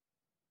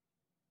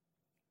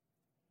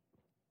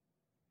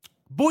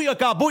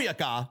 Booyaka,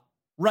 booyaka,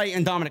 Rey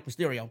and Dominic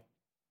Mysterio.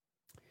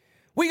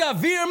 We got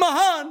Veer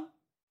Mahaan.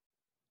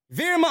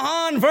 Veer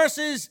Mahaan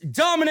versus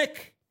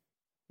Dominic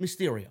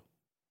Mysterio.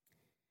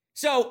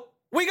 So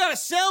we got a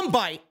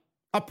soundbite,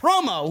 a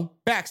promo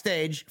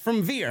backstage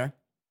from Veer.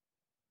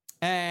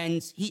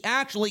 And he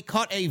actually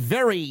cut a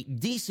very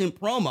decent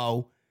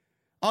promo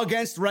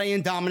against Rey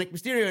and Dominic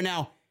Mysterio.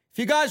 Now, if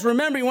you guys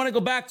remember, you want to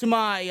go back to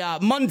my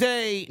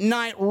Monday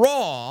Night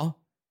Raw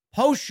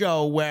post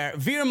show where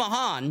Veer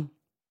Mahaan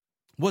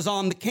was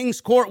on the King's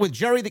Court with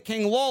Jerry the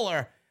King Lawler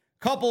a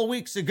couple of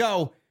weeks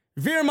ago.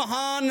 Veer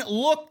Mahaan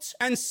looked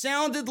and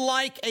sounded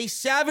like a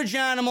savage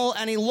animal,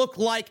 and he looked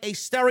like a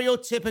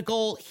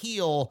stereotypical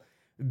heel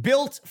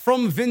built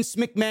from Vince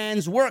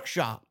McMahon's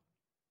workshop.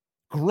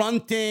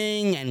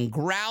 Grunting and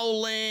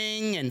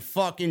growling and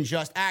fucking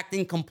just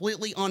acting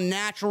completely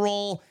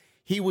unnatural.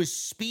 He was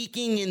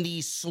speaking in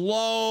these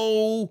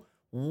slow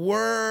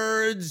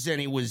words,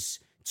 and he was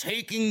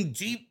taking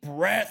deep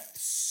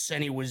breaths,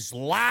 and he was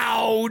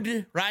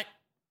loud, right?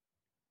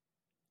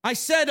 I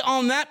said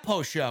on that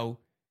post show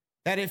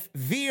that if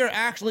Veer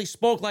actually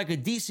spoke like a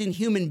decent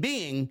human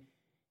being,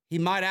 he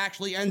might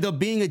actually end up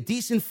being a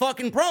decent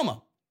fucking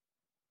promo.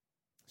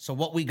 So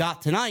what we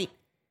got tonight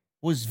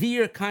was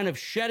Veer kind of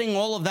shedding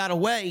all of that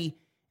away,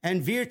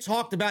 and Veer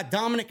talked about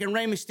Dominic and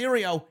Rey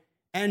Mysterio,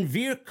 and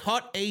Veer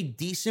cut a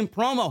decent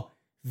promo.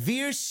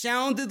 Veer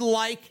sounded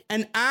like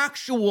an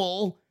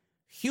actual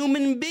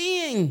human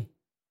being,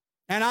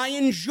 and I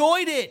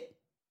enjoyed it.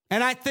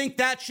 And I think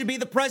that should be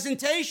the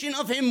presentation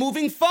of him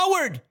moving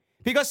forward,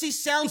 because he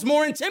sounds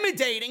more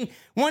intimidating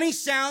when he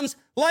sounds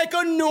like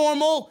a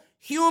normal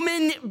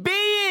human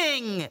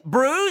being,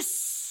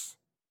 Bruce.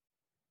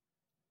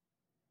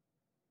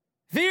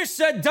 Veer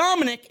said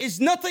Dominic is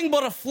nothing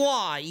but a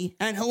fly,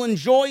 and he'll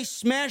enjoy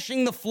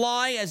smashing the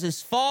fly as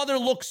his father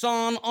looks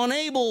on,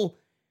 unable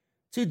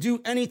to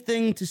do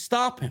anything to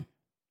stop him.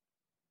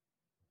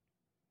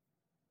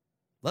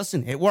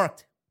 Listen, it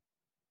worked.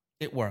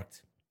 It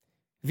worked.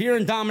 Veer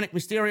and Dominic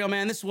Mysterio,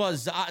 man, this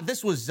was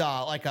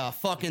like a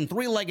fucking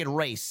three-legged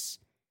race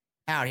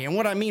out here. And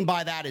what I mean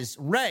by that is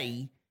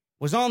Rey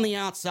was on the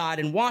outside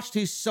and watched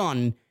his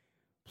son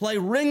play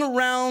Ring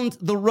Around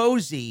the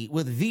Rosie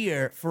with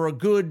Veer for a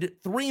good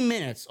 3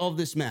 minutes of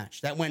this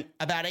match. That went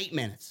about 8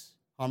 minutes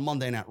on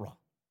Monday Night Raw.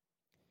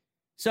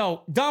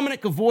 So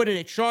Dominic avoided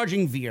a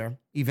charging Veer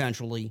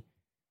eventually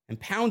and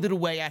pounded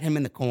away at him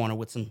in the corner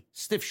with some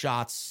stiff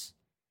shots.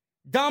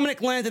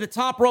 Dominic landed a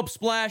top rope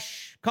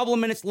splash a couple of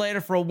minutes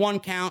later for a 1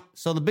 count.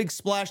 So the big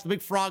splash, the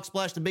big frog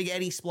splash, the big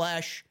Eddie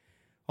splash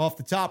off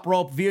the top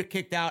rope. Veer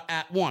kicked out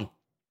at 1.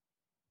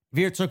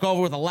 Veer took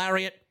over with a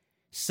lariat,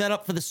 set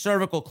up for the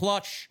cervical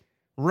clutch.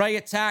 Ray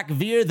attacked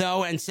Veer,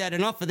 though, and said,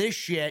 enough of this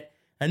shit.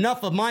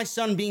 Enough of my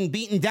son being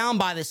beaten down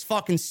by this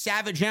fucking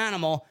savage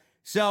animal.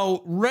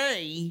 So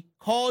Ray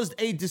caused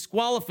a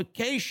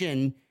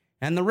disqualification,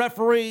 and the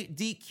referee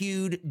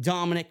DQ'd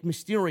Dominic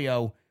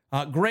Mysterio.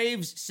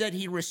 Graves said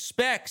he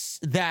respects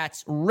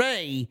that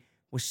Ray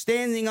was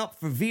standing up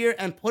for Veer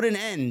and put an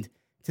end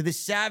to the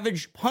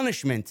savage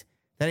punishment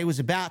that he was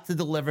about to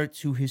deliver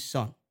to his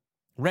son.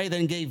 Ray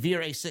then gave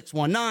Veer a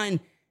 619,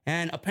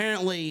 and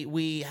apparently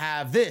we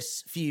have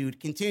this feud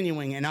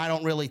continuing, and I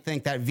don't really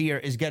think that Veer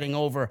is getting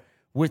over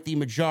with the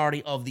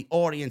majority of the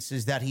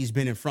audiences that he's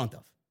been in front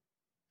of.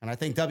 And I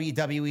think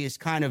WWE has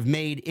kind of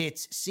made it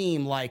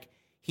seem like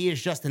he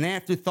is just an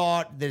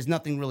afterthought. There's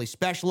nothing really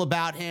special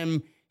about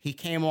him. He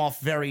came off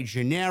very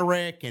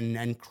generic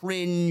and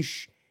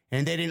cringe,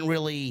 and they didn't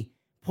really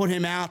put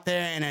him out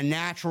there in a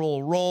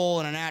natural role,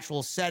 in a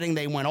natural setting.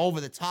 They went over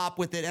the top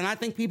with it, and I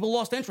think people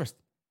lost interest.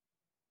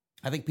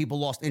 I think people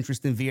lost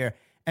interest in Veer,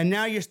 and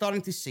now you're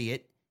starting to see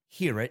it,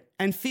 hear it,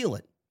 and feel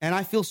it. And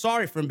I feel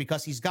sorry for him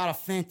because he's got a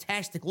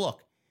fantastic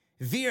look.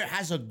 Veer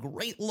has a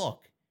great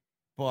look,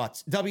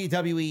 but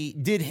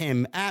WWE did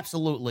him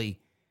absolutely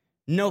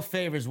no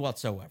favors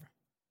whatsoever.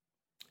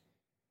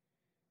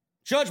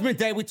 Judgment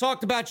Day. We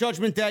talked about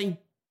Judgment Day.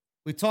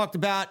 We talked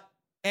about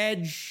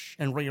Edge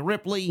and Rhea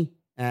Ripley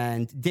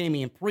and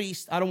Damian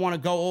Priest. I don't want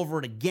to go over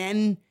it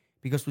again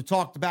because we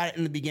talked about it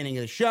in the beginning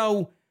of the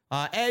show.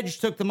 Edge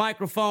took the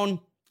microphone,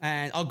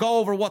 and I'll go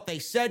over what they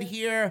said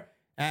here,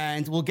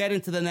 and we'll get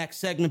into the next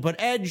segment. But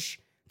Edge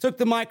took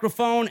the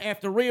microphone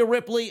after Rhea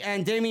Ripley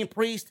and Damian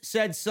Priest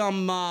said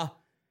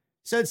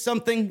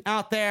something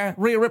out there.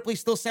 Rhea Ripley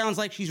still sounds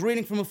like she's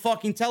reading from a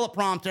fucking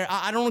teleprompter.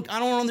 I don't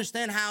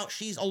understand how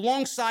she's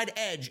alongside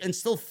Edge and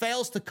still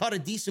fails to cut a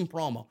decent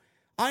promo.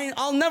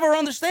 I'll never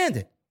understand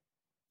it.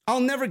 I'll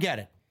never get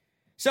it.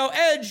 So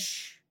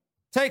Edge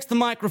takes the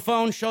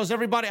microphone, shows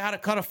everybody how to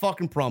cut a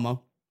fucking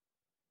promo.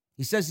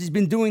 He says he's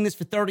been doing this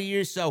for 30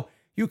 years, so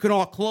you can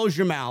all close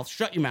your mouths,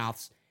 shut your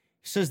mouths.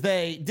 He says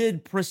they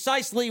did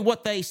precisely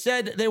what they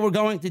said they were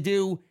going to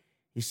do.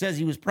 He says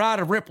he was proud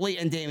of Ripley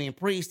and Damian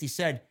Priest. He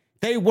said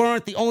they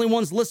weren't the only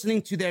ones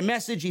listening to their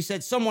message. He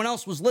said someone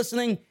else was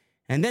listening.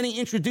 And then he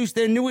introduced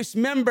their newest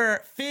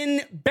member,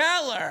 Finn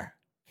Balor,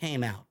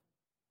 came out.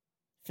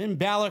 Finn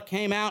Balor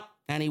came out,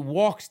 and he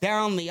walks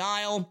down the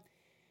aisle.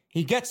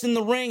 He gets in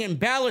the ring, and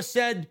Balor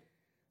said,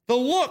 the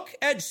look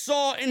Edge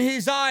saw in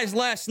his eyes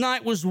last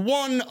night was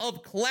one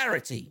of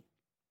clarity.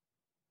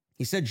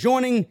 He said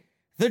joining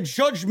the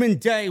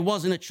Judgment Day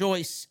wasn't a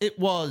choice, it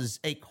was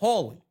a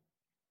calling.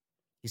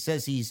 He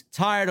says he's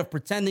tired of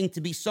pretending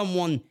to be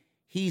someone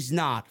he's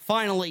not.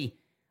 Finally,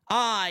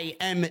 I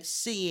am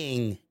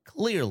seeing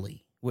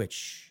clearly,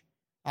 which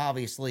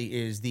obviously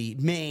is the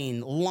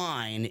main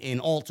line in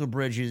Alter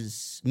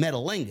Bridge's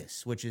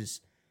Metalingus, which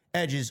is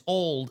Edge's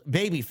old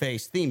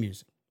babyface theme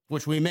music,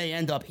 which we may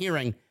end up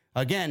hearing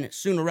again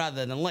sooner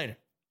rather than later.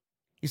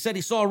 He said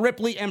he saw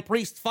Ripley and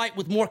Priest fight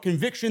with more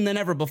conviction than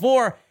ever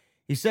before.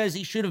 He says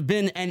he should have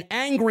been an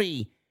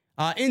angry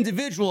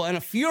individual and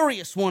a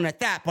furious one at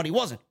that, but he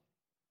wasn't.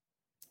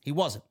 He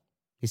wasn't.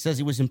 He says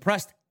he was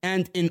impressed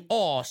and in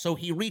awe, so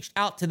he reached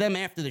out to them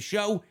after the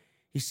show.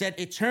 He said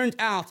it turned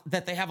out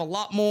that they have a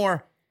lot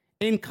more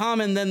in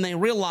common than they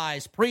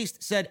realize.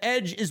 Priest said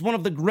Edge is one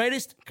of the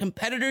greatest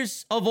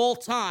competitors of all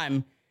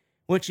time,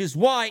 which is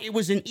why it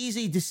was an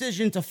easy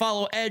decision to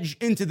follow Edge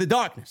into the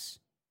darkness.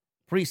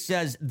 Priest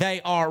says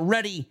they are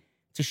ready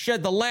to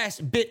shed the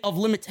last bit of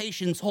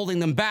limitations holding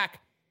them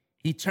back.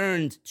 He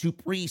turned to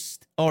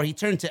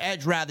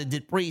Edge rather,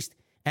 did Priest,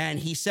 and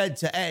he said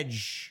to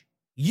Edge,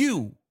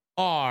 you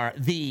are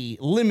the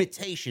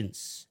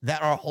limitations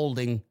that are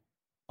holding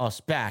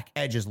us back.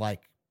 Edge is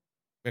like,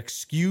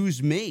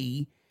 excuse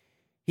me.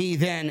 He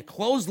then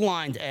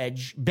clotheslined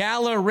Edge.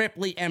 Balor,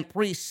 Ripley, and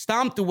Priest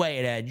stomped away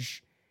at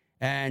Edge.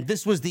 And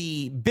this was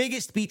the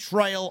biggest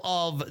betrayal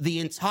of the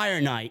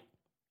entire night.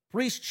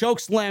 Priest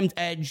chokeslammed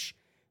Edge.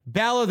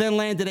 Balor then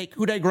landed a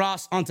coup de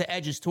grace onto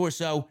Edge's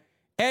torso.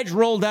 Edge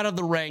rolled out of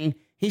the ring.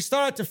 He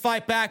started to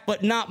fight back,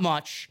 but not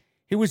much.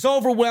 He was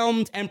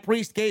overwhelmed, and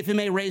Priest gave him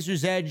a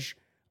razor's edge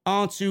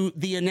onto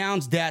the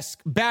announce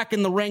desk. Back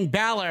in the ring,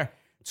 Balor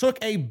took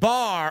a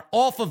bar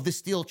off of the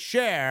steel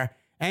chair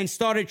and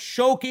started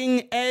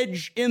choking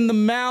Edge in the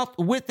mouth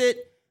with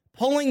it,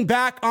 pulling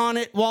back on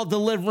it while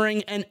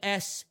delivering an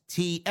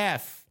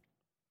STF.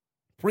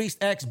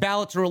 Priest asked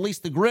Balor to release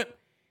the grip.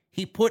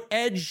 He put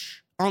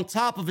Edge on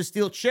top of a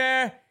steel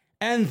chair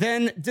and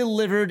then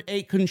delivered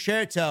a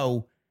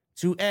concerto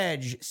to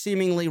Edge,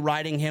 seemingly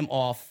writing him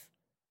off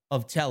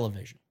of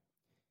television.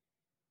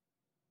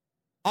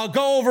 I'll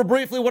go over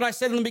briefly what I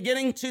said in the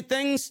beginning. Two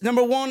things.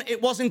 Number one,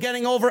 it wasn't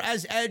getting over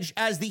as Edge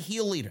as the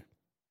heel leader.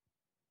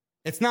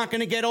 It's not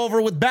going to get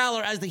over with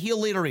Balor as the heel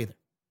leader either.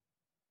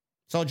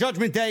 So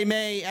Judgment Day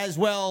may as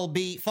well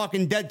be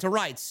fucking dead to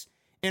rights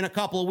in a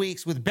couple of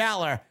weeks with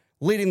Balor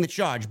leading the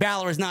charge.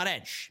 Balor is not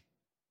Edge.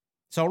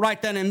 So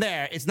right then and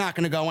there, it's not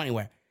going to go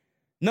anywhere.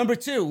 Number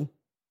two,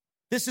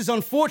 this is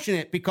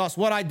unfortunate because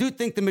what I do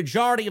think the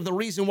majority of the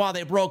reason why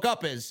they broke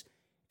up is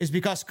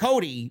because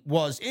Cody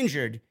was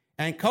injured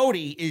and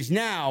Cody is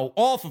now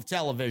off of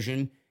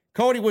television.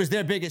 Cody was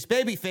their biggest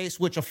babyface,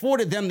 which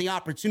afforded them the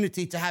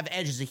opportunity to have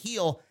Edge as a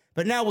heel.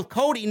 But now with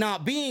Cody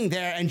not being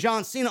there and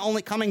John Cena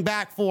only coming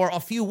back for a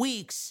few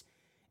weeks,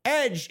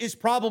 Edge is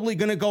probably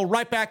going to go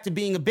right back to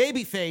being a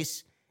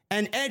babyface,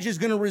 and Edge is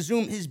going to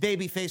resume his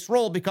babyface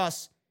role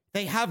because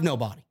they have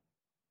nobody.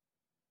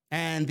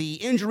 And the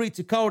injury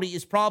to Cody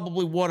is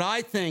probably what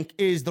I think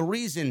is the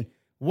reason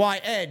why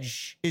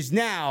Edge is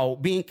now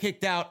being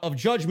kicked out of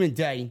Judgment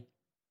Day.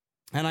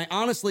 And I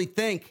honestly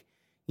think,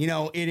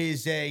 it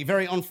is a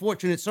very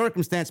unfortunate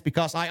circumstance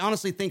because I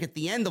honestly think at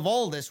the end of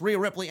all of this, Rhea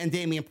Ripley and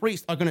Damian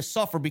Priest are going to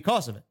suffer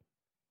because of it.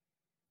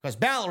 Because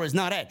Balor is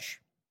not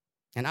Edge.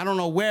 And I don't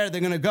know where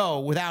they're going to go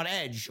without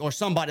Edge or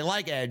somebody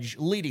like Edge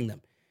leading them.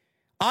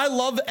 I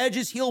love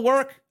Edge's heel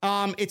work.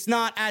 It's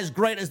not as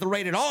great as the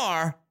Rated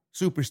R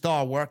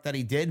superstar work that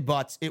he did,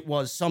 but it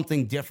was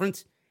something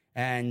different.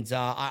 And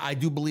I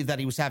do believe that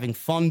he was having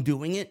fun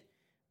doing it.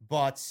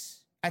 But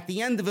at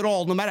the end of it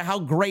all, no matter how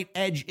great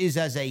Edge is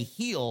as a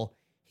heel,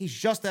 he's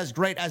just as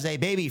great as a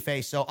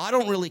babyface. So I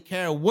don't really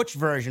care which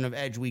version of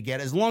Edge we get.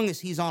 As long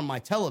as he's on my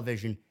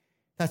television,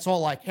 that's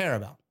all I care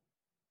about.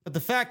 But the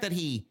fact that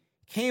he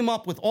came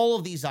up with all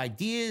of these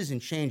ideas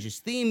and changed his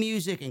theme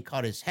music and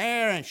cut his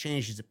hair and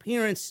changed his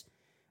appearance,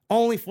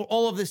 only for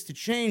all of this to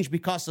change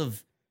because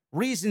of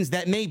reasons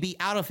that may be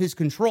out of his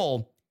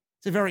control.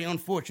 It's a very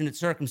unfortunate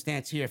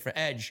circumstance here for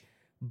Edge,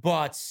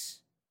 but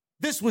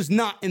this was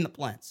not in the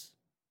plans.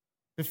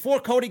 Before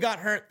Cody got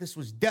hurt, this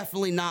was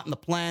definitely not in the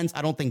plans.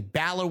 I don't think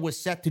Balor was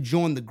set to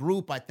join the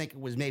group. I think it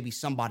was maybe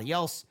somebody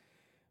else,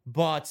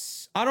 but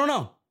I don't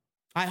know.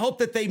 I hope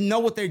that they know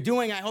what they're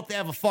doing. I hope they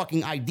have a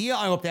fucking idea.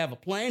 I hope they have a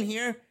plan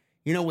here.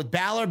 With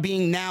Balor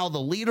being now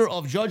the leader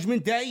of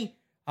Judgment Day,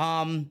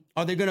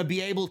 are they going to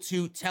be able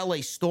to tell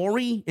a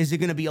story? Is it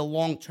going to be a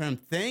long-term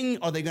thing?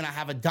 Are they going to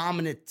have a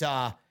dominant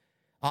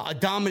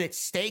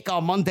stake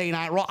on Monday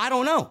Night Raw? I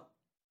don't know.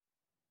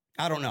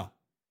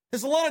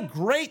 There's a lot of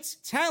great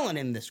talent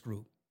in this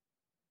group,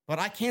 but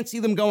I can't see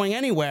them going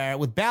anywhere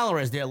with Balor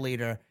as their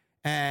leader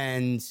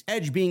and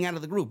Edge being out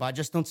of the group. I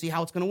just don't see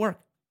how it's going to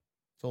work.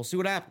 So we'll see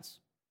what happens.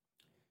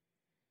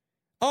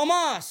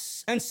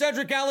 Omos and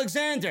Cedric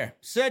Alexander.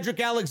 Cedric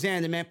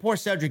Alexander, man. Poor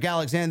Cedric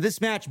Alexander.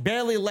 This match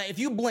barely if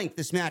you blink,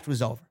 this match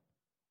was over.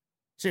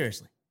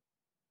 Seriously,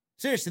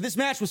 this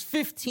match was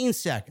 15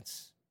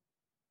 seconds.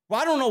 Well,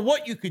 I don't know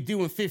what you could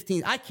do in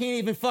 15. I can't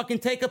even fucking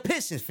take a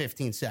piss in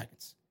 15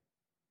 seconds.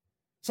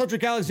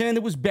 Cedric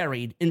Alexander was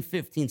buried in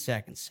 15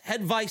 seconds.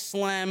 Head vice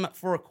slam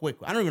for a quick.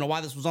 I don't even know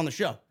why this was on the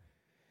show.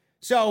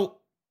 So,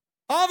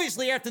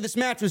 obviously, after this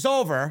match was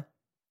over,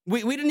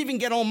 we didn't even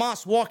get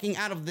Omos walking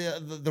out of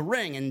the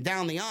ring and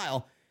down the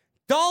aisle.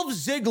 Dolph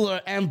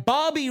Ziggler and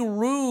Bobby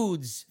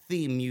Roode's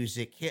theme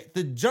music hit.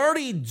 The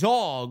Dirty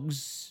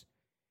Dogs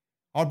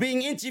are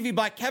being interviewed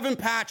by Kevin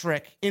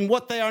Patrick in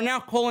what they are now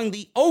calling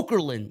the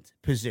Okerlund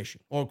position,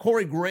 or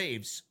Corey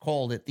Graves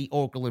called it the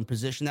Okerlund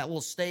position, that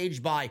will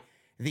stage by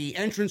the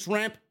entrance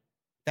ramp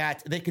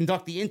that they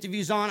conduct the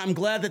interviews on. I'm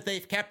glad that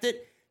they've kept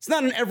it. It's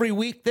not an every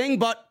week thing,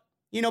 but,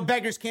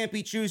 beggars can't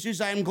be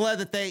choosers. I am glad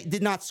that they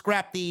did not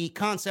scrap the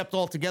concept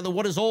altogether.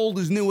 What is old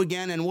is new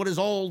again, and what is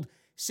old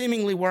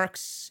seemingly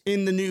works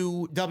in the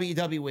new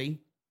WWE.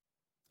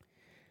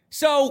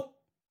 So,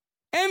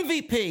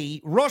 MVP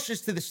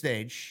rushes to the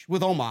stage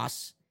with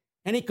Omos,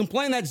 and he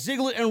complained that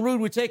Ziggler and Roode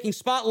were taking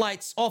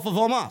spotlights off of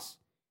Omos.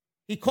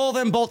 He called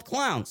them both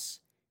clowns.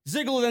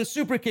 Ziggler then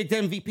superkicked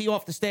MVP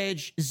off the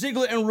stage.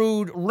 Ziggler and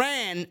Roode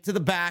ran to the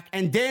back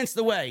and danced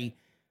away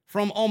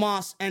from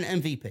Omos and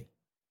MVP.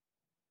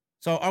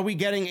 So are we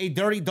getting a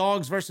Dirty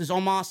Dogs versus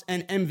Omos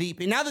and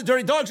MVP? Now the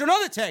Dirty Dogs are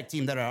another tag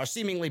team that are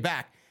seemingly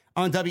back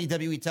on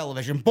WWE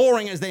television,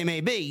 boring as they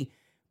may be.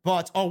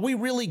 But are we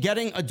really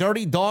getting a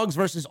Dirty Dogs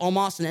versus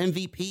Omos and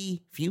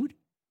MVP feud?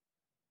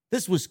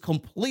 This was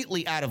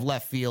completely out of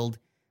left field.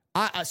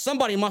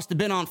 Somebody must have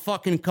been on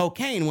fucking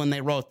cocaine when they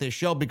wrote this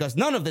show, because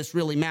none of this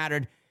really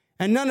mattered.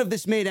 And none of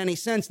this made any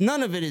sense.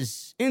 None of it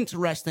is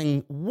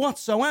interesting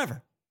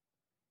whatsoever.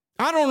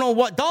 I don't know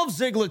what. Dolph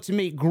Ziggler, to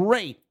me,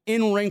 great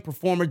in-ring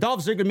performer.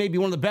 Dolph Ziggler may be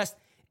one of the best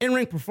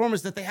in-ring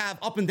performers that they have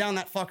up and down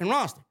that fucking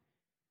roster.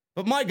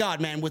 But my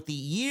God, man, with the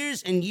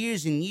years and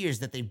years and years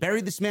that they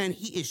buried this man,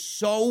 he is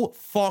so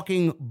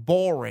fucking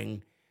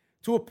boring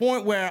to a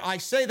point where I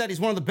say that he's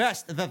one of the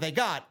best that they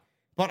got,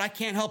 but I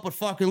can't help but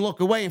fucking look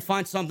away and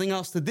find something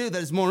else to do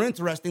that is more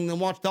interesting than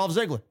watch Dolph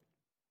Ziggler.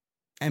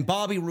 And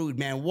Bobby Roode,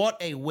 man,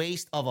 what a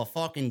waste of a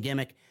fucking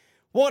gimmick.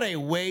 What a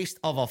waste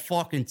of a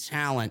fucking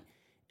talent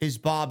is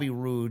Bobby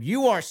Roode.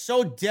 You are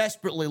so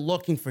desperately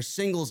looking for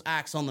singles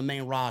acts on the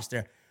main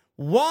roster.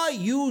 Why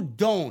you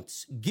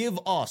don't give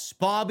us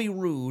Bobby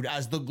Roode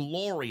as the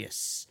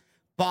glorious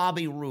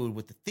Bobby Roode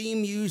with the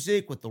theme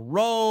music, with the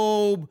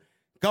robe,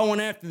 going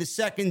after the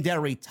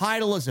secondary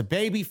title as a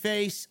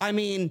babyface. I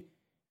mean,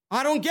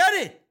 I don't get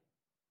it.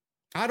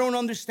 I don't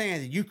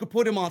understand it. You could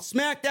put him on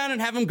SmackDown and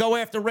have him go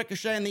after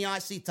Ricochet in the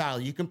IC title.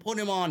 You can put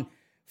him on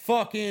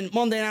fucking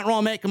Monday Night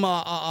Raw, make him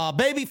a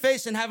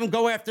babyface and have him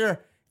go after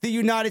the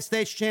United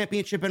States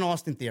Championship in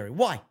Austin Theory.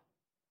 Why?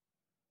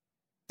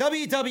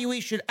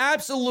 WWE should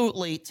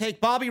absolutely take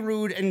Bobby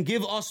Roode and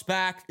give us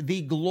back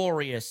the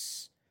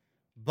glorious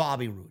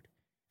Bobby Roode.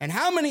 And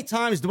how many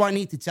times do I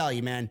need to tell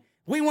you, man?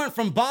 We went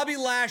from Bobby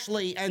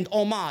Lashley and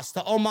Omos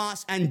to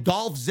Omos and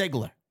Dolph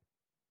Ziggler.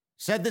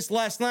 Said this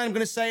last night, I'm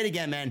going to say it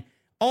again, man.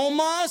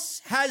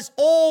 Omos has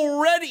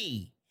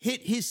already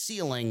hit his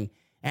ceiling,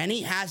 and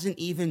he hasn't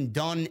even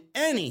done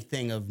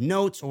anything of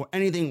notes or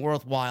anything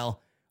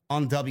worthwhile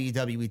on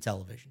WWE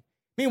television.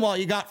 Meanwhile,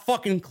 you got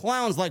fucking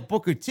clowns like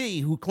Booker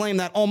T who claim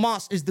that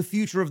Omos is the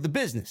future of the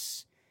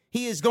business.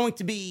 He is going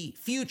to be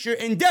future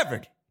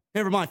endeavored.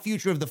 Never mind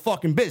future of the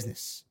fucking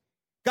business.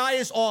 Guy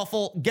is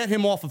awful. Get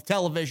him off of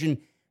television.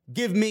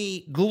 Give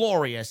me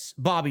glorious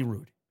Bobby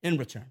Roode in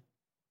return.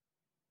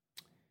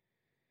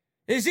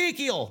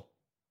 Ezekiel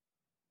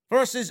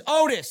versus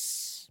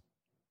Otis.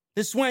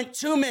 This went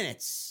 2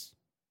 minutes.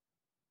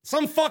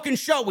 Some fucking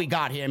show we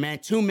got here, man.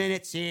 2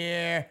 minutes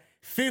here,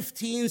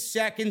 15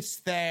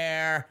 seconds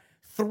there,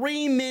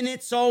 3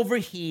 minutes over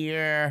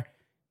here.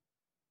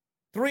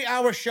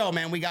 3-hour show,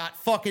 man. We got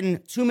fucking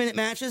 2-minute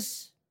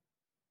matches.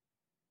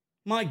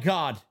 My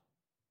God.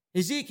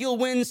 Ezekiel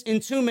wins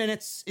in 2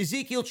 minutes.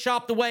 Ezekiel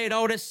chopped away at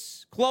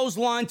Otis.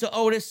 Clothesline to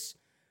Otis.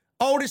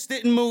 Otis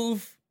didn't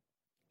move.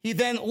 He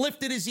then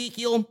lifted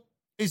Ezekiel.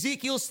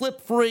 Ezekiel slipped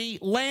free,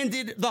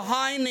 landed the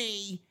high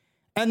knee,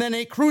 and then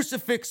a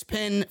crucifix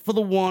pin for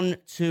the 1,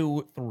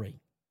 2, 3.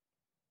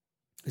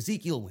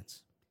 Ezekiel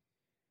wins.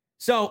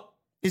 So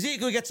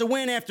Ezekiel gets a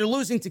win after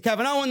losing to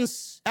Kevin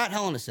Owens at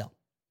Hell in a Cell.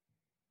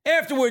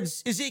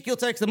 Afterwards, Ezekiel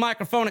takes the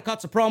microphone and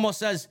cuts a promo,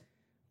 says,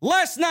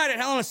 last night at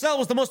Hell in a Cell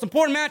was the most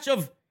important match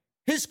of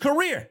his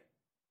career.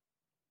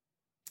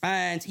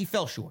 And he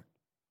fell short.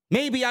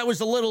 Maybe I was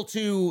a little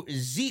too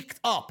zeked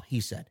up, he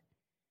said.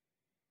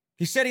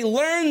 He said he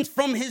learned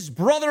from his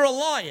brother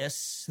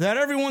Elias that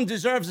everyone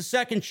deserves a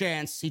second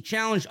chance. He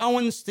challenged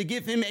Owens to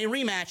give him a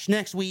rematch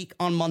next week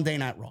on Monday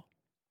Night Raw.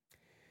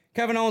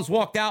 Kevin Owens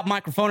walked out,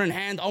 microphone in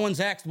hand.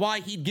 Owens asked why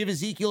he'd give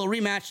Ezekiel a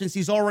rematch since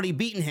he's already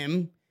beaten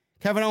him.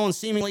 Kevin Owens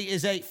seemingly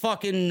is a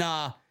fucking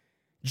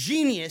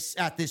genius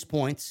at this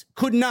point.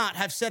 Could not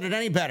have said it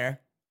any better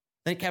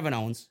than Kevin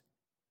Owens.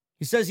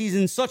 He says he's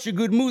in such a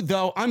good mood,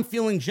 though. I'm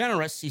feeling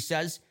generous, he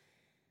says.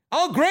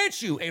 I'll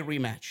grant you a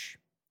rematch.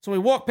 So he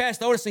walked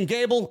past Otis and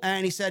Gable,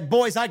 and he said,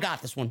 boys, I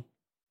got this one.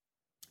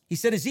 He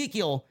said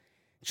Ezekiel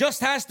just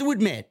has to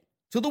admit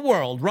to the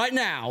world right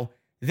now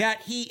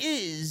that he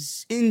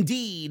is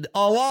indeed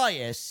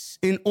Elias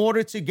in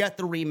order to get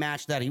the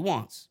rematch that he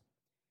wants.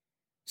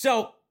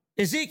 So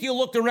Ezekiel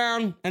looked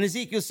around, and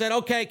Ezekiel said,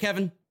 okay,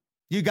 Kevin,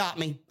 you got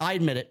me. I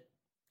admit it.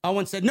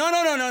 Owens said,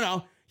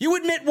 no. You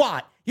admit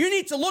what? You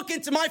need to look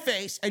into my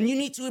face, and you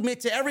need to admit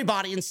to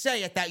everybody and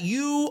say it that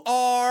you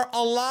are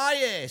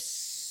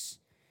Elias.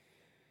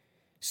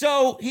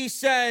 So he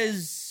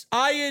says,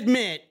 I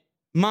admit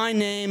my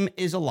name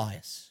is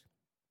Elias.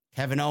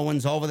 Kevin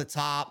Owens over the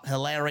top,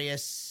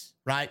 hilarious,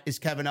 right? Is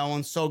Kevin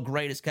Owens so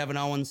great as Kevin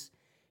Owens?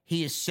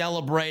 He is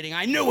celebrating.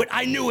 I knew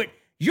it.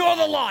 You're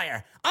the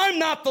liar. I'm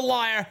not the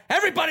liar.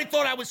 Everybody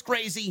thought I was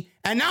crazy,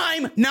 and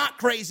I'm not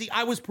crazy.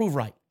 I was proved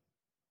right.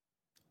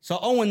 So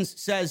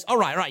Owens says, all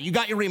right, you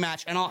got your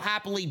rematch, and I'll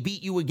happily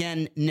beat you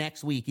again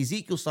next week.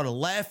 Ezekiel started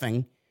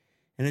laughing,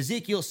 and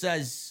Ezekiel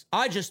says,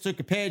 I just took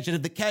a page out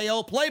of the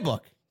KO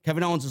playbook.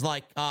 Kevin Owens is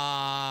like,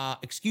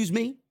 excuse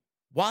me?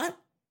 What?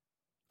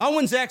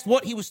 Owens asked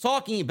what he was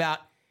talking about,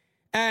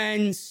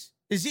 and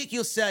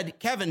Ezekiel said,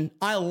 Kevin,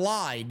 I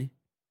lied.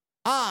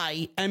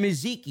 I am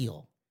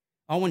Ezekiel.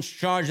 Owens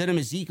charged at him.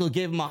 Ezekiel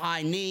gave him a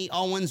high knee.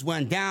 Owens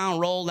went down,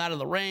 rolled out of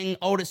the ring.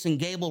 Otis and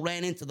Gable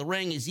ran into the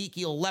ring.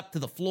 Ezekiel leapt to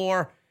the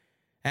floor,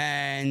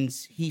 and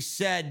he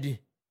said,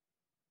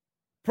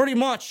 pretty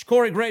much,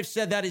 Corey Graves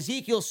said that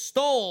Ezekiel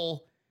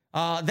stole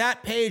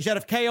that page out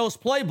of KO's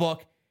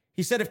playbook.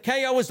 He said if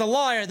KO is a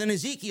liar, then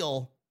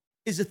Ezekiel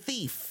is a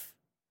thief.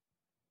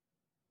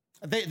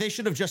 They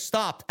should have just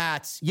stopped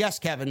at, yes,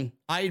 Kevin,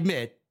 I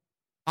admit,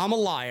 I'm a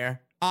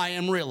liar. I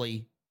am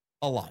really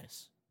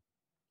Elias.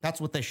 That's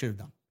what they should have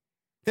done.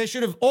 They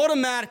should have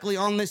automatically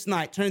on this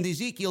night turned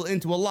Ezekiel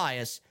into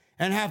Elias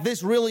and have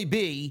this really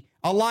be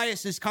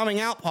Elias's coming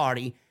out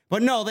party.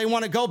 But no, they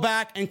want to go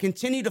back and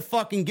continue to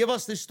fucking give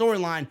us this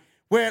storyline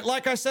where,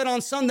 like I said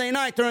on Sunday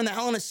night during the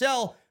Hell in a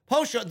Cell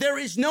post show, there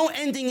is no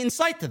ending in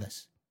sight to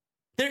this.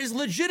 There is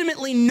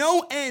legitimately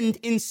no end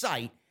in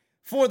sight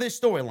for this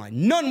storyline.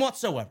 None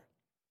whatsoever.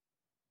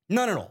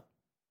 None at all.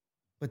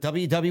 But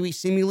WWE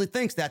seemingly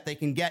thinks that they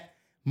can get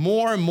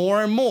more and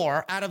more and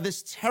more out of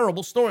this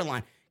terrible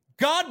storyline.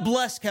 God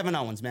bless Kevin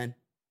Owens, man.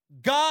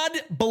 God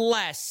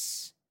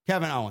bless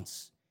Kevin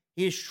Owens.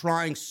 He is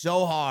trying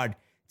so hard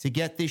to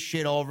get this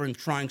shit over and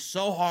trying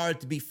so hard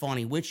to be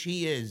funny, which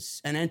he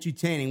is, and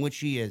entertaining, which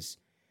he is.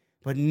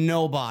 But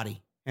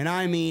nobody, and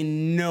I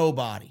mean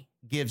nobody,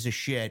 gives a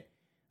shit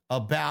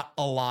about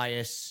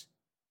Elias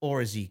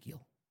or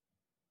Ezekiel.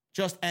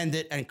 Just end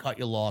it and cut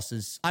your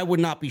losses. I would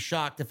not be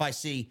shocked if I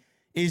see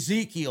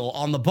Ezekiel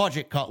on the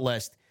budget cut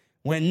list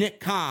when Nick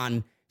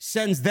Khan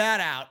sends that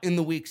out in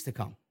the weeks to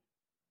come.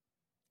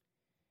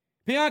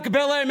 Bianca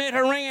Belair made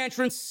her ring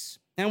entrance,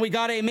 and we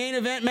got a main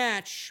event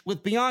match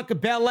with Bianca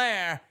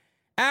Belair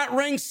at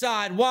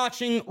ringside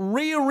watching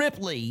Rhea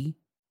Ripley,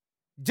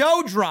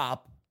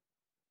 Doudrop,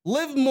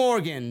 Liv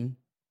Morgan,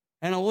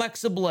 and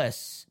Alexa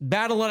Bliss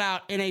battle it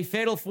out in a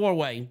fatal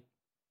four-way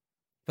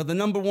for the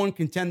number one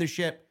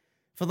contendership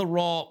for the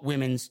Raw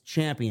Women's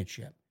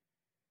Championship.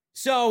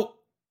 So,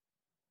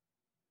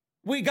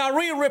 we got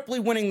Rhea Ripley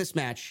winning this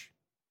match,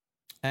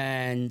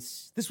 and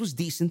this was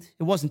decent.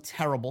 It wasn't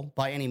terrible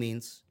by any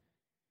means.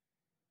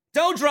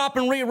 Doudrop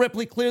and Rhea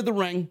Ripley cleared the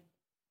ring,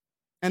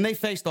 and they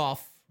faced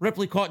off.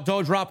 Ripley caught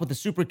Doudrop with a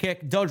super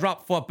kick.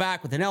 Doudrop fought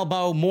back with an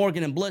elbow.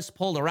 Morgan and Bliss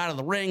pulled her out of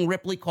the ring.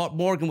 Ripley caught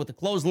Morgan with a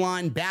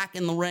clothesline back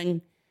in the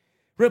ring.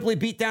 Ripley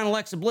beat down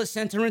Alexa Bliss,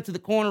 sent her into the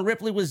corner.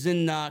 Ripley was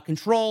in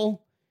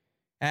control,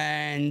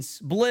 and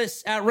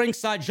Bliss at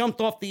ringside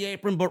jumped off the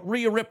apron, but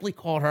Rhea Ripley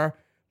caught her.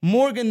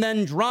 Morgan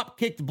then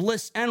drop-kicked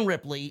Bliss and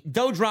Ripley.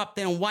 Doudrop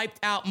then wiped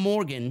out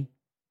Morgan.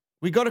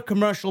 We go to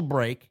commercial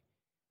break.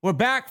 We're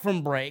back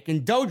from break,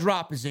 and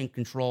Doudrop is in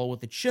control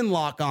with a chin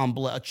lock on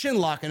Bliss, a chin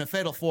lock in a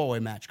fatal four-way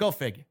match. Go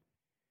figure.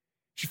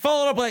 She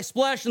followed up by a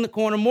splash in the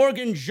corner.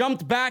 Morgan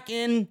jumped back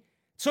in,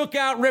 took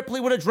out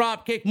Ripley with a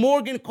drop kick.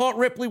 Morgan caught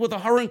Ripley with a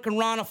Hurricane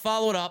Rana,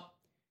 followed up.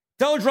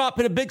 Doudrop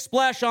hit a big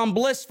splash on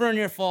Bliss for a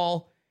near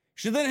fall.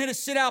 She then hit a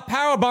sit-out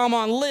powerbomb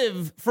on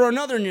Liv for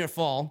another near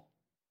fall.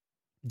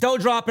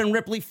 Doudrop and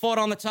Ripley fought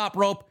on the top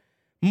rope.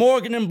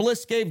 Morgan and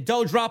Bliss gave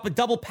Doudrop a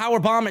double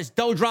powerbomb as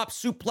Doudrop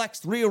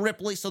suplexed Rhea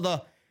Ripley. So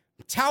the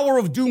Tower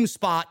of Doom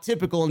spot,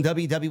 typical in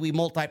WWE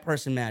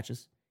multi-person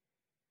matches.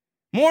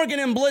 Morgan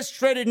and Bliss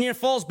traded near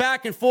falls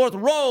back and forth,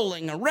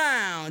 rolling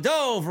around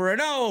over and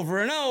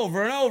over and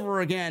over and over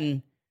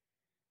again.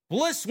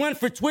 Bliss went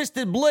for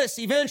Twisted Bliss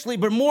eventually,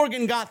 but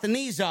Morgan got the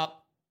knees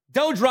up.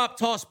 Doudrop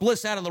tossed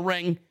Bliss out of the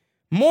ring.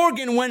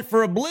 Morgan went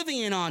for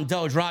Oblivion on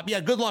Doudrop. Yeah,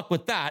 good luck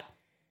with that.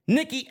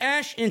 Nikki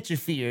Ash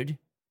interfered.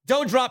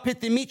 Doudrop hit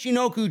the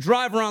Michinoku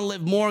driver on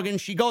Liv Morgan.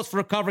 She goes for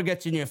a cover,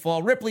 gets a near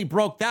fall. Ripley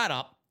broke that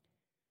up.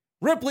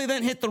 Ripley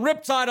then hit the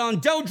Riptide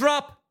on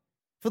Doudrop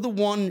for the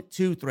 1,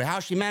 2, 3. How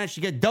she managed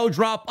to get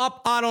Doudrop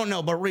up, I don't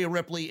know. But Rhea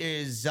Ripley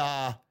is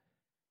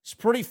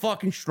pretty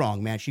fucking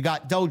strong, man. She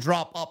got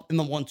Doudrop up in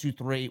the 1, 2,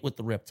 3 with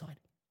the Riptide.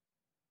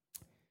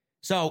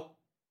 So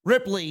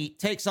Ripley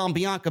takes on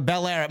Bianca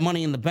Belair at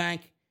Money in the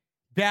Bank.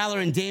 Balor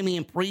and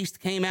Damian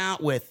Priest came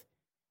out with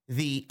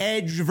the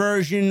Edge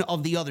version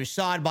of The Other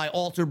Side by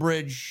Alter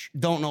Bridge.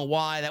 Don't know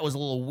why. That was a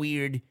little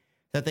weird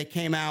that they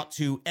came out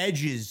to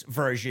Edge's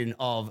version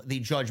of the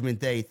Judgment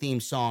Day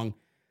theme song.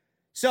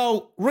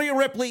 So Rhea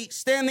Ripley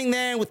standing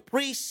there with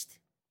Priest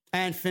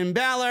and Finn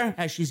Balor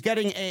as she's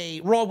getting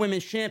a Raw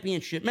Women's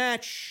Championship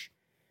match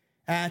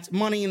at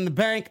Money in the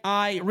Bank.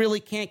 I really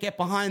can't get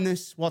behind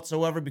this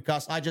whatsoever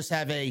because I just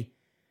have a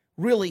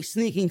really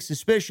sneaking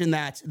suspicion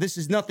that this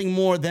is nothing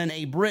more than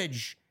a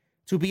bridge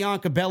to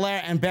Bianca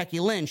Belair and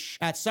Becky Lynch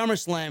at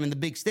SummerSlam in the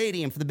big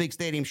stadium for the big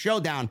stadium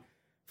showdown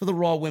for the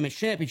Raw Women's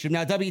Championship.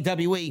 Now,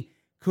 WWE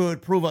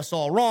could prove us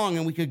all wrong,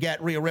 and we could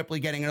get Rhea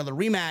Ripley getting another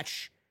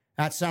rematch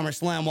at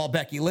SummerSlam while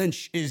Becky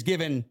Lynch is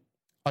given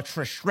a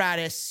Trish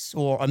Stratus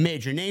or a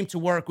major name to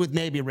work with,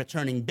 maybe a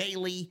returning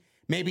Bayley.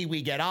 Maybe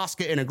we get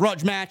Asuka in a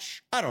grudge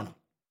match. I don't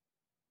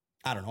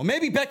know.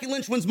 Maybe Becky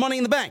Lynch wins Money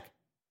in the Bank.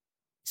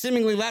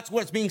 Seemingly, that's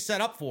what it's being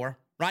set up for,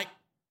 right?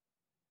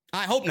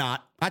 I hope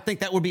not. I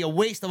think that would be a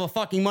waste of a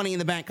fucking Money in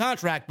the Bank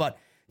contract, but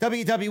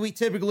WWE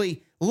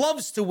typically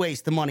loves to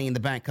waste the Money in the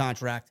Bank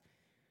contract.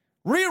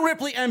 Rhea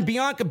Ripley and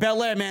Bianca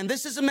Belair, man,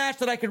 this is a match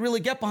that I could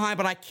really get behind,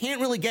 but I can't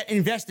really get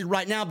invested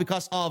right now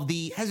because of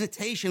the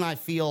hesitation I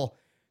feel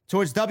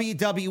towards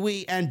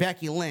WWE and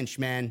Becky Lynch,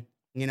 man.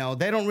 You know,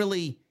 they don't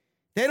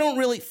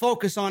really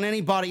focus on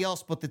anybody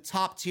else but the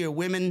top tier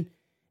women,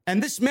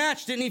 and this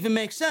match didn't even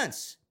make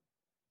sense.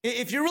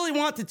 If you really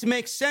wanted to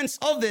make sense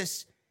of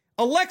this,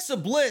 Alexa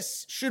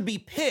Bliss should be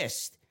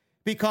pissed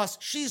because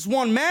she's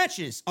won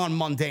matches on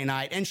Monday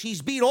night and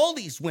she's beat all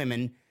these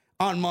women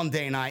on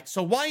Monday night.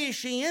 So why is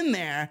she in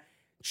there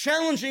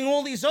challenging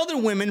all these other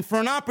women for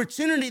an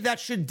opportunity that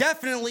should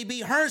definitely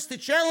be hers to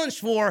challenge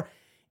for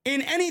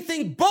in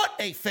anything but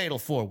a fatal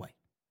four-way?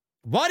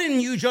 Why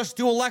didn't you just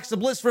do Alexa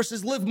Bliss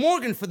versus Liv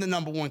Morgan for the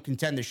number one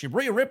contendership?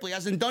 Rhea Ripley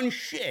hasn't done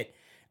shit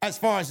as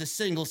far as a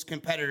singles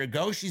competitor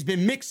goes. She's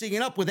been mixing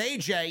it up with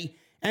AJ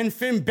and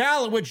Finn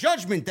Balor with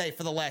Judgment Day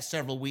for the last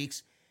several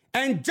weeks.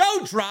 And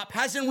Doudrop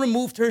hasn't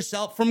removed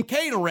herself from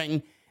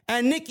catering.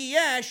 And Nikki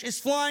Ash is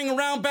flying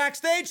around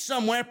backstage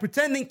somewhere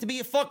pretending to be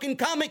a fucking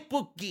comic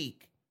book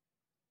geek.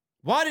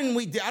 Why didn't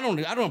we I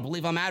don't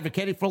believe I'm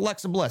advocating for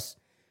Alexa Bliss.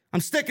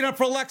 I'm sticking up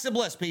for Alexa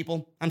Bliss,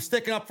 people. I'm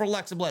sticking up for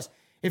Alexa Bliss.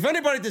 If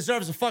anybody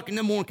deserves a fucking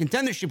number one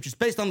contendership just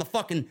based on the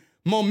fucking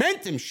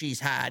momentum she's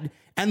had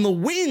and the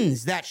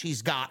wins that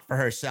she's got for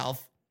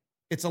herself,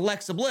 it's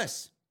Alexa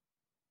Bliss.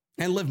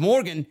 And Liv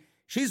Morgan,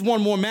 she's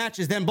won more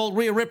matches than both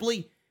Rhea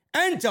Ripley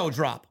and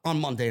Doudrop on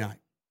Monday night.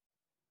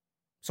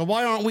 So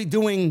why aren't we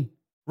doing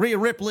Rhea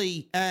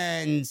Ripley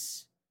and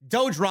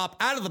Doudrop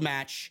out of the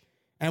match?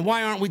 And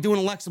why aren't we doing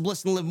Alexa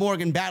Bliss and Liv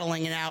Morgan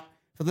battling it out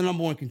for the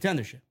number one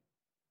contendership?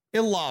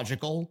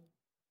 Illogical,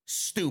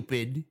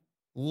 stupid,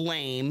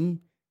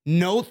 lame,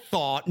 no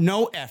thought,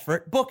 no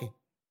effort booking.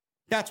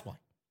 That's why.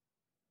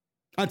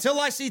 Until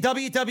I see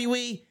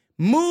WWE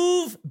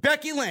move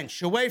Becky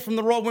Lynch away from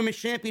the Raw Women's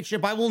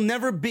Championship, I will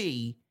never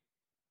be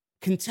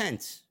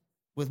content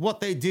with what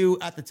they do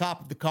at the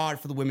top of the card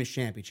for the Women's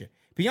Championship.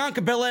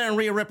 Bianca Belair and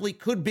Rhea Ripley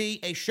could be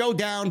a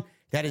showdown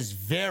that is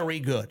very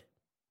good.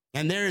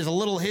 And there is a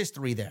little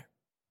history there,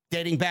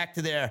 dating back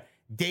to their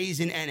days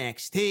in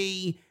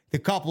NXT, the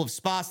couple of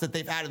spots that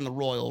they've had in the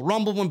Royal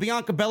Rumble. When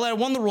Bianca Belair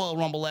won the Royal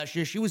Rumble last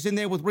year, she was in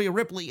there with Rhea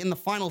Ripley in the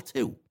final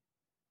two.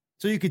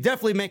 So you could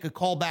definitely make a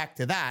call back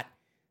to that.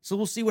 So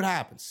we'll see what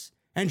happens.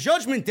 And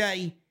Judgment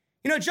Day,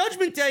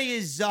 Judgment Day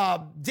is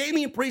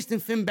Damian Priest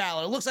and Finn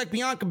Balor. It looks like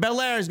Bianca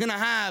Belair is going to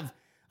have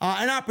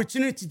an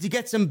opportunity to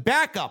get some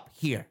backup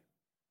here.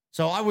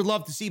 So I would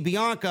love to see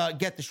Bianca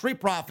get the Street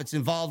Profits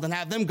involved and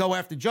have them go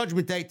after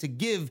Judgment Day to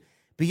give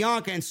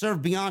Bianca and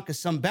serve Bianca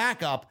some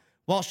backup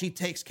while she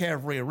takes care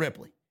of Rhea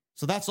Ripley.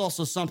 So that's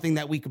also something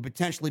that we could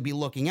potentially be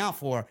looking out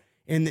for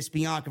in this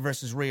Bianca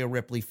versus Rhea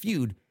Ripley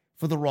feud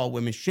for the Raw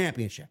Women's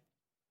Championship.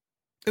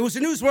 It was a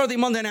newsworthy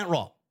Monday Night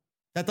Raw.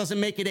 That doesn't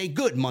make it a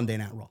good Monday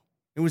Night Raw.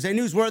 It was a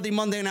newsworthy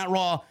Monday Night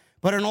Raw,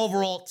 but an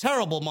overall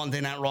terrible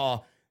Monday Night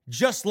Raw,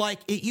 just like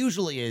it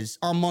usually is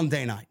on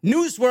Monday night.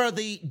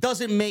 Newsworthy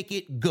doesn't make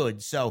it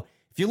good. So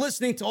if you're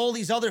listening to all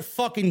these other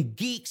fucking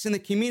geeks in the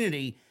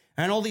community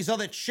and all these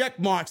other check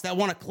marks that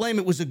want to claim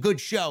it was a good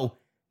show,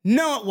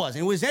 no, it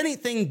wasn't. It was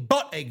anything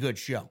but a good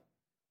show.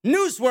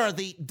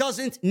 Newsworthy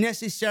doesn't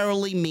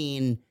necessarily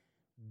mean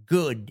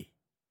good.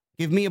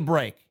 Give me a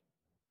break.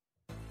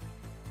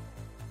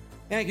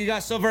 Thank you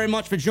guys so very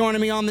much for joining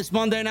me on this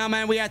Monday. Now,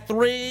 man, we had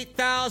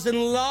 3,000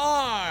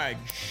 large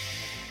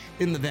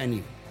in the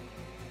venue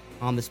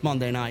on this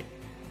Monday night.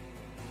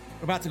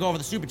 We're about to go over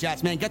the Super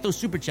Chats, man. Get those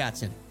Super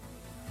Chats in.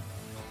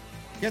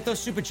 Get those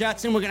Super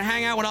Chats in. We're going to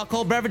hang out with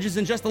alcohol beverages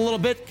in just a little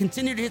bit.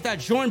 Continue to hit that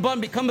join button.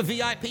 Become a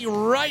VIP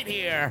right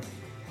here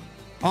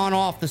on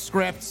Off the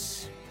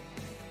Scripts.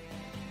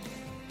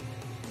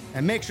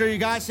 And make sure you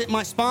guys hit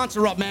my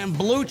sponsor up, man.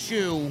 Blue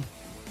Chew.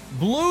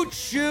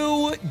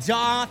 BlueChew.com.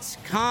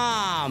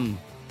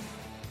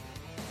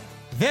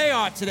 They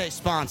are today's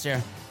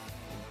sponsor.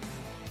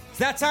 It's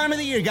that time of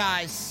the year,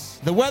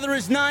 guys. The weather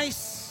is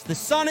nice. The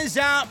sun is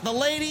out. The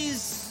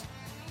ladies,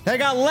 they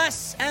got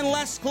less and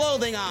less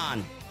clothing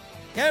on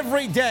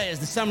every day as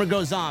the summer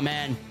goes on,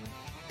 man.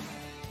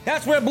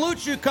 That's where Blue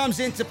Chew comes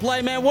into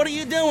play, man. What are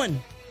you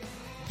doing?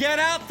 Get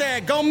out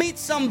there. Go meet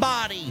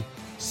somebody.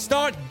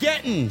 Start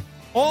getting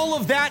all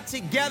of that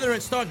together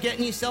and start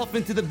getting yourself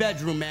into the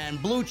bedroom, man.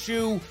 Blue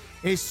Chew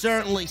is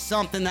certainly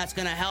something that's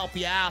going to help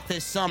you out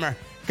this summer.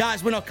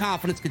 Guys, we know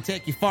confidence can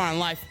take you far in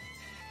life.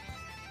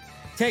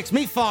 Takes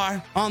me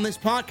far on this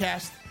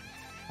podcast.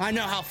 I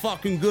know how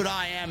fucking good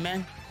I am,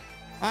 man.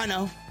 I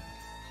know.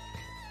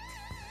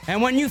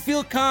 And when you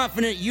feel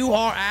confident, you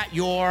are at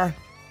your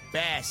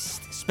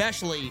best,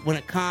 especially when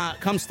it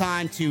comes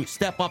time to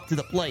step up to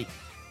the plate.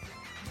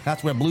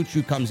 That's where Blue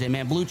Chew comes in,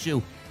 man. Blue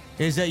Chew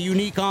is a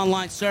unique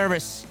online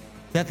service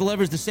that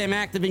delivers the same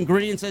active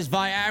ingredients as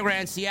Viagra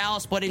and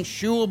Cialis, but in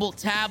chewable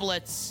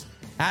tablets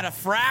at a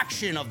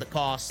fraction of the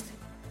cost.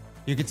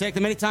 You can take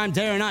them anytime,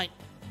 day or night,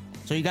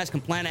 so you guys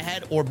can plan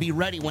ahead or be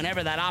ready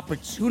whenever that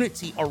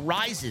opportunity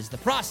arises. The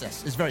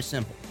process is very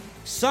simple.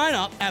 Sign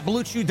up at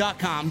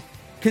BlueChew.com,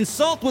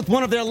 consult with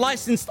one of their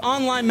licensed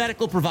online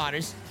medical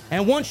providers,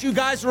 and once you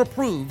guys are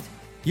approved,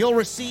 you'll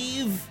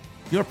receive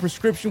your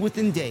prescription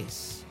within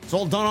days. It's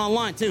all done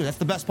online, too. That's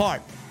the best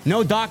part.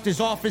 No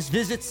doctor's office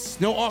visits,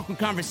 no awkward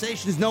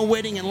conversations, no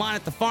waiting in line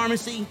at the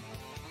pharmacy.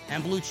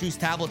 And Blue Chew's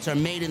tablets are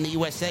made in the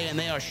USA, and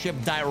they are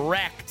shipped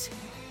direct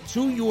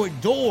to your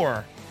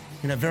door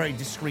in a very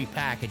discreet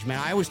package, man.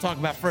 I always talk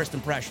about first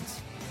impressions.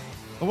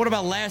 But what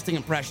about lasting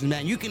impressions,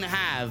 man? You can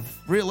have,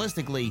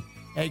 realistically,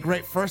 a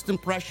great first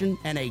impression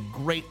and a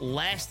great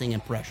lasting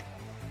impression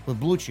with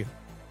Blue Chew.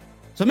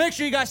 So make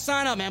sure you guys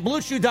sign up, man.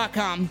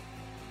 BlueChew.com.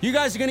 You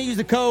guys are going to use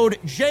the code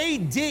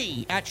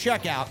JD at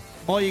checkout.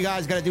 All you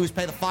guys got to do is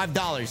pay the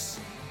 $5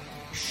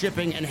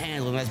 shipping and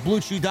handling. That's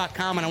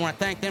BlueChew.com, and I want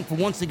to thank them for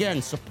once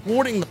again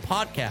supporting the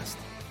podcast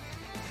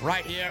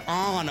right here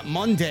on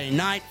Monday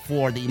night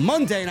for the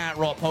Monday Night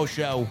Raw post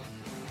show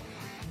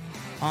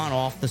on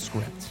Off the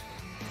Script.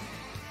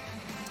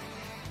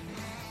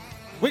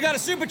 We got a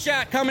super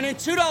chat coming in,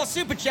 $2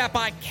 super chat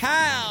by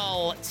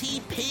Cal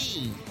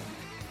TP.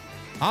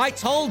 I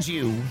told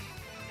you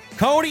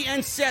Cody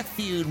and Seth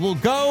feud will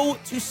go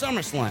to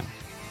SummerSlam.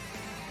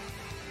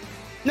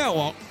 No, it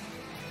won't.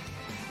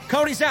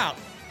 Cody's out.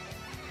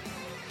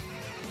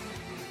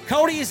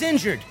 Cody is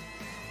injured.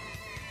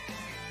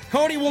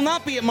 Cody will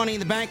not be at Money in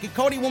the Bank, and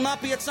Cody will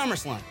not be at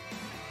SummerSlam.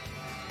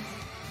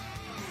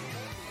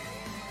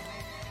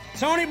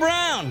 Tony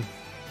Brown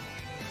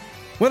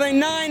with a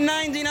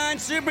 $9.99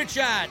 super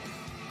chat.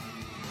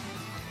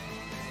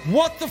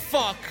 What the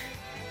fuck?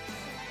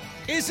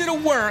 Is it a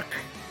work?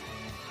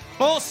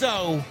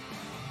 Also,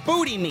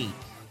 booty meat.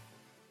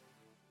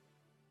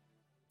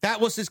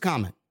 That was his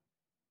comment.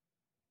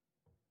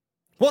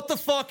 What the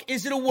fuck?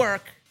 Is it a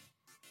work?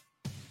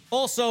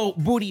 Also,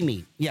 booty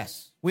meat.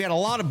 Yes, we had a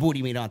lot of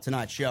booty meat on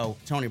tonight's show,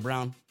 Tony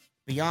Brown.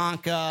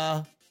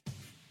 Bianca.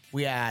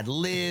 We had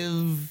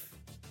Liv.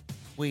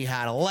 We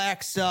had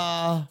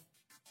Alexa.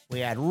 We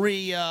had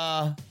Rhea.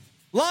 A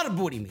lot of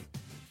booty meat.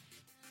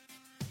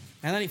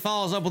 And then he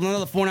follows up with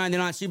another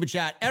 $4.99 super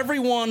chat.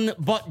 Everyone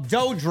but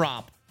Dough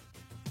Drop.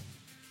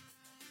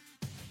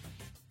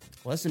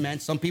 Listen, man,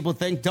 some people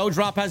think Dough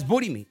Drop has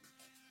booty meat.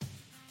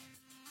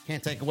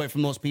 Can't take away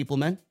from those people,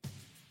 man.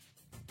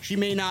 She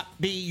may not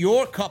be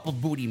your cup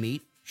of booty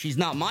meat. She's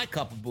not my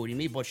cup of booty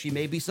meat, but she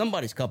may be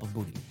somebody's cup of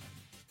booty meat.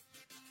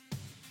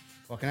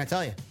 What can I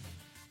tell you?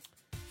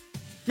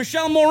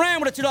 Michelle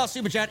Moran with a $2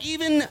 super chat.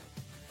 Even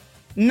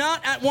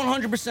not at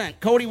 100%,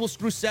 Cody will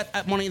screw Seth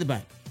at Money in the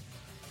Bank.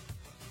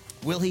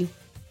 Will he?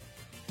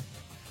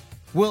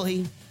 Will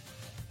he?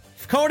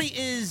 If Cody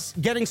is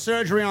getting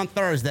surgery on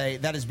Thursday,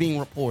 that is being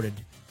reported,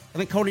 I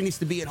think Cody needs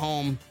to be at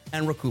home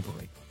and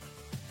recuperate.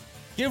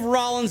 Give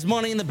Rollins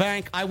Money in the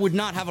Bank. I would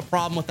not have a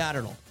problem with that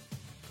at all.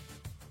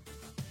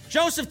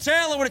 Joseph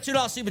Taylor with a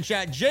 $2 super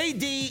chat.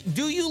 JD,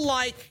 do you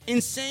like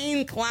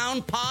Insane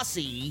Clown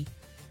Posse?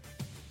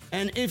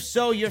 And if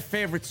so, your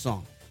favorite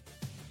song?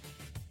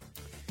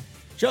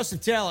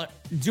 Joseph Taylor,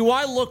 do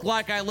I look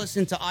like I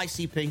listen to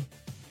ICP?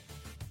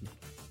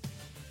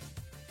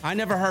 I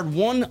never heard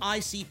one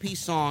ICP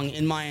song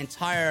in my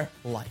entire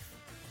life.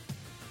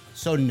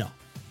 So no.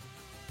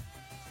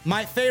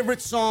 My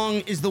favorite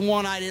song is the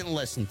one I didn't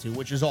listen to,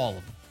 which is all of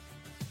them.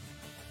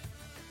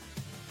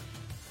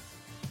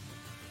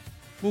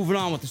 Moving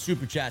on with the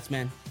super chats,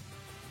 man.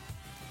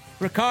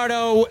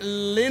 Ricardo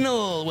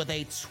Linnell with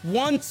a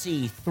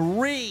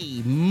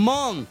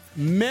 23-month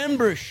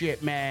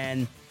membership,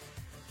 man.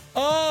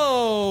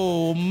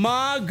 Oh,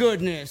 my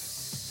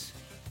goodness.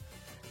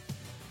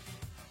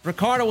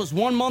 Ricardo was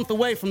 1 month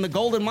away from the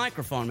golden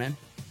microphone, man.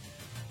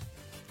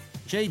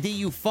 JD,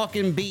 you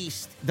fucking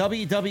beast.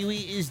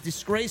 WWE is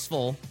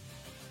disgraceful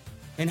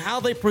in how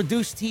they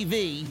produce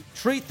TV,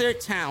 treat their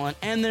talent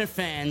and their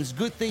fans.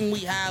 Good thing we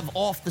have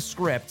off the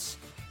scripts.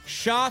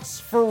 Shots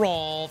for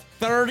all,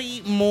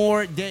 30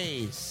 more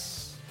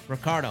days.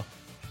 Ricardo,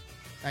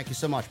 thank you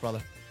so much,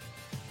 brother.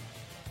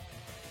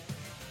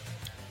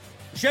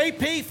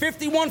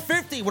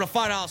 JP5150 with a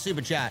 $5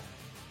 super chat.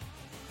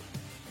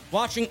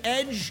 Watching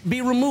Edge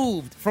be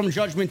removed from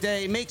Judgment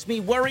Day makes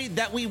me worried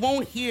that we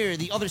won't hear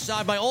the other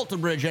side by Alter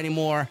Bridge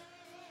anymore.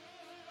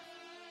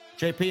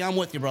 JP, I'm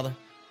with you, brother.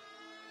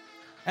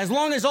 As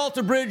long as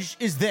Alter Bridge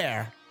is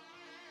there,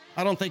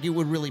 I don't think it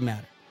would really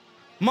matter.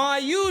 My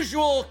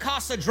usual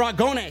Casa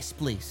Dragones,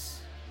 please.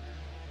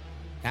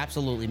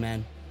 Absolutely,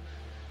 man.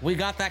 We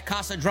got that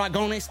Casa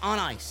Dragones on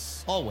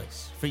ice.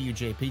 Always for you,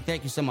 JP.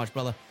 Thank you so much,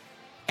 brother.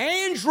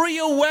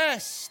 Andrea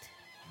West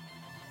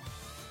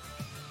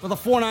with a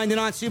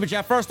 $4.99 super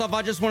chat. First off,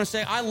 I just want to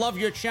say I love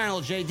your channel,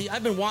 JD.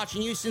 I've been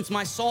watching you since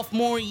my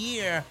sophomore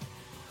year.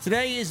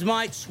 Today is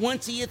my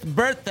 20th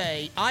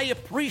birthday. I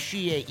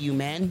appreciate you,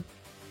 man.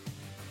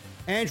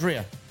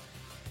 Andrea.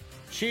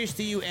 Cheers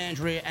to you,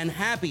 Andrea, and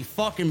happy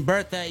fucking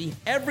birthday.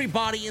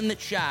 Everybody in the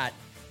chat,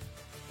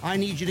 I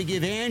need you to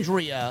give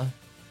Andrea,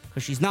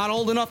 because she's not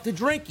old enough to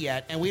drink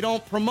yet, and we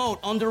don't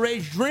promote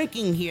underage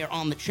drinking here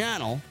on the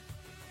channel.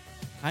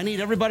 I need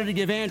everybody to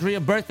give Andrea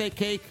birthday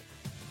cake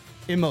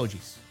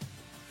emojis.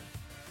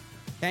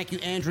 Thank you,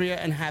 Andrea,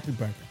 and happy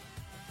birthday.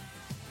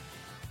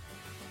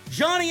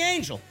 Johnny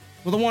Angel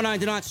with a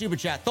 $1.99 super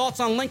chat. Thoughts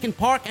on Linkin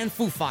Park and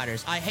Foo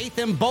Fighters? I hate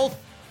them both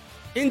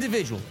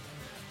individually.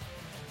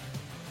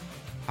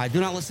 I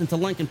do not listen to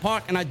Linkin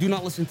Park, and I do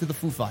not listen to the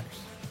Foo Fighters.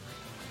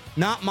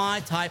 Not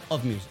my type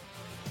of music.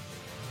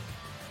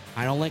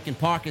 I know Linkin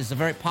Park is a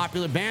very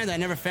popular band. I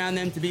never found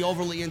them to be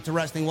overly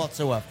interesting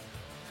whatsoever.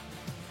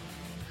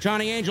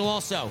 Johnny Angel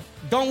also.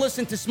 Don't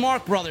listen to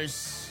Smart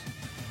Brothers.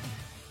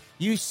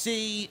 You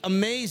see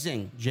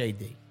amazing,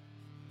 JD.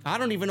 I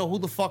don't even know who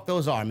the fuck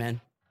those are, man.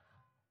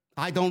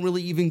 I don't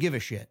really even give a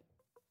shit.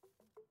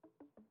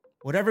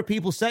 Whatever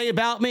people say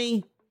about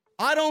me,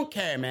 I don't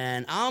care,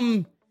 man.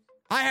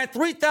 I had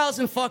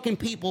 3,000 fucking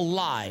people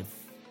live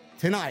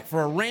tonight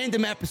for a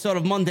random episode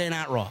of Monday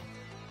Night Raw.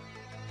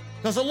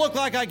 Does it look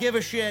like I give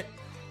a shit?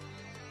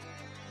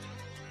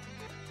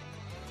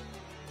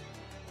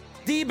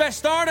 D.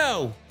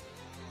 Bastardo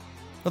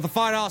with a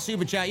 $5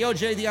 super chat. Yo,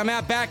 JD, I'm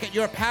out back at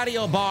your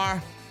patio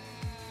bar,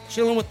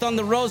 chilling with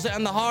Thunder Rosa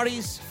and the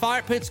Hardys.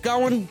 Fire pit's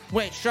going.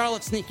 Wait,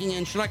 Charlotte's sneaking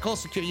in. Should I call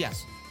security?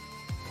 Yes.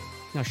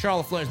 No,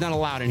 Charlotte Flair's not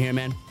allowed in here,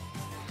 man.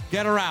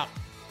 Get her out.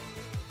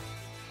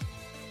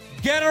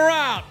 Get her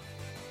out.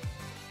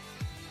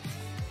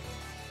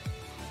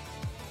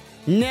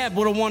 Neb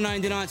with a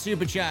 $1.99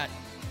 super chat.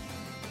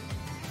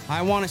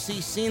 I want to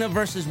see Cena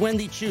versus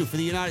Wendy Chu for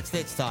the United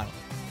States title.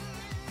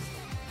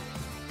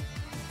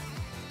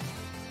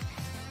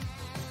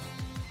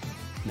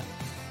 No.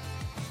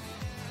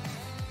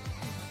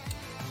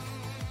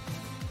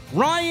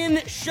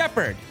 Ryan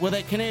Shepard with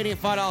a Canadian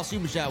 $5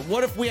 super chat.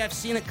 What if we have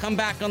Cena come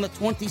back on the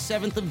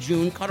 27th of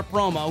June, cut a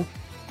promo,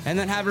 and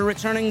then have a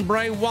returning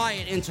Bray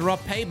Wyatt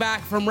interrupt payback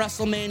from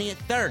WrestleMania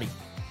 30?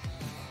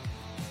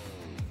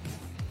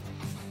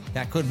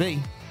 That could be.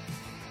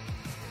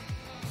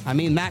 I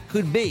mean, that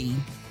could be.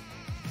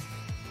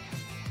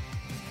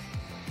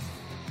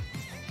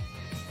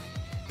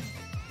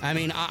 I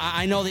mean,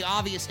 I know the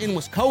obvious in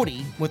was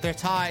Cody with their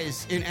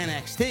ties in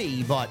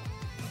NXT, but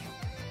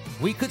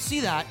we could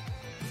see that.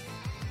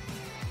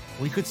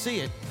 We could see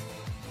it.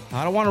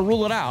 I don't want to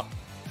rule it out.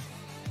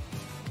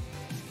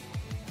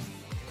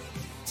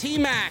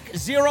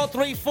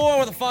 T-Mac034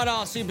 with a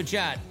 $5 super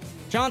chat.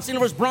 John Cena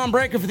vs. Braun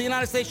Breaker for the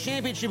United States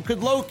Championship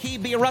could low-key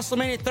be a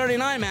WrestleMania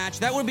 39 match.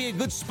 That would be a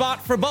good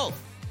spot for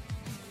both.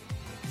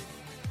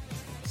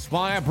 That's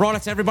why I brought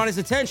it to everybody's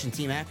attention,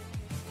 T-Mac.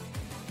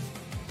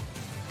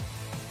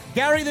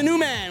 Gary the New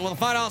Man with a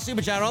 $5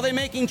 super chat. Are they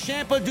making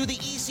Ciampa do the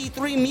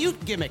EC3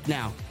 mute gimmick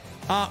now?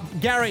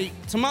 Gary,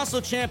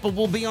 Tommaso Ciampa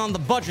will be on the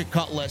budget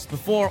cut list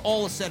before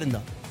all is said and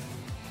done.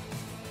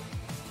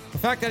 The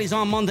fact that he's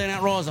on Monday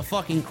Night Raw is a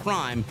fucking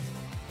crime.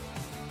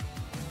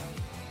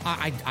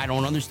 I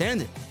don't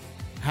understand it.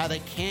 How they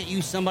can't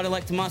use somebody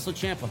like Tommaso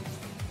Ciampa.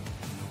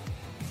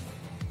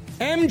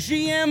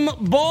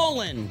 MGM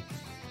Ballin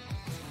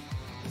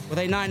with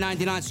a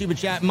 $9.99 super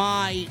chat.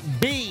 My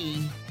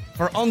B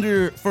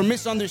for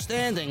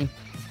misunderstanding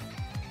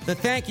the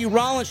thank you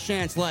Rollins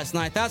chants last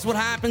night. That's what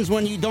happens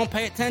when you don't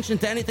pay attention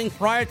to anything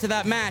prior to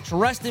that match.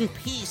 Rest in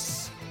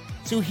peace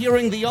to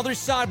hearing The Other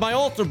Side by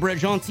Alter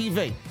Bridge on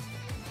TV.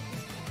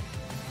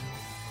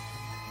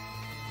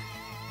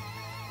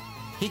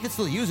 He could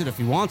still use it if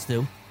he wants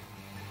to.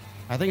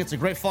 I think it's a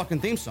great fucking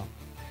theme song.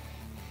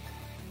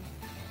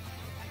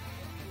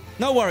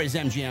 No worries,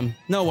 MGM.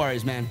 No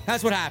worries, man.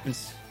 That's what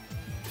happens.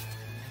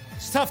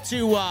 It's tough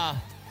to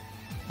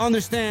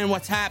understand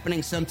what's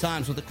happening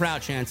sometimes with the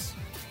crowd chants.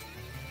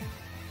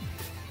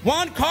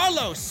 Juan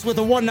Carlos with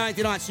a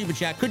 $1.99 super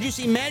chat. Could you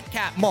see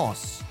Madcap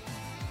Moss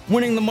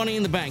winning the Money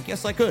in the Bank?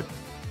 Yes, I could.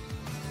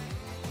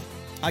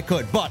 I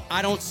could, but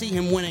I don't see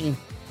him winning,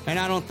 and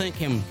I don't think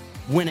him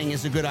winning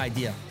is a good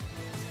idea.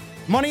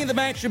 Money in the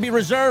Bank should be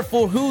reserved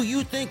for who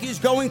you think is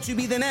going to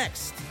be the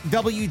next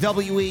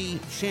WWE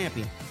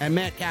champion, and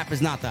Madcap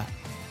is not that.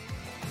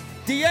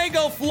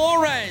 Diego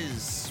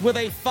Flores with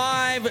a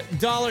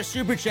 $5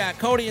 super chat.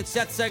 Cody and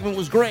Seth's segment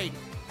was great.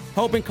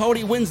 Hoping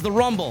Cody wins the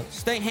Rumble.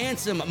 Stay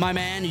handsome, my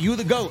man. You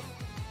the GOAT.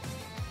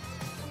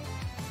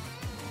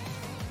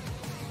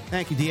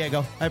 Thank you,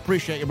 Diego. I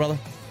appreciate you, brother.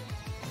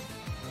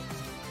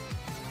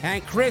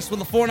 And Chris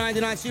with a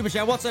 $4.99 super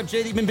chat. What's up,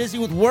 JD? Been busy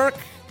with work?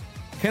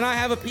 Can I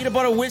have a peanut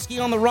butter whiskey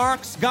on the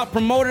rocks? Got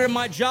promoted in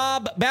my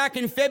job back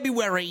in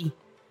February.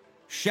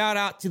 Shout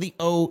out to the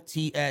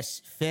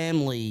OTS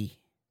family.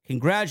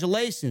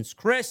 Congratulations,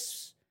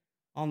 Chris,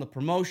 on the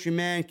promotion,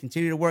 man.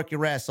 Continue to work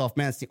your ass off,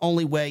 man. It's the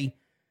only way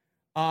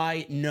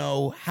I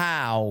know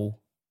how.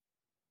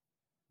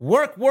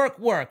 Work, work,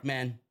 work,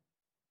 man.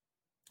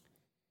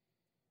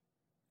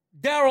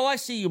 Daryl, I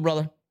see you,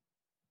 brother.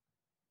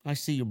 I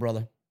see you,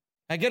 brother.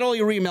 I get all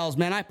your emails,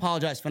 man. I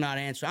apologize for not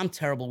answering. I'm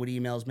terrible with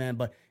emails, man.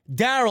 But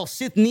Daryl,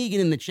 Sith Negan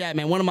in the chat,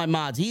 man, one of my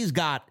mods, he's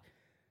got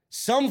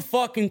some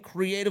fucking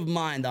creative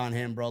mind on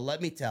him, bro.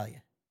 Let me tell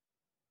you.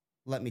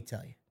 Let me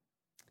tell you.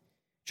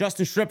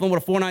 Justin Strickland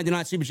with a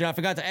 $4.99 super chat. I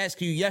forgot to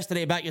ask you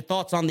yesterday about your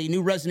thoughts on the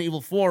new Resident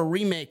Evil 4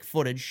 remake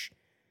footage.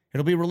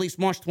 It'll be released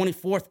March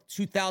 24th,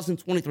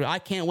 2023. I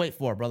can't wait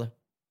for it, brother.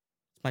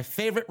 It's my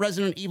favorite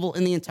Resident Evil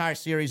in the entire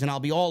series, and I'll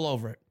be all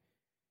over it.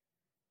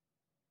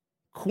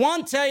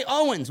 Quante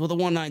Owens with a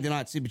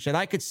 $1.99 super chat.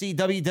 I could see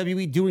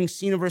WWE doing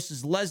Cena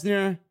versus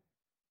Lesnar.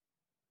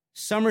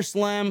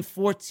 SummerSlam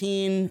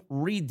 14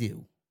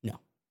 redo. No.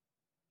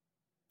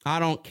 I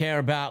don't care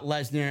about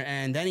Lesnar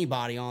and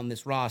anybody on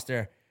this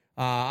roster.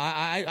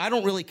 I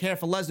don't really care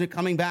for Lesnar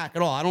coming back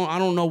at all. I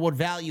don't know what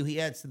value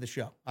he adds to the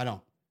show. I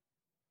don't.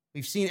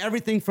 We've seen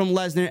everything from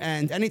Lesnar,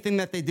 and anything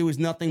that they do is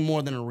nothing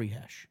more than a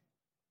rehash.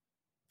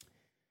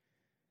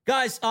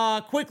 Guys,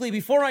 quickly,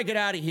 before I get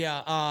out of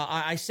here,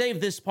 I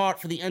saved this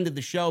part for the end of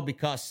the show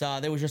because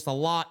there was just a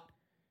lot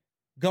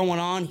going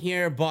on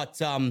here, but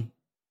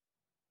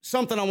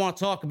something I want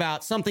to talk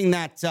about, something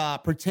that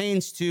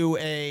pertains to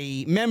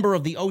a member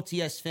of the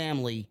OTS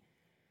family.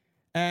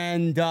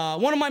 And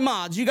one of my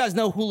mods, you guys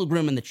know Hula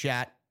Grim in the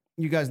chat.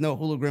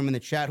 Hula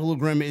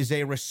Grim is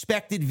a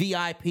respected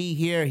VIP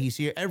here. He's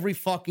here every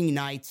fucking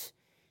night.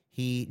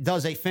 He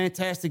does a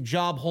fantastic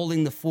job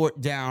holding the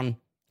fort down.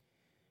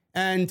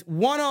 And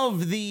one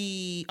of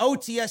the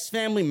OTS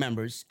family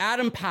members,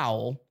 Adam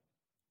Powell,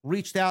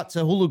 reached out to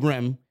Hula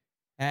Grim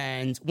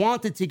and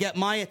wanted to get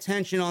my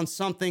attention on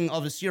something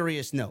of a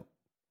serious note.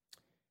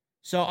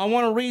 So I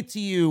want to read to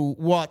you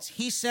what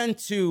he sent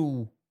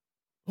to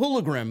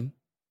Hula Grim,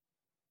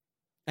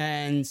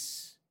 and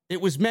it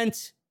was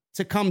meant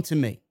to come to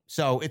me.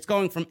 So it's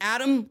going from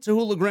Adam to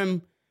Hula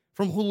Grim,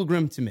 from Hula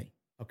Grim to me,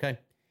 okay?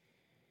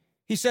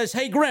 He says,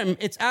 hey, Grim,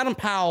 it's Adam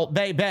Powell,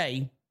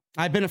 Bay.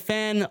 I've been a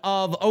fan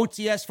of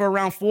OTS for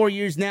around 4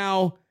 years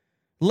now.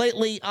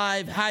 Lately,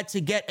 I've had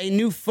to get a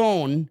new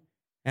phone,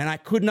 and I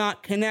could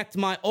not connect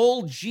my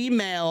old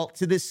Gmail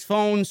to this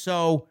phone,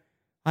 so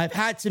I've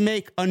had to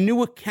make a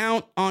new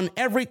account on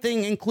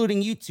everything,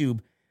 including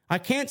YouTube. I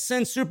can't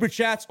send super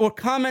chats or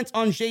comment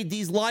on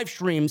JD's live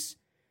streams.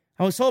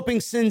 I was hoping,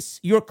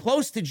 since you're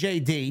close to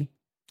JD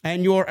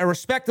and you're a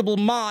respectable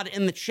mod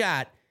in the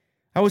chat,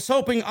 I was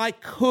hoping I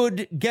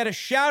could get a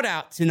shout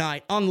out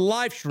tonight on the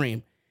live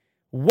stream.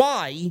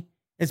 Why?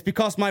 It's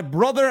because my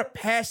brother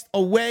passed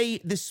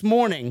away this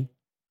morning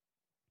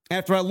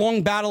after a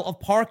long battle of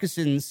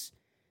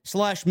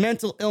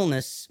Parkinson's/mental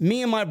illness.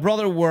 Me and my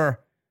brother were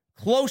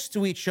close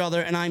to each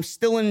other, and I'm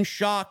still in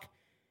shock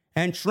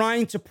and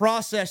trying to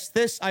process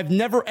this. I've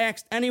never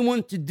asked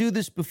anyone to do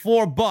this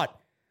before, but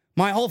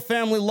my whole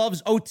family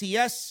loves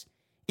OTS.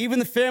 Even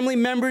the family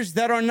members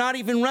that are not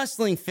even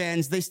wrestling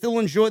fans, they still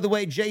enjoy the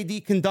way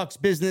JD conducts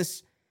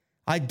business.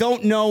 I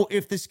don't know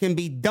if this can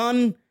be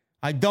done.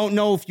 I don't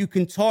know if you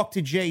can talk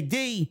to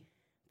JD,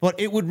 but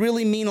it would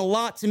really mean a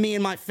lot to me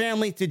and my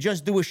family to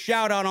just do a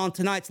shout out on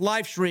tonight's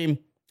live stream.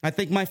 I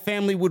think my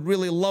family would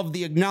really love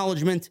the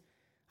acknowledgement.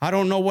 I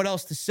don't know what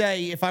else to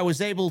say. If I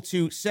was able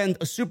to send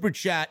a super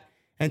chat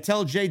and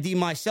tell JD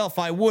myself,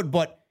 I would,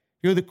 but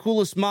you're the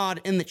coolest mod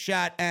in the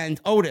chat,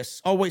 and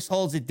Otis always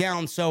holds it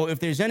down. So if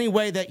there's any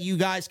way that you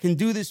guys can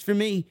do this for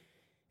me,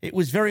 it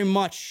would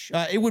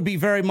be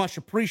very much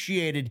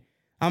appreciated.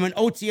 I'm an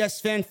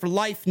OTS fan for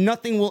life.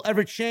 Nothing will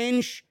ever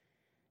change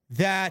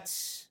that.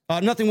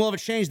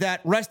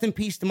 Rest in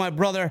peace to my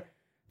brother,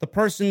 the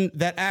person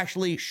that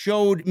actually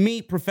showed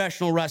me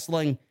professional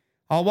wrestling.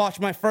 I'll watch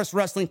my first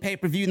wrestling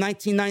pay-per-view,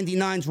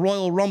 1999's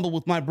Royal Rumble,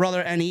 with my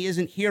brother, and he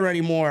isn't here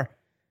anymore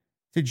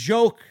to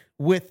joke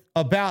with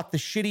about the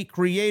shitty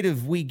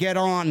creative we get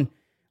on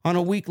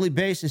a weekly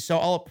basis. So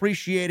I'll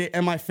appreciate it,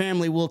 and my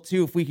family will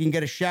too, if we can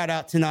get a shout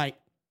out tonight.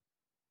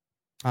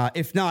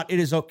 If not, it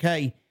is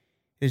okay.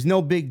 There's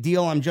no big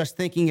deal. I'm just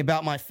thinking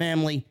about my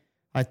family.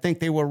 I think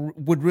they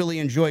would really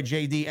enjoy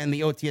JD and the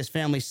OTS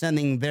family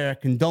sending their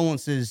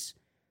condolences.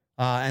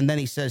 And then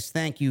he says,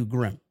 thank you,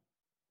 Grim.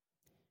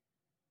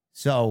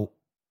 So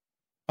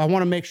I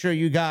want to make sure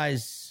you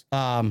guys,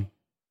 in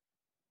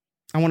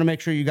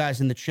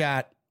the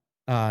chat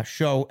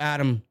show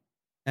Adam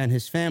and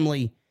his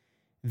family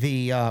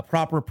the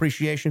proper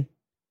appreciation.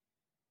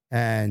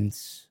 And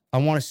I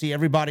want to see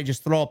everybody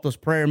just throw up those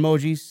prayer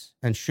emojis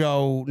and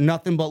show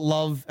nothing but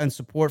love and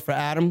support for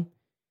Adam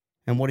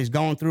and what he's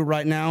going through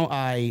right now.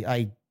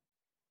 I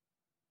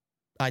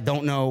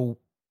don't know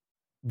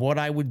what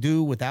I would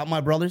do without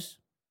my brothers.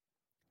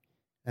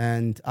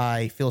 And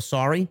I feel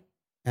sorry.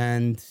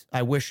 And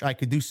I wish I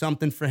could do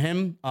something for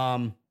him.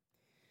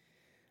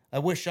 I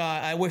wish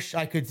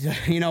I could,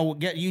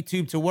 get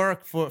YouTube to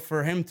work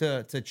for him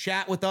to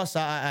chat with us.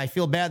 I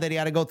feel bad that he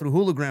had to go through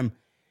Hulagram.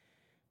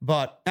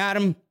 But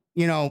Adam,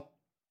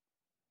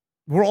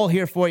 we're all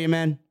here for you,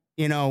 man.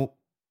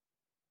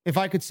 If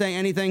I could say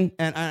anything,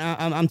 and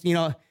I'm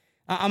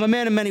a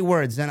man of many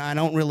words, and I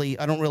don't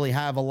really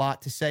have a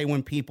lot to say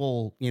when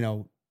people,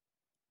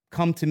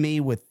 come to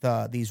me with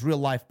these real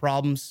life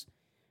problems.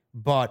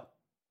 But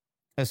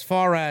as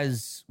far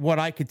as what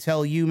I could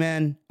tell you,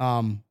 man,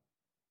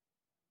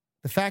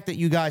 the fact that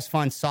you guys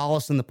find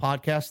solace in the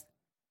podcast,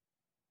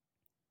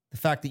 the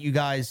fact that you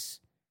guys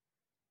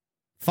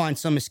find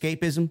some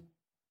escapism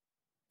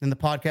in the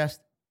podcast,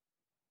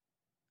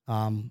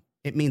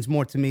 it means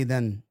more to me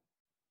than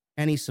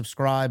any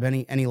subscribe,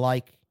 any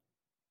like,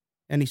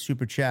 any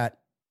super chat,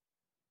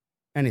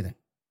 anything.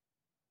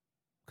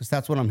 Because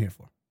that's what I'm here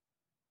for.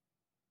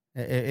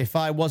 If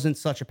I wasn't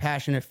such a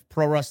passionate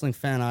pro wrestling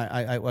fan,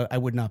 I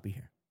would not be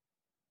here.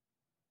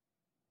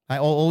 I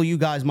owe you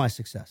guys my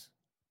success.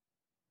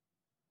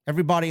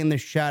 Everybody in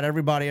this chat,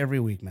 everybody every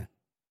week, man.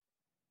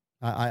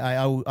 I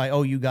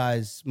owe you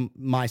guys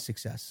my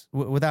success.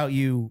 Without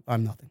you,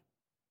 I'm nothing.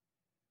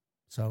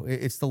 So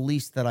it's the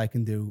least that I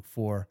can do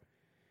for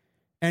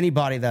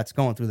anybody that's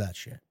going through that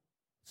shit.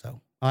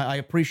 So I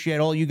appreciate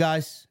all you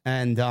guys.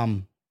 And,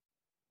 I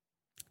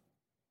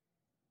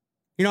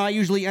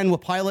usually end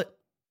with Pilot.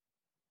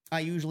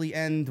 I usually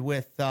end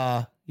with,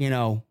 the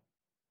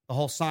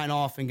whole sign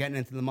off and getting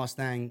into the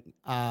Mustang.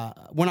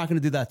 We're not going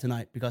to do that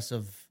tonight because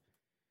of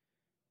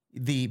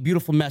the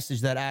beautiful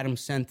message that Adam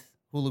sent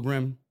Hula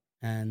Grim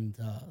and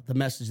the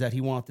message that he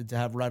wanted to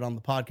have right on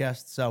the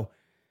podcast. So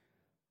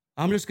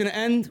I'm just going to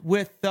end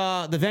with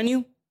the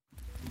venue,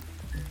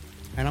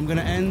 and I'm going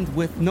to end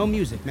with no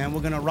music, man.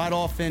 We're going to ride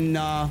off in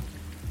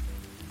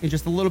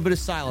just a little bit of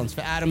silence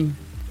for Adam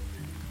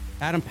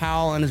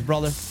Powell and his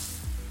brother.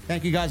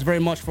 Thank you guys very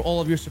much for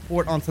all of your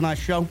support on tonight's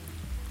show.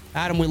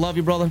 Adam, we love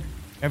you, brother.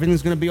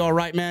 Everything's going to be all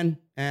right, man,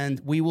 and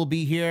we will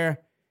be here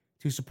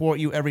to support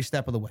you every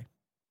step of the way.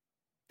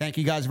 Thank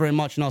you guys very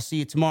much, and I'll see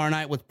you tomorrow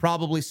night with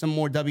probably some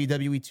more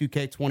WWE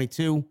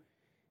 2K22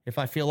 if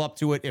I feel up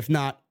to it. If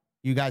not,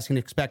 You guys can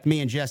expect me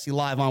and Jesse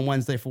live on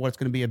Wednesday for what's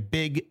going to be a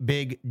big,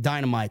 big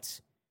Dynamite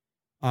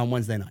on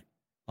Wednesday night.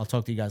 I'll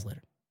talk to you guys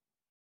later.